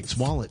handbags,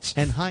 wallets,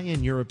 and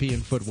high-end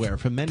European footwear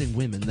for men and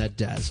women that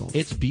dazzle.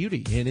 It's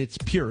beauty in its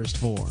purest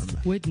form.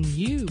 Wouldn't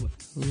you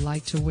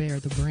like to wear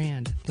the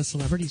brand the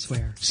celebrities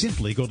wear?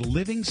 Simply go to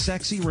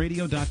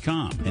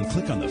livingsexyradio.com and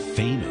click on the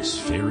famous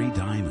Fairy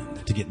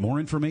Diamond to get more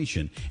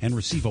information and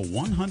receive a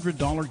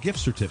 $100 gift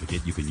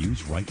certificate you can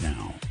use right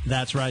now.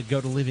 That's right. Go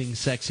to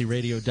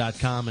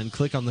livingsexyradio.com and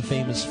click on the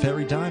famous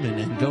Fairy Diamond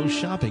and go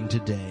shopping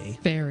today.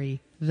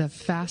 Fairy, the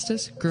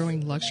fastest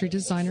growing luxury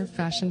designer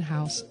fashion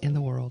house in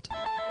the world.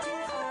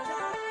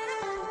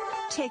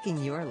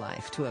 Taking your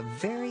life to a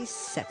very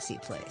sexy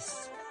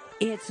place.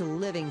 It's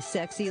Living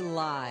Sexy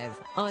Live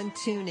on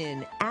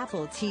TuneIn,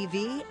 Apple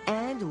TV,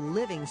 and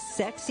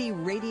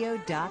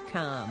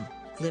livingsexyradio.com.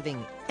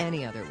 Living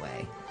any other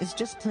way is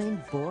just plain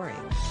boring.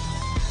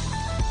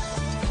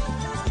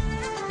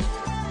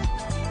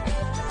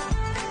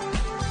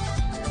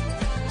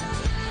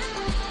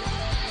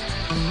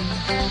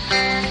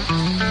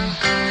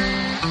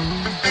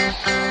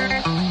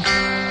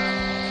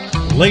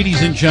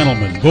 Ladies and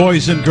gentlemen,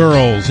 boys and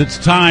girls, it's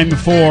time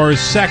for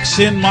Sex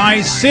in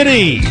My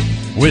City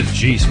with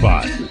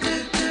G-Spot.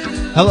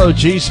 Hello,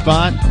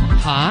 G-Spot.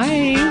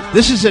 Hi.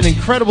 This is an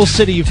incredible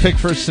city you picked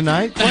for us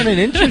tonight. Quite an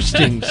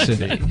interesting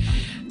city.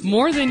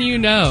 More than you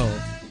know.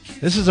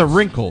 This is a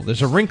wrinkle.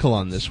 There's a wrinkle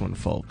on this one,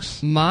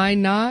 folks.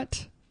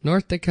 Minot,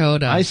 North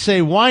Dakota. I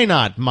say, why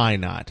not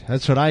Minot?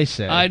 That's what I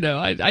say. I know.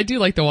 I do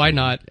like the why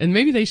not. And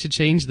maybe they should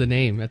change the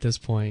name at this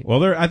point.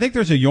 Well, I think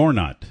there's a your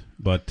not,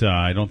 but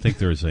I don't think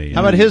there's a...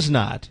 How about his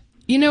not?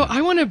 You know,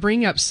 I want to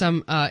bring up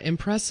some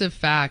impressive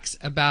facts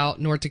about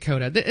North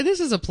Dakota. This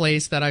is a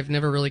place that I've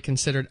never really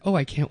considered. Oh,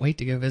 I can't wait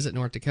to go visit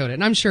North Dakota.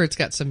 And I'm sure it's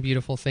got some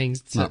beautiful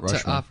things to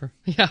offer.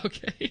 Yeah,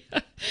 okay.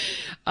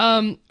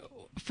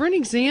 For an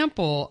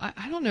example,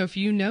 I don't know if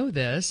you know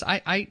this.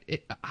 I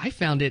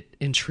found it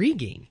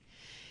intriguing.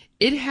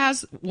 It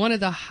has one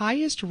of the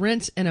highest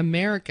rents in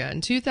America.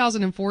 In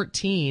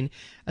 2014,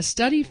 a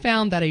study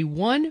found that a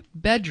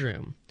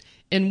one-bedroom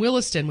in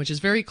Williston, which is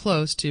very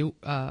close to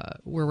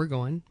where we're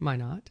going,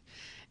 Minot,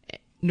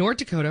 North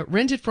Dakota,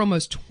 rented for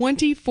almost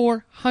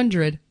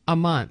 $2,400 a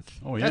month.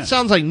 Oh, yeah. That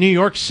sounds like New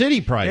York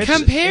City price.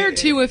 Compared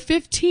to a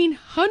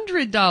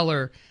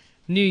 $1,500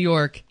 New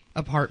York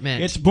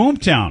apartment. It's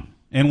boomtown.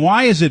 And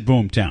why is it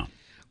boomtown?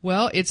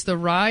 Well, it's the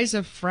rise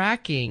of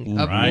fracking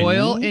of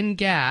oil and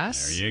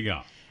gas. There you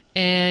go.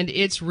 And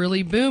it's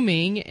really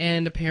booming,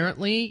 and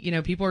apparently, you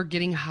know, people are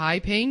getting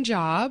high-paying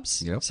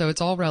jobs. Yep. So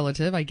it's all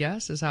relative, I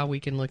guess, is how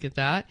we can look at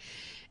that.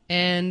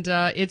 And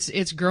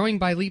it's growing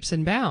by leaps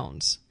and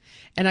bounds.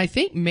 And I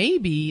think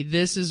maybe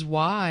this is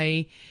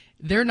why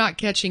they're not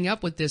catching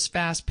up with this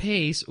fast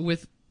pace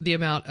with the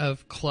amount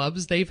of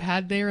clubs they've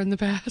had there in the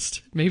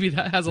past. Maybe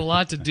that has a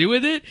lot to do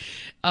with it.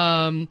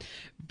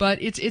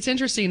 But it's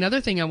interesting.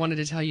 Another thing I wanted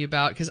to tell you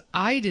about, because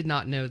I did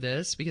not know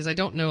this, because I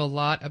don't know a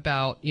lot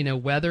about, you know,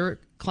 weather,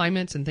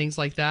 climates, and things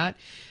like that.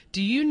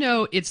 Do you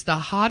know it's the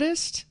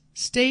hottest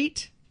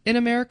state in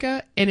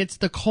America and it's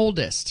the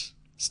coldest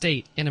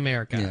state in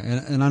America? Yeah,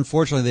 and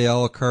unfortunately, they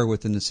all occur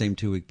within the same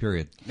 2-week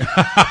period.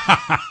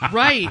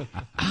 Right.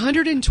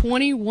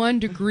 121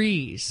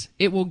 degrees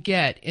it will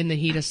get in the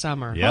heat of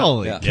summer. Yep.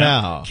 Holy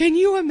cow. Can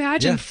you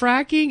imagine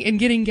fracking and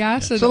getting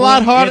gas? It's a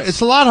lot hotter. It's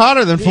a lot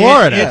hotter than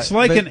Florida. It's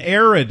like an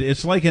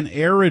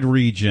arid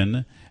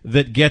region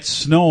that gets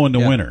snow in the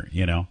winter,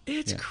 you know.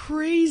 It's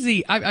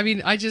crazy. I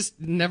mean, I just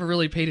never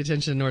really paid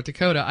attention to North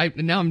Dakota.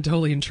 Now I'm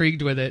totally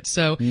intrigued with it.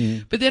 So,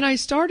 but then I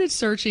started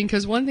searching,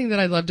 because one thing that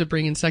I love to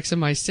bring in Sex in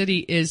My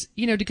City is,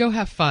 you know, to go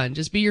have fun.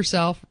 Just be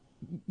yourself.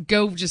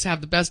 Go just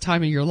have the best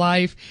time of your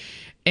life.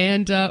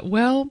 And,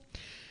 well,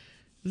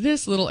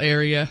 this little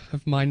area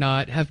of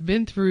Minot have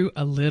been through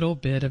a little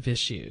bit of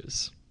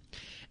issues.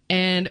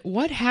 And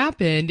what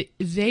happened,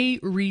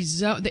 it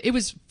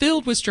was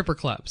filled with stripper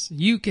clubs.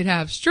 You could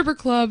have stripper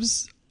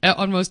clubs at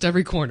almost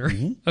every corner,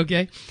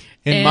 okay?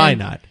 In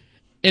Minot.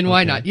 In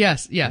Minot,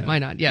 yes. Yeah,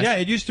 Minot, yes. Yeah,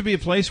 it used to be a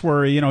place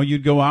where, you know,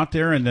 you'd go out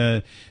there and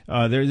it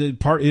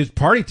was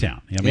party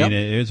town. I mean,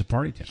 it is a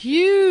party town.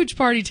 Huge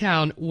party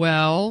town.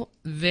 Well,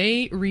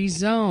 they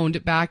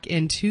rezoned back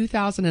in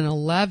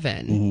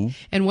 2011.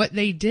 And what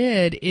they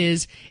did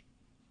is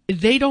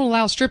they don't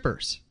allow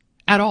strippers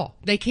at all.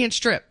 They can't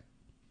strip.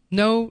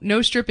 No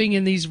stripping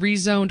in these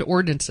rezoned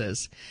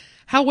ordinances.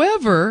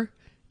 However,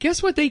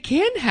 guess what they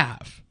can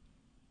have?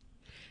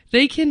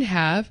 They can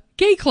have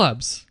gay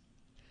clubs.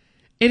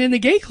 And in the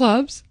gay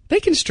clubs,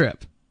 they can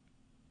strip.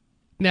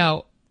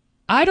 Now,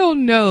 I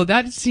don't know.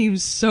 That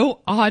seems so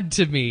odd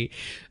to me.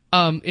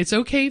 It's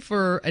okay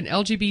for an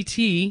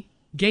LGBT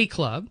gay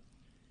club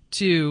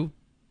to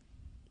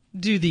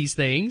do these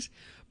things,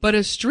 but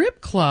a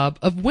strip club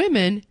of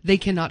women, they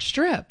cannot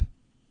strip.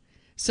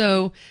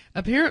 So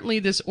apparently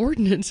this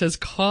ordinance has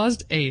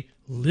caused a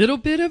little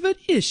bit of an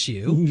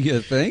issue. You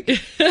think?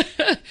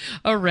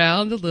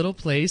 Around the little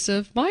place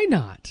of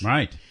Minot.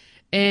 Right.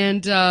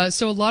 And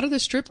so a lot of the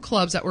strip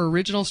clubs that were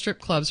original strip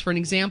clubs, for an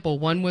example,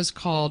 one was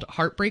called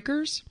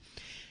Heartbreakers.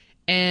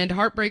 And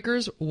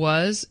Heartbreakers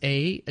was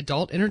a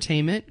adult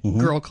entertainment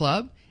girl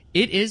club.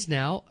 It is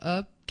now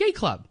a gay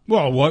club.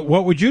 Well,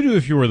 what would you do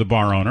if you were the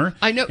bar owner?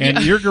 I know.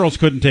 And your girls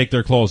couldn't take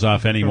their clothes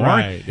off anymore.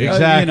 Right,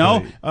 exactly. You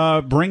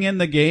know, bring in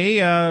the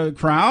gay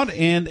crowd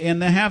and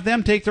have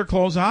them take their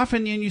clothes off,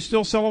 and you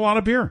still sell a lot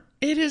of beer.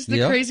 It is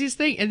the craziest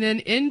thing. And then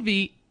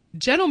Envy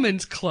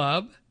Gentlemen's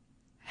Club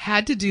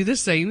had to do the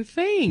same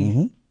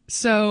thing.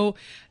 So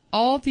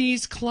all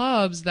these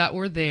clubs that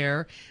were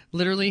there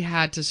literally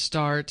had to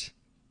start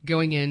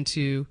going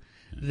into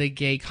the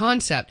gay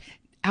concept.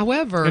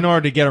 However, in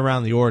order to get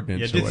around the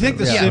ordinance, do you think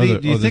the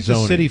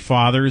city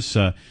fathers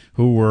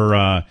who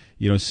were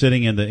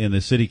sitting in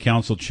the city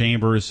council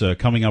chambers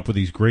coming up with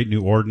these great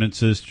new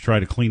ordinances to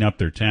try to clean up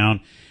their town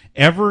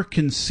ever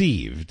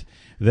conceived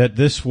that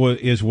this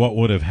is what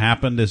would have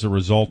happened as a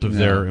result of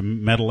their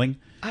meddling?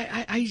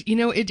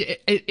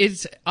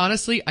 It's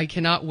honestly, I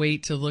cannot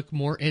wait to look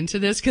more into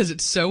this because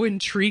it's so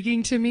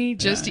intriguing to me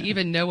just to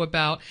even know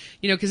about,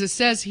 because it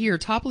says here,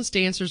 topless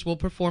dancers will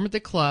perform at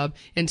the club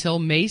until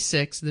May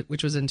 6th,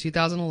 which was in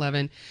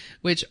 2011,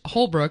 which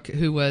Holbrook,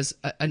 who was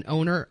an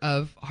owner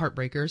of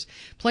Heartbreakers,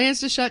 plans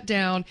to shut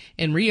down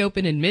and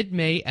reopen in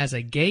mid-May as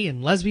a gay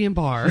and lesbian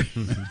bar.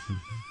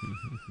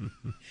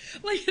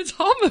 Like, it's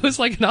almost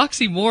like an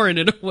oxymoron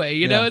in a way,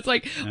 you know? It's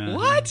like,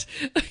 what?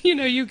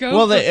 You go.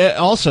 Well,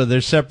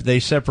 they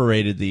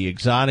separated the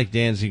exotic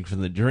dancing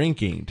from the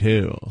drinking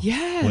too.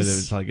 Yes. Whether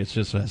it's like it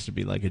just has to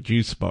be like a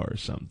juice bar or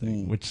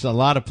something, which a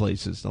lot of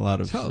places, a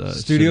lot of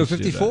Studio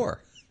cities do 54.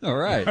 All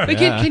right. But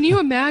can you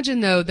imagine,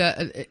 though,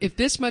 that if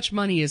this much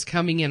money is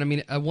coming in, I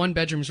mean, a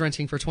one-bedroom's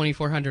renting for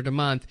 $2,400 a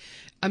month.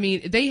 I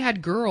mean, they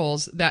had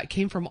girls that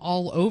came from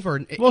all over.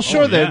 Well,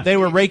 sure, they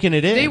were raking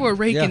it in. They were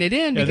raking it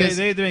in because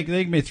they made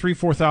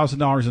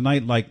 $3,000-$4,000 a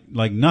night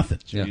like nothing.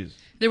 Yeah.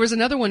 There was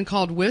another one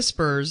called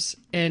Whispers,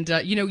 and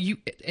you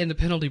in the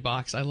penalty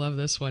box. I love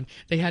this one.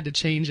 They had to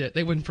change it.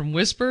 They went from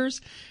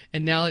Whispers,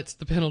 and now it's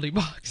the penalty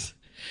box.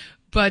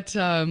 But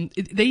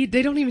they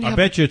don't even have. I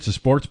bet you it's a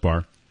sports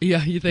bar.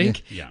 Yeah, you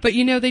think? Yeah. But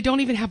they don't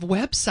even have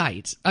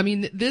websites. I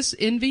mean, this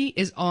Envy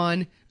is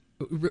on.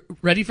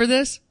 Ready for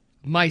this?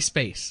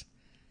 MySpace.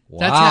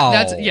 Wow.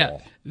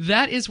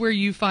 That is where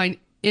you find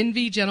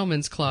Envy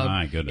Gentlemen's Club.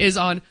 My goodness. Is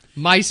on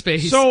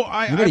MySpace. So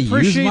I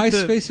appreciate use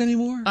MySpace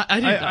anymore.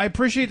 I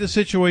appreciate the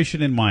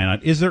situation in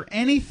Minot. Is there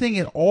anything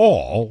at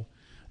all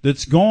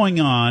that's going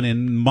on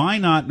in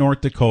Minot,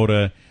 North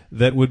Dakota,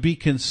 that would be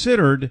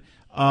considered,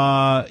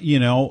 helpful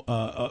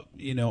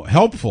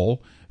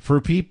for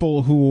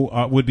people who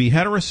would be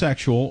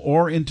heterosexual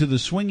or into the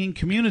swinging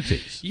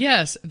communities?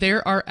 Yes,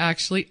 there are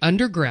actually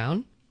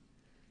underground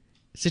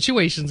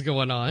situations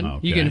going on.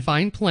 Okay. You can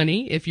find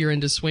plenty if you're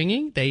into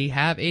swinging. They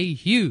have a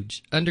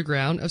huge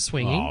underground of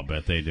swinging. Oh, I'll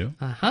bet they do.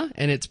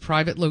 And it's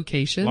private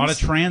locations. A lot of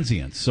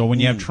transients. So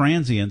when you have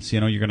transients, you're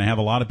going to have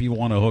a lot of people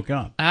want to hook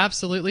up.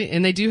 Absolutely.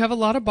 And they do have a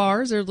lot of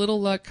bars. They're a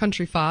little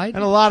countrified.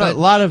 And a lot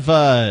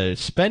of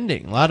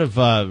spending, a lot of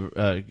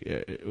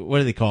what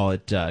do they call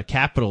it?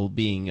 Capital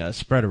being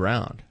spread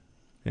around.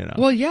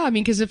 Well, yeah, I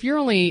mean, because if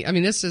you're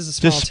this is a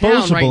small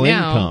disposable town right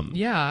now. income.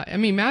 Yeah, I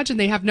mean, imagine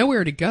they have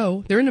nowhere to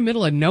go. They're in the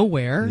middle of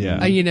nowhere.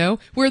 Yeah.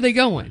 Where are they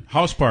going?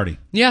 House party.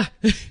 Yeah,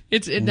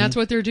 that's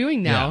what they're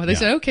doing now. Yeah, they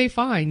said, okay,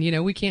 fine.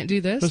 We can't do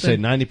this. Let's say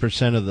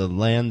 90% of the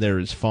land there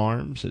is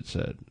farms. It's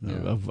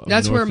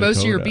that's where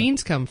most of your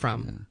beans come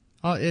from.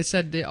 It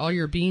said that all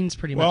your beans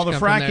pretty much. Well, the come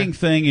from fracking there.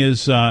 thing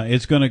is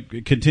it's going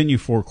to continue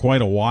for quite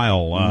a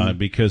while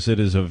because it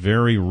is a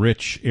very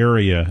rich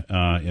area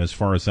as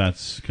far as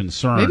that's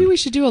concerned. Maybe we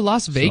should do a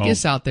Las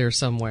Vegas out there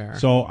somewhere.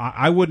 So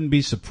I wouldn't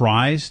be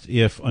surprised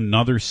if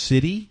another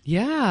city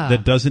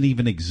that doesn't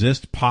even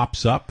exist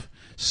pops up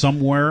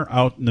somewhere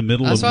out in the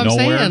middle of nowhere. That's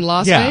what I'm saying,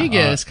 Las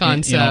Vegas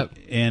concept.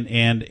 And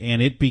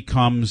it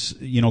becomes,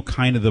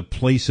 kind of the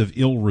place of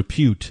ill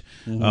repute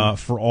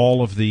for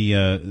all of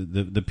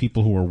the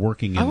people who are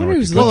working in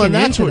North Dakota. Well, and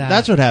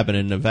that's what happened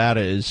in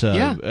Nevada is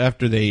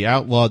after they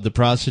outlawed the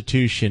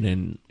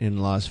prostitution in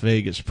Las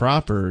Vegas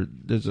proper,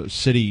 there's a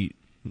city,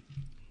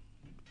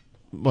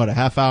 a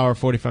half hour,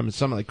 45 minutes,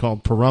 something they call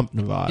Pahrump,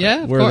 Nevada.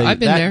 Yeah, of course, I've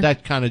been there.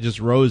 That kind of just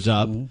rose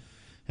up.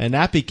 And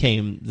that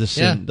became the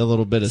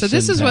little bit of So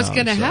this sin is what's town,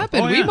 going to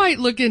happen. We might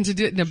look into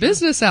doing a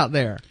business out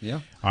there. Yeah.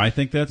 I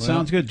think that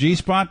sounds good.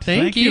 G-Spot,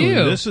 thank you.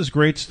 This is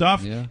great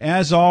stuff. Yeah.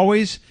 As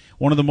always,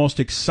 one of the most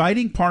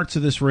exciting parts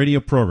of this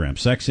radio program,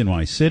 Sex in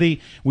My City.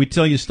 We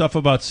tell you stuff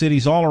about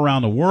cities all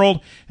around the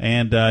world,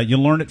 and you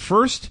learn it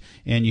first,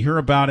 and you hear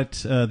about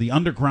it, the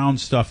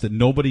underground stuff that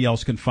nobody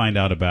else can find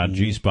out about.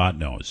 G-Spot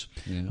knows.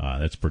 Yeah.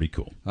 That's pretty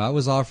cool. I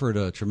was offered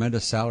a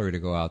tremendous salary to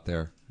go out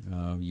there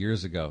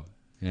years ago.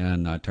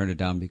 And I turned it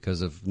down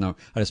because I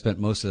just spent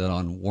most of that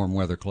on warm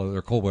weather clothes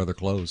or cold weather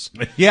clothes.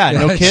 Yeah,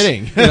 no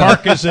kidding.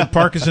 Parkas and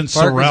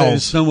Sorels. And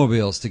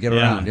snowmobiles to get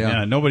around.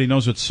 Yeah. Nobody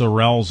knows what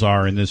Sorels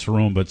are in this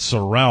room, but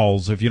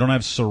Sorels, if you don't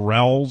have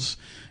Sorels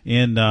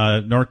in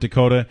North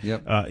Dakota,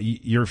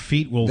 your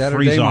feet will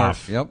freeze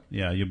off. Yep.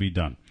 Yeah, you'll be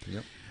done.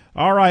 Yep.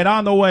 All right,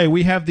 on the way,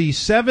 we have the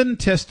 7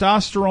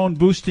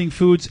 testosterone-boosting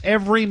foods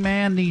every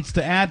man needs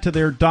to add to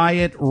their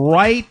diet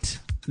right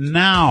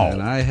now.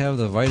 And I have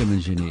the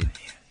vitamins you need.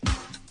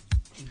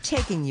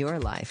 Taking your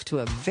life to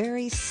a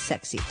very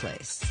sexy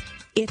place.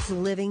 It's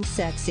Living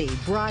Sexy,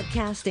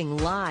 broadcasting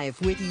live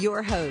with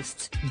your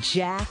hosts,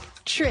 Jack,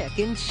 Trick,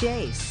 and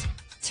Chase.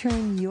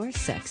 Turn your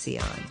sexy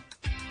on.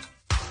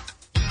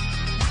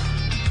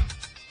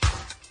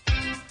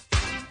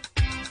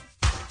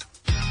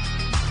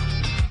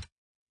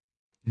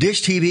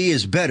 Dish TV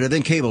is better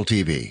than cable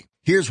TV.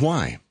 Here's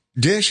why.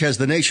 Dish has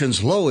the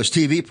nation's lowest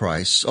TV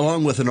price,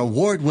 along with an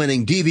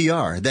award-winning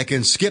DVR that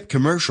can skip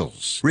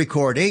commercials,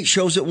 record 8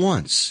 shows at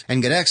once,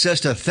 and get access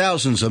to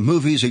thousands of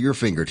movies at your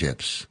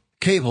fingertips.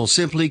 Cable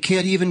simply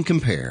can't even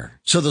compare.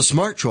 So the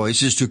smart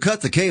choice is to cut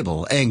the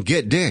cable and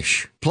get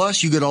Dish.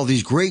 Plus, you get all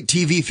these great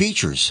TV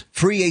features,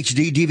 free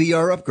HD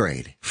DVR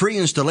upgrade, free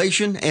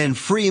installation, and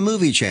free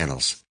movie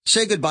channels.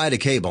 Say goodbye to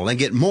cable and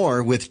get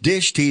more with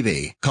Dish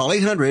TV. Call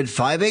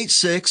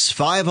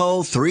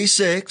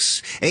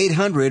 800-586-5036,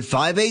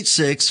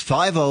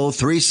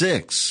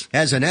 800-586-5036.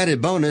 As an added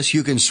bonus,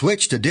 you can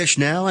switch to Dish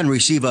now and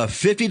receive a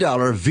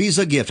 $50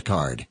 Visa gift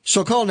card.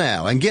 So call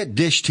now and get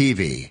Dish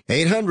TV.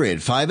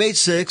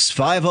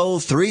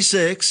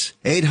 800-586-5036,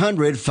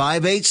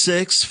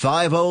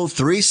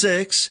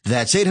 800-586-5036.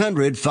 That's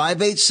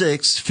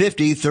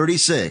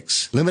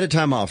 800-586-5036. Limited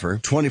time offer,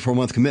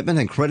 24-month commitment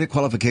and credit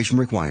qualification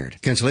required.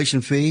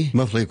 Cancellation fee,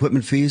 monthly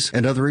equipment fees,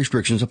 and other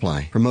restrictions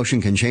apply.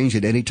 Promotion can change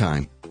at any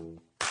time.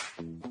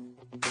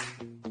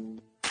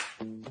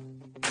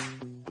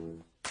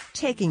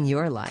 Taking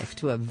your life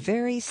to a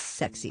very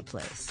sexy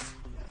place.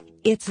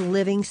 It's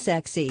Living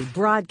Sexy,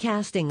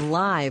 broadcasting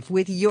live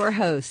with your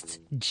hosts,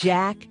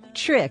 Jack,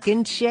 Trick,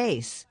 and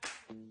Chase.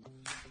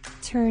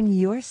 Turn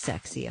your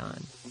sexy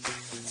on.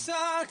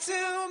 Talk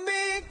to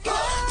me,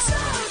 talk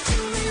to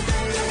me,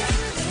 baby.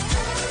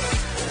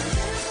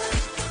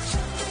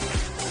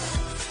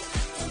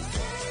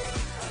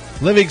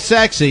 Living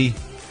Sexy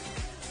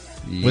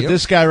with Yep.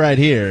 this guy right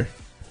here,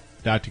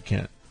 Dr.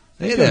 Kent.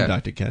 How Hey you doing, there.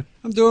 Dr. Kent?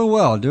 I'm doing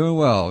well, doing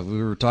well.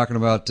 We were talking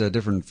about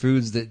different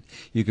foods that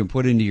you can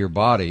put into your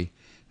body.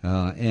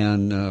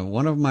 And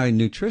one of my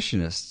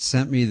nutritionists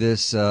sent me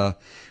this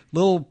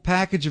little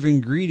package of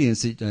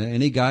ingredients that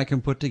any guy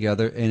can put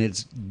together. And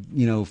it's,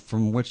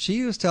 from what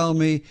she was telling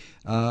me,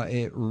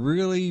 it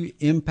really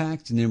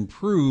impacts and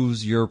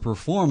improves your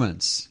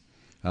performance.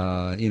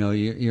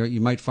 You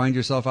might find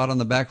yourself out on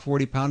the back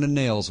 40 pounding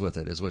nails with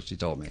it, is what she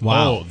told me.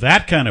 Wow. Oh,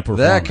 that kind of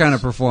performance. That kind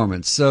of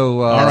performance. So,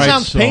 that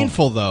sounds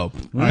painful, though.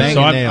 All right,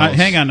 so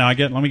hang on now.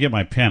 Let me get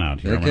my pen out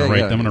here. Okay,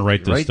 I'm going to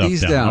write this stuff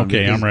these down.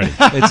 Okay, I'm ready.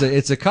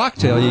 It's a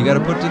cocktail you got to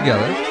put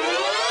together.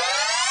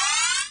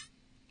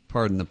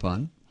 Pardon the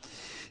pun.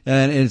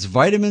 And it's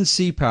vitamin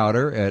C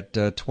powder at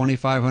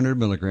 2,500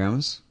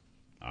 milligrams.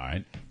 All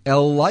right.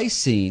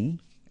 L-lysine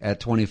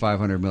at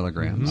 2,500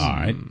 milligrams. All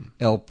right.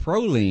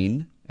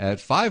 L-proline at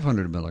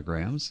 500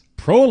 milligrams.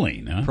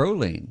 Proline, huh?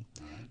 Proline.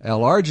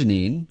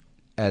 L-arginine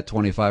at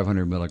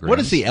 2,500 milligrams. What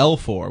is the L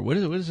for? What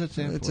does that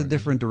stand for? It's a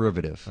different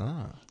derivative.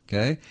 Ah.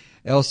 Okay.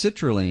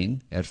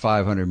 L-citrulline at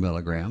 500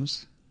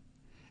 milligrams.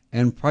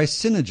 And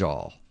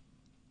pycinogol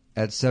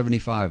at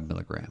 75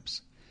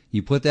 milligrams.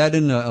 You put that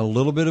in a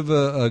little bit of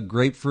a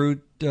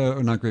grapefruit,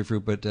 or not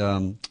grapefruit, but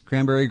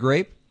cranberry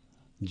grape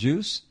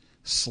juice,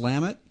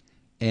 slam it,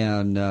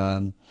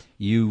 and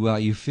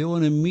you feel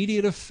an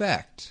immediate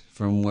effect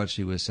from what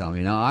she was telling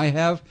me. Now, I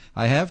have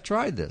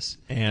tried this.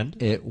 And?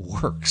 It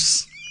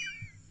works.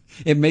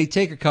 It may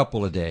take a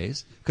couple of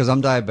days, because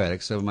I'm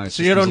diabetic, so my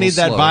So you don't need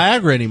that slow.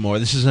 Viagra anymore.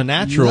 This is a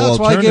natural That's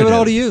why alternative. I gave it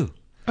all to you.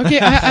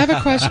 Okay, I have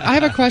a question. I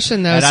have a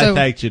question though. And So I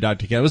thanked you,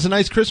 Dr. Kent. It was a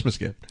nice Christmas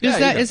gift.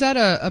 is that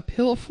a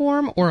pill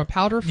form or a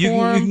powder You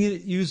form? can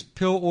use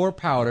pill or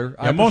powder.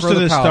 Yeah, I most prefer of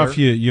the this powder. stuff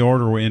you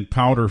order in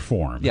powder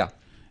form. Yeah.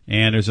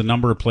 And there's a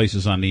number of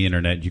places on the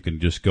internet you can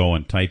just go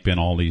and type in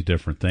all these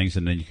different things,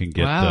 and then you can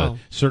get Wow. a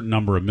certain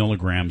number of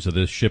milligrams of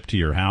this shipped to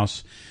your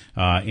house.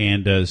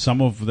 And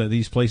some of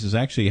these places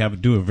actually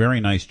do a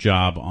very nice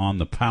job on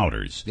the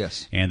powders.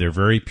 Yes. And they're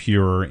very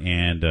pure,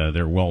 and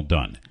they're well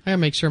done. I gotta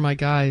make sure my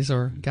guy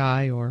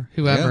or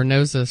whoever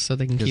knows this so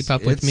they can keep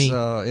up with me.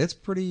 It's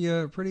pretty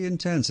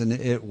intense, and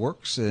it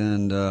works.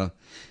 And wow.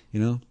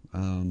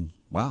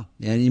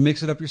 And you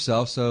mix it up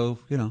yourself, so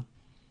Let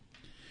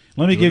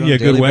me Do it give on you a a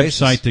good daily website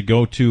basis. to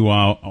go to.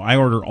 I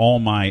order all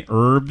my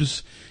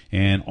herbs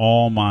and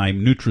all my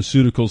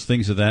nutraceuticals,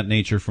 things of that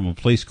nature, from a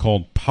place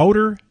called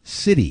Powder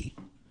City.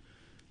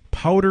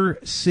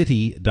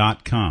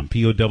 PowderCity.com.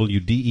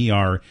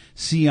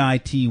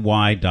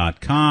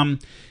 PowderCity.com.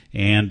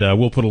 And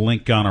we'll put a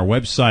link on our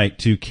website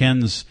to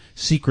Ken's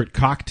secret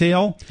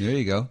cocktail. There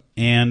you go.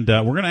 And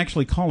we're going to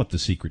actually call it the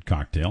secret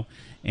cocktail.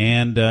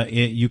 And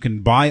you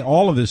can buy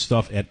all of this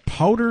stuff at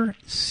Powder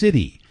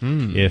City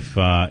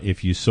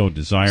if you so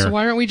desire. So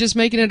why aren't we just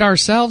making it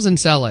ourselves and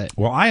sell it?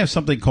 Well, I have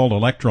something called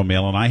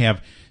Electromail, and I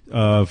have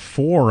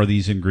 4 of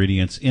these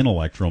ingredients in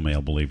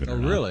Electromail, believe it or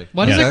not. really?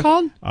 What is it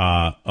called?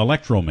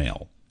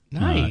 Electromail.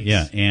 Nice.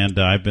 Yeah, and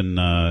I've been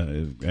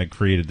I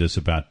created this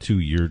about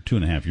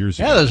 2.5 years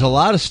ago. Yeah, there's a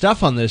lot of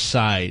stuff on this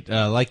site.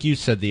 Like you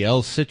said, the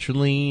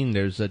L-citrulline.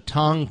 There's a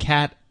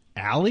Tomcat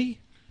Alley.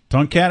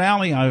 Tomcat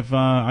Alley.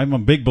 I'm a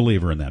big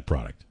believer in that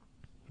product.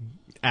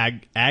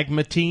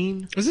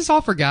 Agmatine. Is this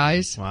all for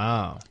guys?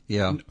 Wow.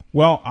 Yeah.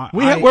 Well,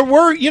 we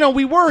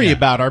worry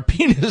about our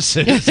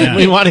penises, and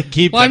we want to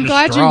keep. Well, I'm them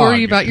glad strong. you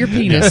worry about your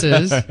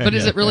penises, but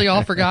is it really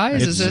all for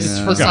guys? Is this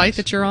for the site guys.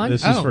 that you're on?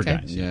 This is for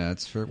guys. Yeah,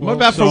 it's for. What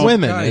about for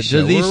women? guy Do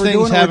show. these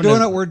things have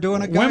We're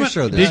doing a guy Women,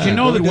 show. This did you time.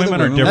 know that We're doing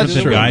women are the different That's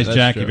than true. guys, That's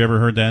Jack? true. Have you ever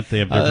heard that? They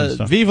have different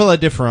stuff. Viva la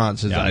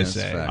différence, as I that's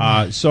say.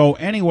 fact. So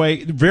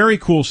anyway, very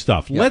cool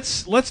stuff. Yep.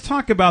 Let's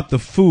talk about the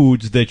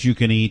foods that you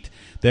can eat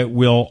that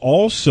will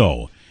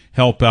also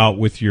help out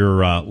with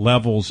your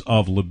levels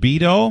of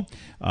libido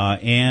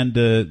and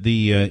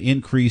the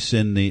increase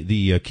in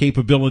the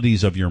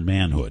capabilities of your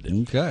manhood.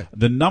 Okay.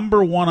 The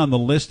number one on the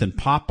list, and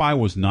Popeye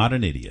was not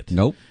an idiot.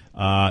 Nope.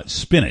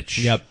 Spinach.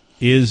 Yep.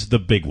 Is the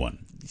big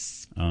one.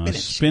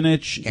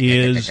 Spinach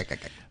is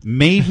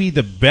maybe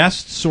the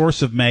best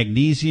source of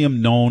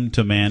magnesium known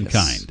to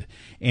mankind. Yes.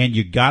 And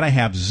you got to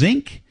have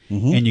zinc,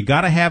 and you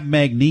got to have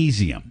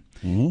magnesium.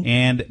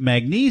 And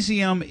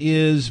magnesium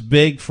is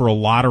big for a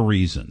lot of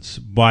reasons,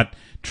 but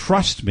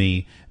trust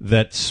me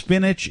that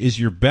spinach is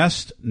your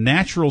best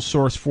natural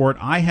source for it.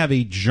 I have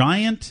a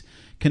giant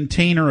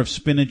container of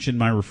spinach in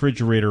my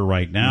refrigerator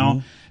right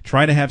now.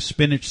 Try to have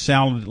spinach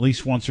salad at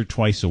least once or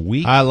twice a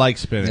week. I like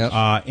spinach.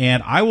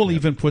 And I will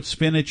even put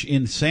spinach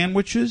in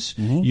sandwiches.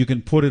 You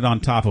can put it on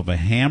top of a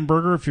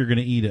hamburger if you're going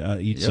to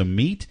eat some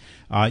meat.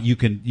 You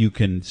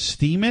can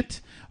steam it.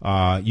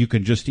 You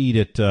can just eat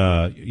it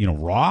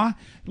raw.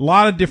 A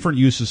lot of different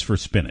uses for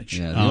spinach.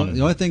 Yeah,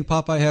 the only thing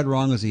Popeye had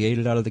wrong is he ate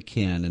it out of the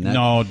can. And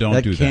don't do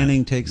that. That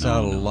canning takes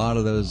out a lot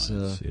of those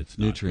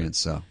nutrients.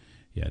 So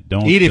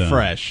don't eat it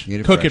fresh.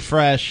 Cook it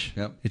fresh.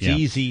 Yep. It's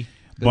easy.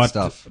 Good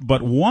stuff.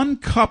 But 1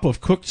 cup of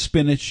cooked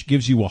spinach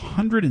gives you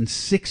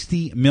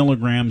 160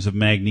 milligrams of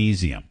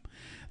magnesium.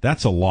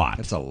 That's a lot.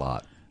 That's a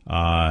lot.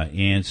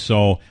 And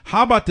so,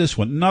 how about this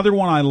one? Another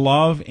one I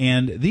love,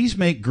 and these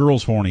make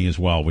girls horny as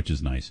well, which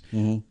is nice.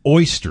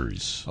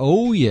 Oysters.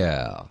 Oh,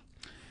 yeah.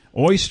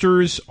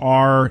 Oysters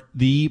are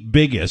the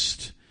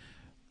biggest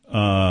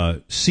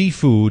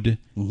seafood,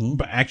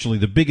 actually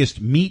the biggest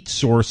meat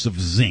source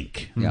of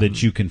zinc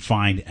that you can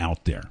find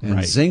out there.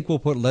 And zinc will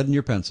put lead in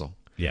your pencil.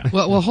 Yeah.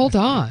 Well, hold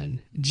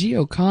on.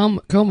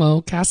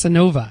 Giacomo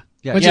Casanova,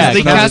 which is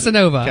the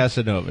Casanova.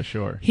 Casanova,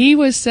 sure. He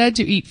was said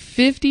to eat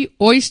 50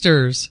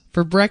 oysters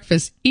for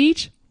breakfast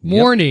each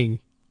morning.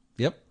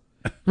 Yep.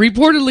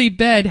 Reportedly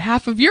bed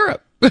half of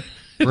Europe.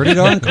 Pretty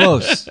darn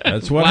close.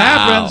 That's what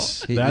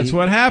happens. That's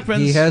what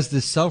happens. He has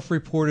the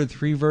self-reported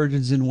 3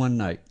 virgins in one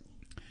night.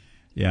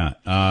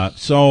 Yeah.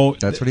 So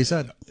that's what he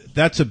said.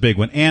 That's a big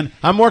one. And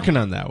I'm working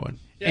on that one.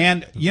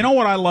 And you know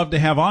what I love to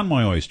have on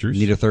my oysters?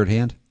 Need a third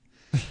hand?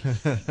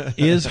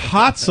 Is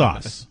hot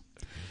sauce.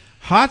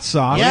 Hot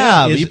sauce.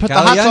 Yeah, you put the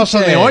hot sauce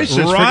on the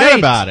oysters. Right. Forget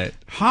about it.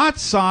 Hot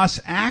sauce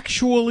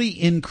actually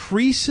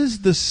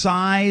increases the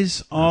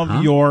size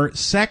of your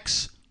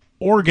sex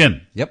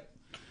organ. Yep.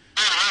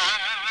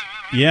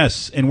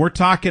 Yes, and we're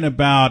talking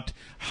about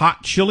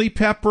hot chili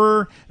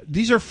pepper.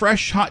 These are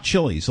fresh hot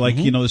chilies, like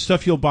the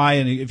stuff you'll buy,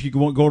 and if you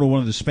go to one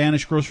of the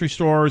Spanish grocery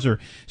stores or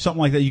something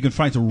like that, you can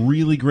find some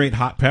really great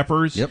hot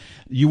peppers. Yep.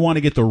 You want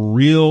to get the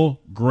real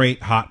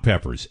great hot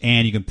peppers,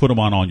 and you can put them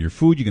on all your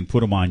food. You can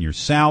put them on your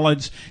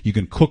salads. You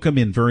can cook them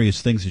in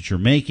various things that you're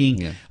making.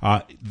 Yeah.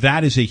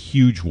 That is a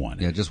huge one.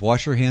 Yeah, just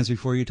wash your hands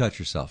before you touch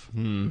yourself.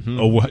 And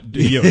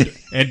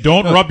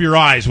don't rub your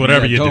eyes,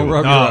 whatever you do.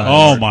 Rub your eyes.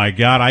 Oh my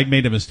God, I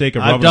made a mistake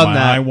of rubbing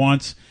my eye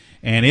once,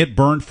 and it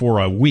burned for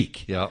a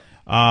week. Yep.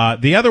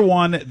 The other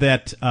one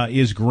that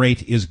is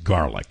great is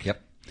garlic.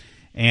 Yep.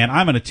 And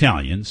I'm an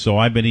Italian, so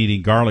I've been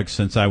eating garlic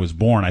since I was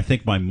born. I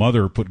think my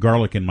mother put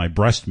garlic in my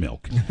breast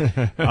milk.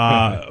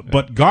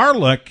 But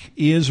garlic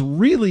is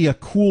really a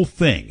cool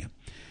thing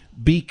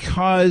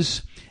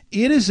because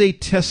it is a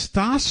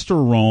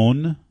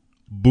testosterone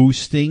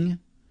boosting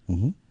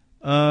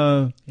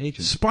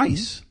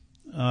spice.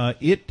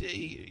 It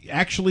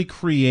actually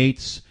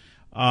creates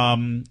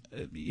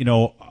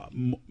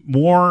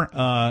more,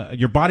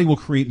 your body will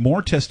create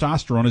more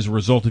testosterone as a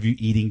result of you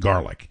eating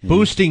garlic.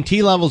 Boosting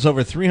T levels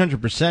over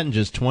 300% in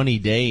just 20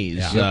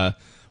 days. Yeah.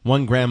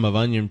 1 gram of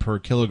onion per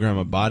kilogram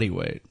of body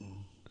weight.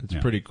 It's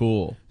pretty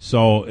cool.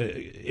 So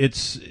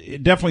it's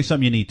definitely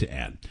something you need to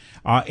add.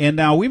 And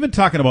now we've been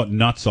talking about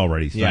nuts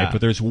already tonight,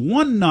 but there's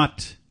one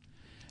nut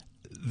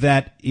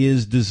that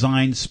is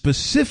designed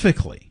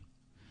specifically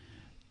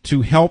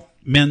to help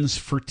men's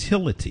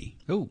fertility.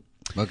 Oh.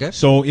 Okay.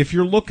 So if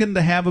you're looking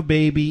to have a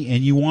baby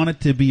and you want it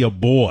to be a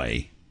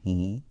boy,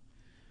 all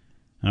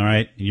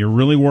right, and you're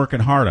really working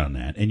hard on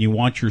that, and you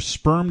want your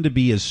sperm to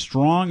be as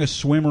strong a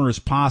swimmer as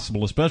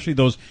possible, especially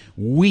those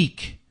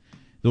weak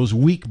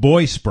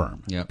boy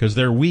sperm, because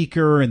they're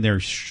weaker and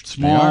they're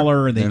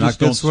smaller and they just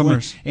don't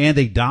swim, and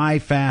they die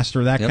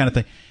faster, that kind of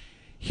thing.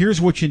 Here's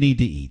what you need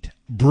to eat: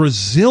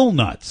 Brazil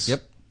nuts.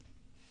 Yep.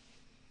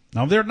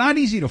 Now they're not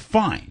easy to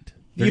find.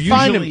 You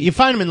find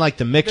them in like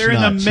the mixed nuts.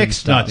 They're in the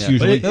mixed nuts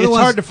usually. It's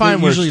hard to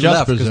find where it's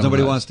just Brazil because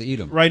nobody nuts. wants to eat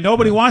them. Right,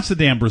 nobody wants the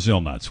damn Brazil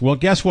nuts. Well,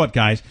 guess what,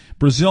 guys?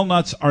 Brazil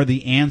nuts are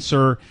the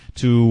answer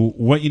to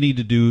what you need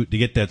to do to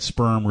get that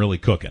sperm really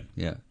cooking.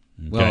 Yeah.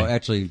 Okay. Well,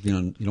 actually, you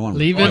don't want to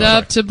leave it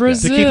up to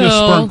Brazil to keep the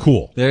sperm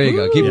cool. There you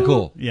go. Keep them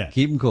cool. Yeah,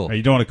 keep them cool.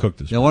 You don't want to cook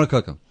this. You don't want to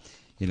cook them.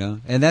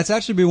 And that's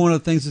actually been one of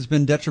the things that's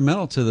been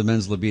detrimental to the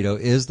men's libido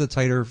is the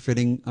tighter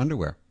fitting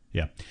underwear.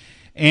 Yeah.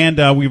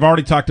 And we've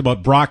already talked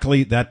about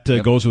broccoli. That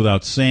goes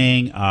without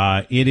saying.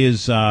 It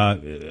is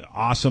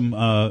awesome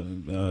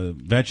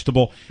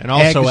vegetable. And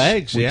also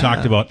eggs. We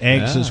talked about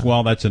eggs as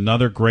well. That's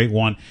another great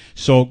one.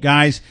 So,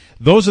 guys,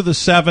 those are the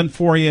 7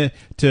 for you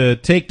to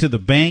take to the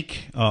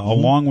bank,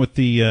 along with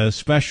the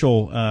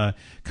special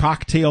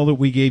cocktail that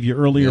we gave you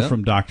earlier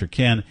from Dr.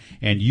 Ken.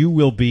 And you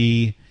will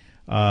be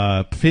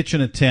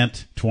pitching a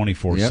tent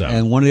 24/7.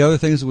 And one of the other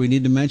things that we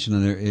need to mention,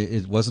 and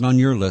it wasn't on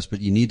your list,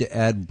 but you need to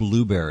add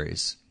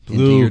blueberries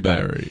into your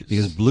diet. Blueberries.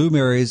 Because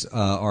blueberries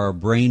are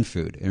brain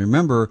food. And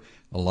remember,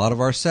 a lot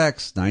of our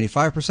sex,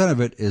 95%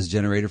 of it, is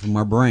generated from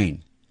our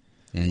brain.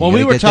 And well,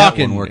 we were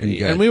talking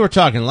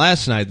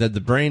last night that the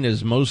brain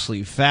is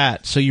mostly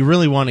fat, so you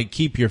really want to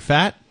keep your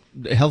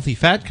healthy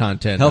fat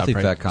content up,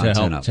 right?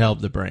 to help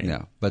the brain.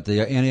 Yeah, but the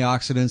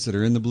antioxidants that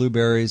are in the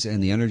blueberries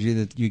and the energy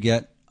that you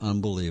get,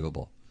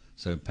 unbelievable.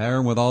 So pair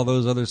them with all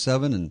those other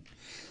 7, and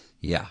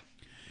yeah.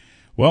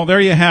 Well,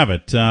 there you have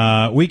it.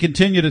 We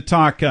continue to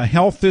talk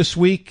health this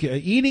week,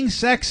 eating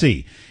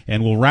sexy,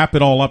 and we'll wrap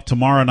it all up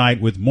tomorrow night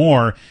with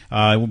more.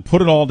 We'll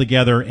put it all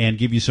together and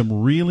give you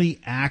some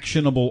really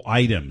actionable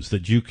items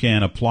that you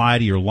can apply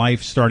to your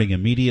life starting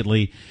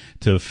immediately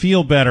to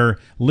feel better,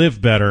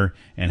 live better,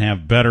 and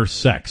have better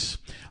sex.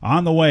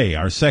 On the way,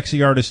 our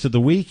sexy artist of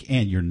the week,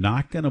 and you're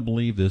not going to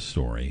believe this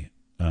story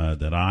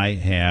that I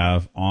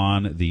have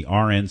on the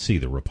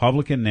RNC, the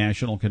Republican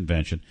National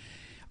Convention.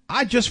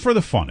 Just for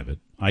the fun of it,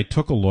 I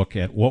took a look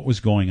at what was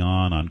going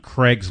on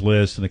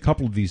Craigslist and a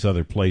couple of these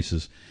other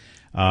places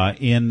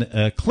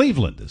in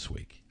Cleveland this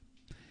week.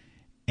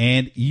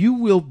 And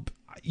you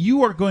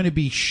are going to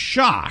be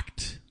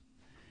shocked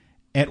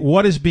at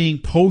what is being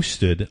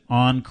posted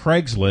on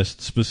Craigslist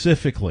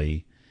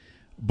specifically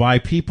by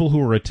people who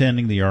are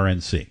attending the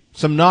RNC.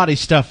 Some naughty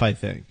stuff, I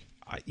think.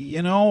 I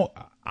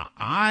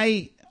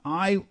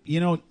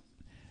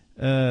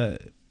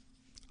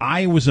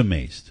was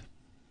amazed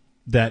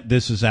that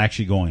this is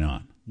actually going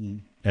on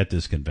at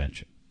this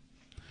convention.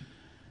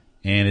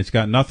 And it's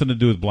got nothing to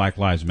do with Black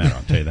Lives Matter,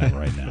 I'll tell you that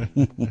right now.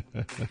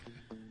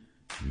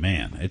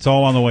 Man, it's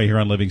all on the way here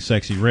on Living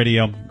Sexy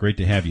Radio. Great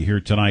to have you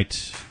here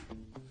tonight.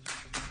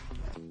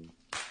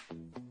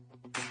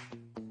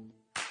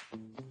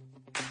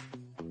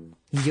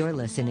 You're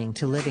listening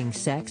to Living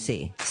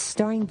Sexy,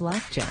 starring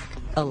Blackjack,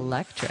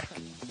 Electric,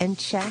 and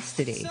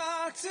Chastity.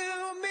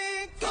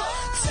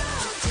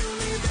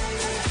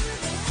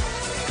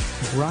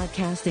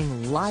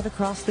 Broadcasting live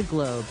across the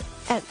globe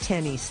at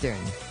 10 Eastern.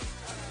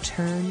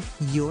 Turn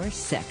your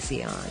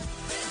sexy on.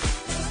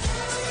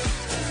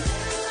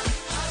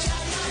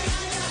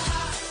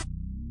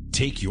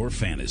 Take your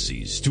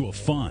fantasies to a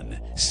fun,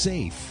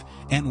 safe,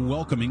 and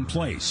welcoming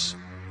place.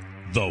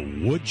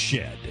 The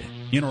Woodshed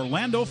in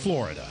Orlando,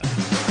 Florida.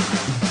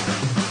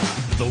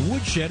 The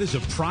Woodshed is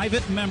a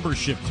private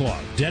membership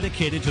club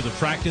dedicated to the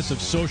practice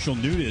of social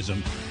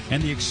nudism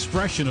and the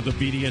expression of the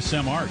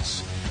BDSM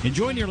arts.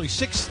 Enjoy nearly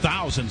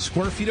 6,000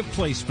 square feet of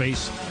play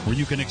space where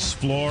you can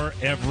explore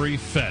every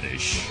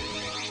fetish.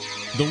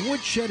 The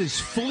Woodshed is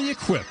fully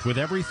equipped with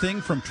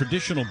everything from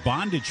traditional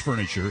bondage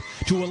furniture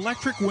to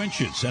electric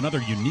winches and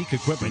other unique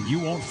equipment you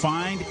won't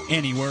find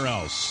anywhere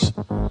else.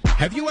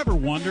 Have you ever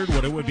wondered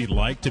what it would be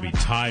like to be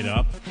tied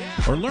up?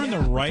 Or learn the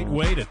right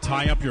way to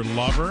tie up your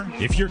lover?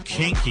 If you're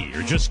kinky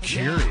or just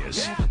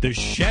curious, the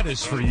Shed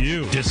is for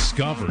you.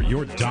 Discover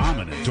your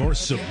dominant or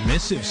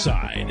submissive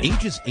side.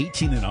 Ages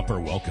 18 and up are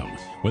welcome.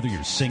 Whether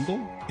you're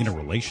single, in a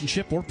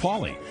relationship, or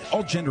poly,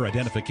 all gender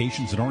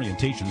identifications and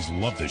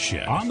orientations love the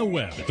Shed. On the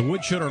web at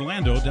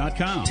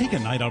thewoodshedorlando.com. Take a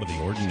night out of the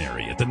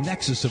ordinary at the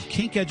nexus of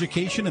kink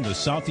education in the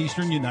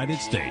southeastern United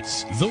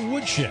States. The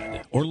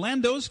Woodshed,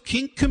 Orlando's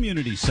Kink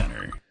Community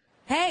Center.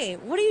 Hey,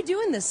 what are you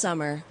doing this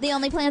summer? The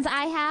only plans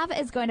I have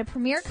is going to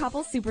Premier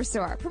Couples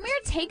Superstore. Premier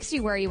takes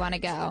you where you want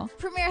to go.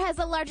 Premier has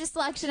the largest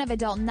selection of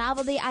adult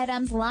novelty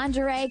items,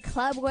 lingerie,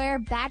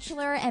 clubwear,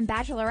 bachelor and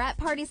bachelorette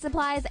party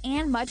supplies,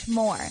 and much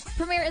more.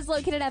 Premier is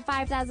located at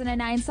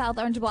 5009 South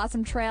Orange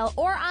Blossom Trail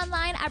or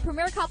online at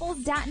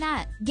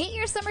premiercouples.net. Get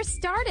your summer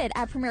started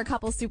at Premier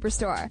Couples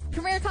Superstore.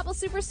 Premier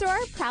Couples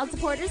Superstore, proud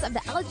supporters of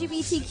the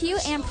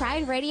LGBTQ and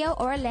Pride Radio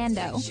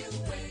Orlando.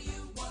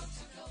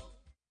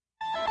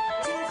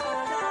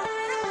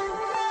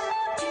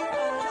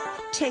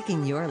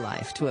 Taking your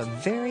life to a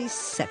very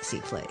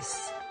sexy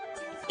place.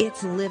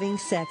 It's Living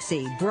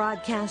Sexy,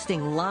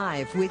 broadcasting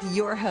live with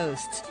your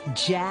hosts,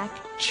 Jack,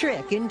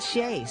 Trick, and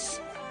Chase.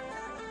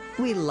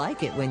 We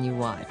like it when you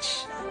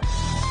watch.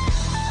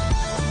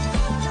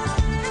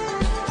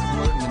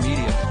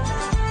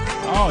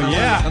 Oh,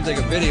 yeah. Come take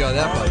a video of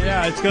that. Oh,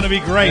 yeah, it's going to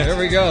be great. Yeah, here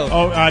we go.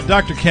 Oh,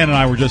 Dr. Ken and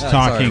I were just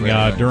talking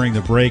during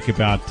the break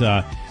about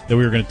that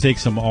we were going to take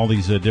all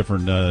these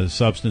different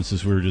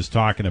substances we were just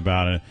talking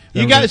about.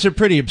 You guys are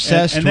pretty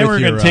obsessed with and then we're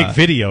going to take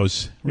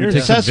videos. You're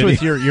obsessed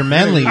with your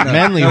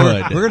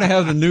manlyhood. We're going to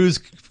have the news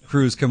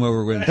crews come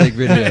over and take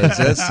videos.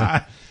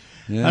 I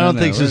don't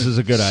think this is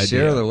a good idea.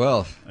 Share the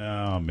wealth.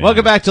 Oh, man.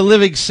 Welcome back to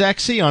Living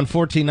Sexy on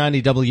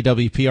 1490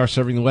 WWPR,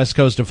 serving the west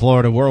coast of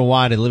Florida,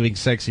 worldwide at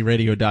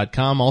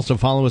livingsexyradio.com. Also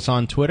follow us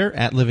on Twitter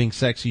at Living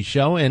Sexy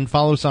Show, and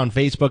follow us on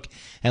Facebook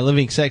at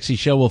Living Sexy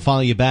Show. We'll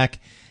follow you back.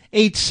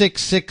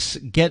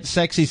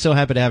 866-GET-SEXY. So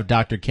happy to have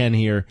Dr. Ken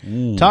here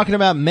talking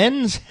about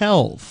men's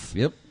health.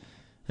 Yep.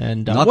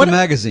 And not the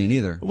magazine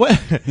either.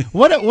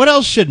 What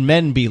else should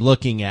men be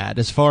looking at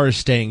as far as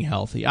staying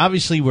healthy?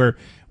 Obviously, we're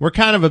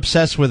kind of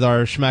obsessed with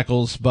our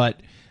schmeckles,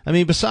 but I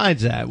mean,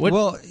 besides that,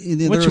 what should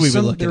we be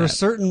looking at? There are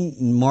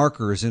certain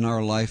markers in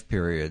our life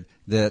period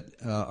that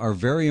are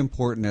very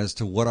important as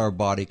to what our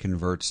body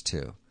converts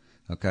to.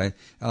 Okay.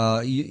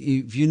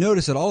 If you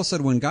notice that all of a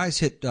sudden when guys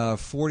hit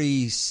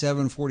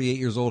 47, 48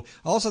 years old,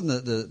 all of a sudden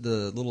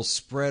the little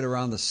spread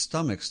around the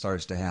stomach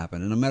starts to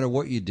happen. And no matter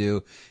what you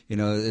do,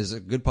 there's a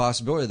good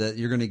possibility that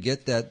you're going to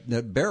get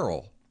that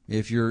barrel.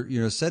 If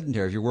you're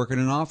sedentary, if you're working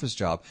an office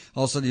job,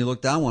 all of a sudden you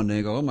look down one day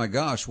and go, oh my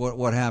gosh,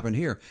 what happened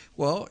here?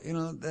 Well,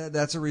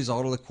 that's a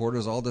result of the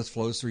cortisol that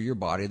flows through your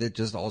body that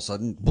just all of a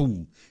sudden,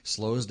 boom,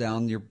 slows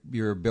down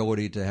your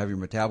ability to have your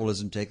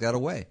metabolism take that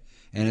away.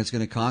 And it's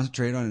going to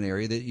concentrate on an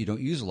area that you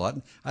don't use a lot.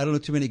 I don't know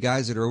too many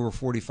guys that are over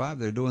 45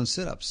 that are doing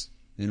sit-ups,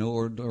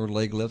 or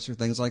leg lifts or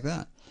things like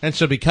that. And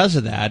so because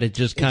of that, it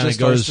just kind of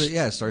goes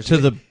to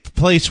the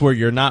place where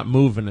you're not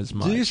moving as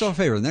much. Do yourself a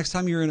favor. The next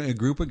time you're in a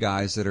group of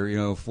guys that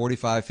are,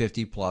 45,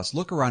 50 plus,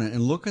 look around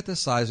and look at the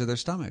size of their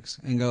stomachs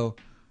and go,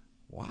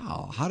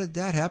 wow, how did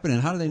that happen?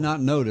 And how do they not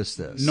notice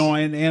this? No,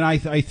 and I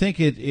think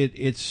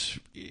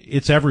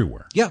it's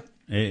everywhere. Yeah.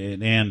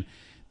 And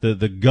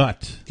the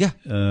gut. Yeah.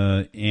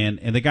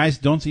 And the guys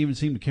don't even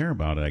seem to care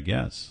about it, I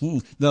guess.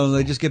 No,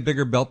 they just get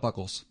bigger belt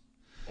buckles.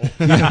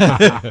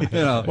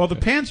 Well, the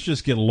pants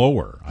just get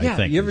lower, I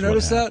think. You ever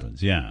notice that?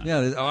 Yeah.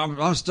 Yeah.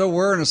 I'm still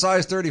wearing a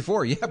size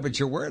 34. Yeah, but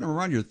you're wearing them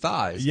around your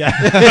thighs. Yeah.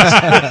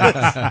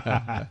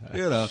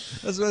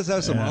 Let's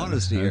have some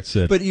honesty here. That's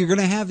it. But you're going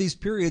to have these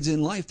periods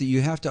in life that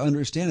you have to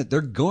understand that they're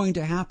going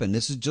to happen.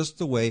 This is just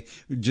the way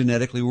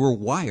genetically we're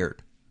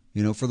wired.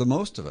 For the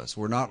most of us,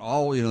 we're not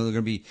all, they're going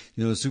to be,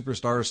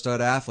 superstar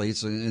stud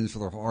athletes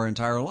for our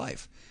entire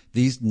life.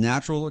 These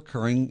natural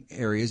occurring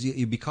areas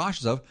you be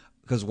cautious of.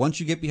 Because once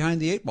you get behind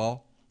the 8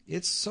 ball,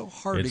 it's so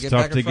hard to get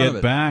back in front of it. It's tough to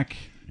get back.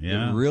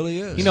 Yeah. It really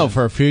is.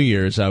 For a few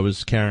years, I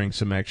was carrying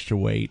some extra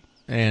weight,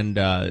 and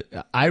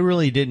I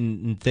really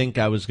didn't think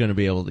I was going to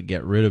be able to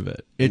get rid of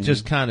it. It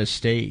just kind of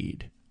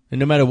stayed. And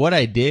no matter what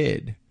I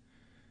did,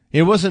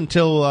 it wasn't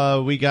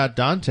until we got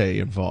Dante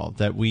involved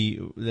that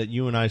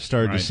you and I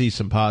started to see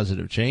some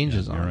positive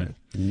changes on it.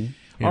 Mm-hmm.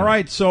 Yeah. All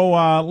right,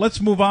 so let's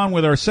move on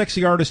with our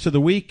Sexy Artist of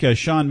the Week.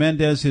 Shawn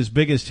Mendes, his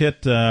biggest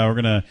hit. We're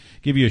going to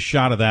give you a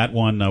shot of that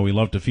one. We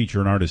love to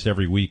feature an artist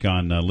every week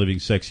on Living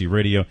Sexy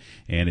Radio,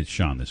 and it's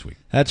Shawn this week.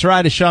 That's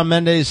right, it's Shawn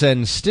Mendes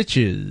and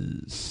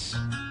Stitches.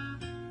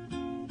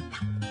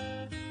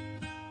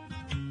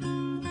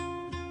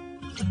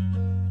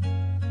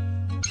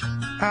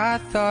 I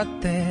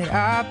thought that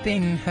I've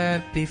been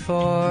hurt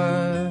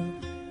before,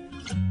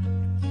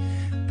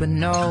 but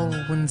no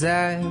one's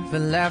ever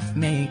left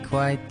me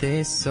quite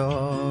this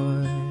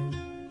sore.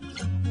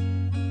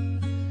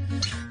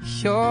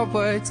 Your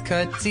words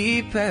cut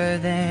deeper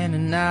than a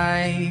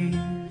knife.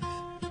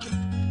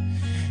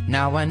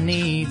 Now I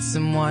need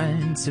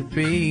someone to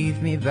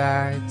breathe me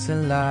back to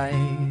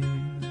life.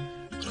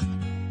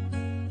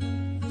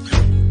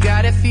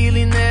 Got a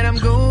feeling that I'm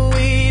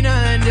going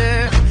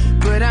under,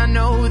 but I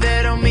know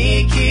that I'll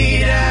make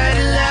it out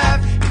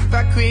alive if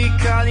I quit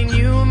calling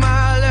you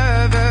my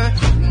lover.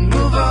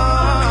 Move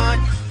on.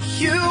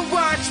 You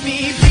watch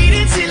me bleed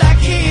until I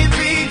can't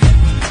breathe,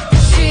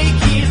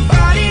 shaking,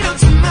 falling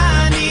onto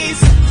my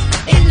knees.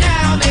 And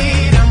now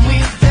that I'm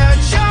without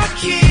your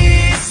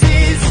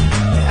kisses,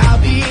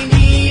 I'll be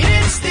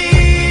needing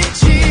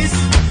stitches,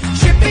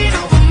 tripping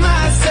over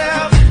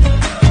myself,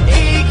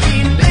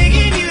 aching,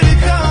 begging you to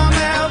come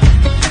out.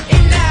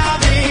 And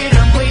now that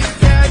I'm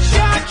without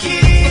your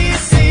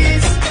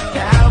kisses,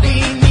 I'll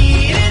be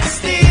needing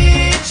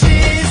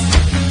stitches,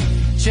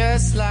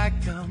 just like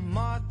a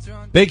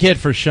Big hit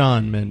for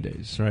Shawn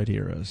Mendes right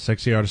here,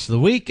 Sexy Artist of the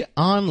Week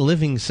on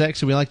Living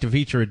Sexy. We like to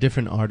feature a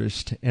different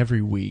artist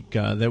every week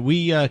that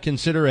we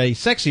consider a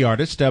sexy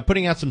artist,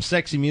 putting out some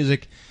sexy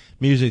music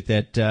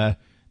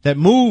that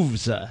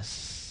moves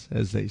us,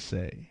 as they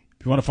say.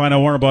 If you want to find out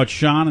more about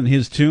Shawn and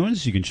his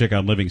tunes, you can check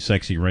out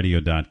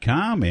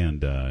livingsexyradio.com,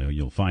 and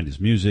you'll find his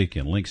music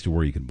and links to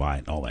where you can buy it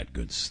and all that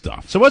good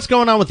stuff. So what's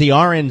going on with the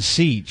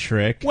RNC,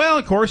 Trick? Well,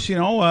 of course,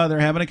 they're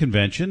having a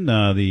convention.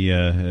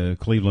 The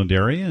Cleveland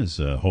area is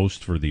a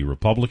host for the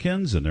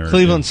Republicans, and they're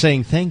Cleveland's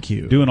saying thank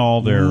you, doing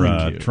all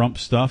their Trump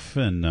stuff,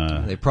 and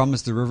they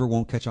promised the river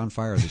won't catch on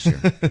fire this year.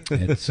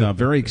 It's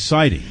very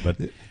exciting. But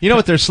you know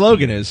what their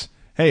slogan is?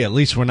 Hey, at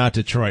least we're not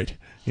Detroit.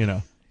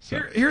 So.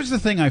 Here's the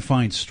thing I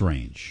find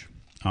strange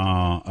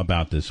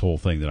about this whole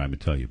thing that I'm going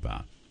to tell you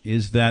about,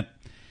 is that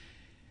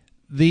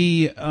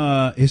the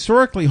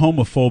historically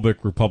homophobic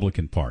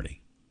Republican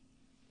Party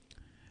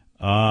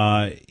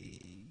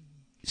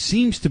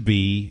seems to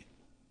be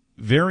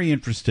very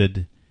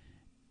interested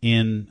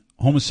in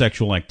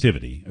homosexual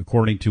activity,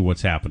 according to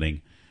what's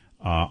happening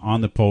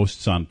on the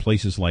posts on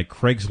places like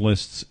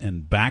Craigslist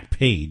and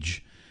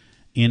Backpage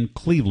in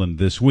Cleveland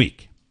this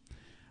week.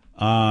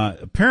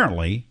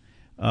 Apparently,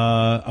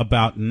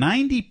 about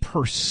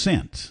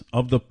 90%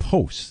 of the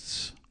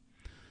posts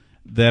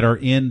that are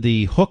in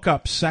the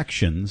hookup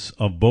sections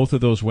of both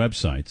of those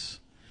websites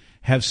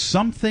have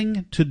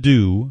something to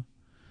do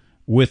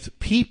with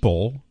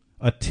people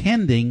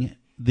attending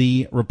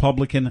the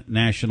Republican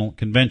National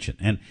Convention.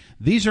 And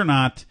these are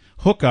not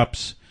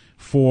hookups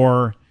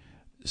for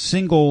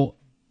single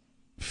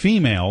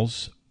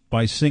females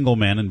by single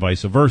men and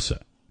vice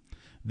versa.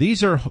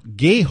 These are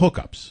gay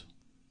hookups.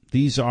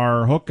 These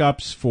are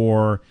hookups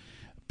for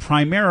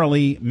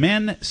primarily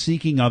men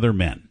seeking other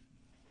men.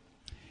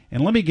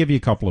 And let me give you a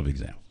couple of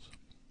examples.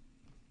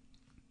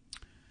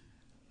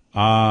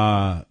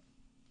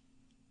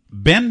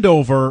 Bend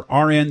over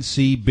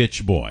RNC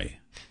bitch boy.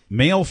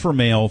 Male for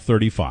male,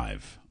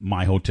 35.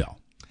 My hotel.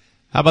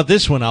 How about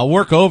this one? I'll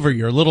work over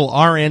your little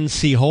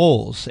RNC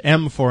holes.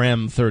 M for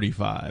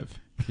M35.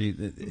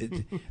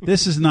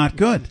 This is not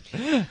good.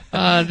 This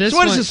so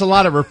what is this, a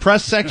lot of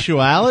repressed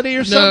sexuality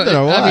or something?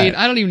 Or what? I mean,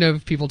 I don't even know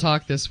if people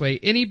talk this way.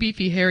 Any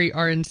beefy, hairy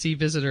RNC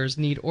visitors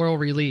need oral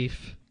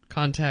relief.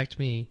 Contact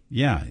me.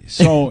 Yeah,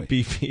 so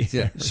beefy.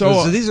 Yeah.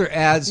 So these are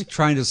ads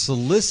trying to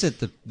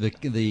solicit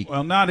the.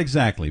 Well, not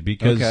exactly,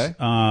 because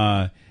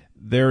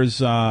there's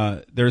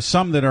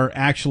some that are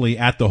actually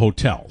at the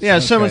hotels. Yeah,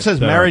 someone says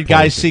married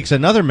guy seeks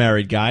another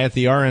married guy at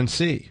the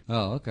RNC.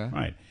 Oh, okay.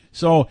 Right.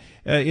 So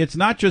it's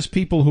not just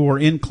people who are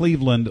in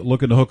Cleveland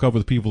looking to hook up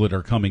with people that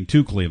are coming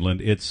to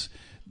Cleveland. It's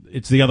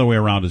the other way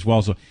around as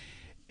well. So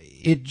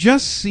it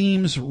just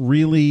seems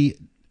really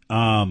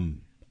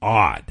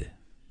odd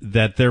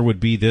that there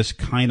would be this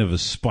kind of a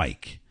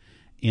spike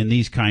in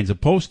these kinds of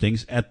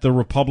postings at the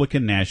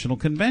Republican National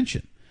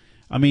Convention.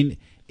 I mean,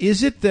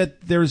 is it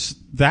that there's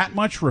that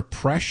much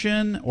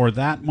repression or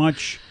that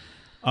much,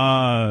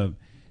 what's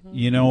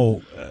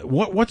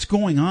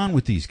going on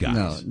with these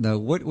guys? No.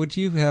 What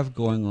you have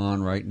going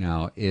on right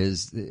now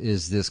is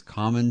this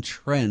common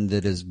trend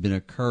that has been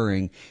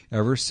occurring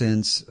ever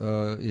since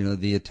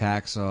the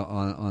attacks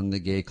on the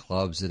gay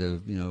clubs that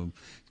have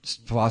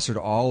fostered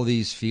all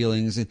these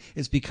feelings, and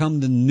it's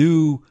become the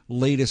new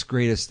latest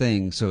greatest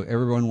thing. So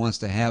everyone wants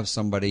to have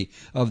somebody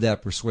of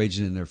that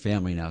persuasion in their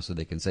family now, so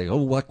they can say, "Oh,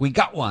 look, we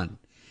got one."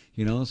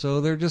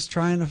 So they're just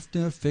trying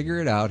to figure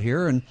it out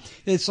here, and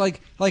it's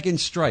like in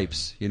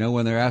Stripes,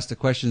 when they're asked the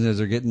question as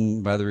they're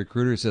getting by the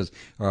recruiter, says,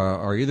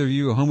 "Are either of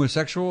you a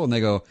homosexual?" And they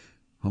go,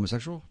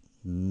 "Homosexual?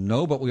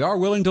 No, but we are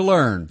willing to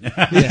learn."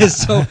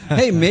 So,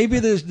 hey, maybe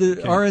there's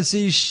the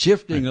RNC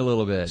shifting a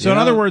little bit. So, in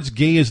other words,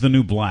 gay is the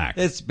new black.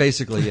 It's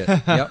basically it.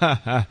 Yep.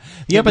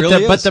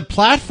 But the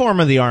platform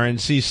of the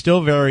RNC is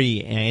still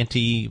very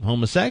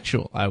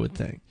anti-homosexual, I would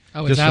think.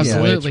 Oh, it's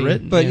absolutely.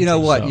 Written. But you know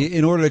what?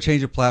 In order to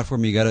change a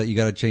platform, you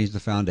gotta change the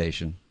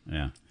foundation.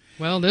 Yeah.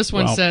 Well, this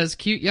one says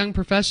cute young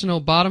professional,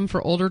 bottom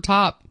for older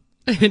top.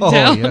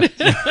 Down.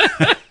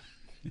 Yeah.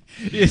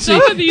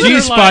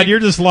 G-Spot, you're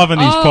just loving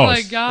these posts. Oh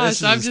my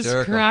gosh, I'm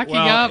just cracking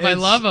up. I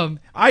love them.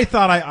 I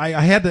thought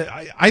I had to.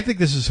 I think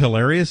this is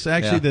hilarious,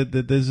 actually.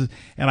 That this is,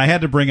 and I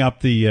had to bring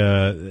up the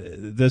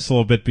this a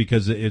little bit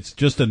because it's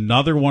just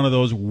another one of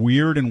those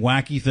weird and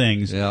wacky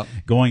things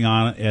going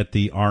on at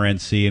the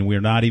RNC, and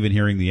we're not even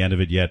hearing the end of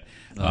it yet.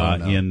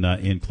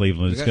 In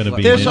Cleveland, it's going to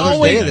be. There's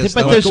always,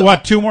 but there's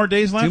what, 2 more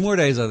days left? 2 more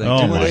days, I think. Oh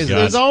 2 more my days.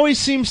 God. There always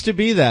seems to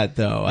be that,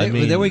 though. I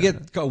mean, then we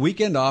get a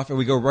weekend off and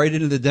we go right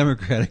into the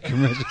Democratic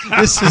convention.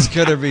 This is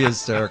going to be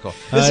hysterical.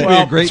 This will be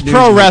a great. It's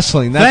pro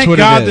wrestling. That's Thank what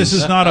God it is.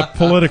 this is not a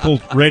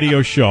political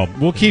radio show.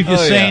 We'll keep you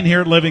sane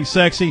here at Living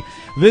Sexy.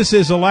 This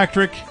is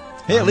Electric.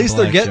 Hey, at least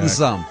they're getting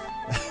some.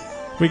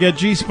 We got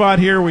G-Spot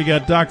here. We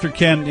got Dr.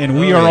 Ken, and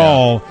we are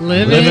all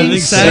living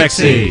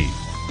sexy.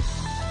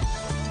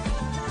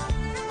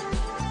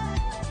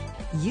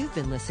 You've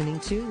been listening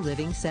to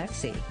Living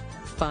Sexy.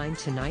 Find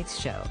tonight's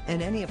show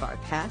and any of our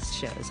past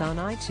shows on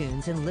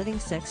iTunes and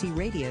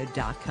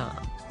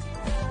livingsexyradio.com.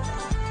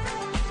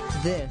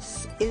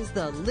 This is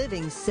the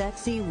Living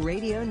Sexy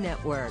Radio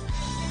Network.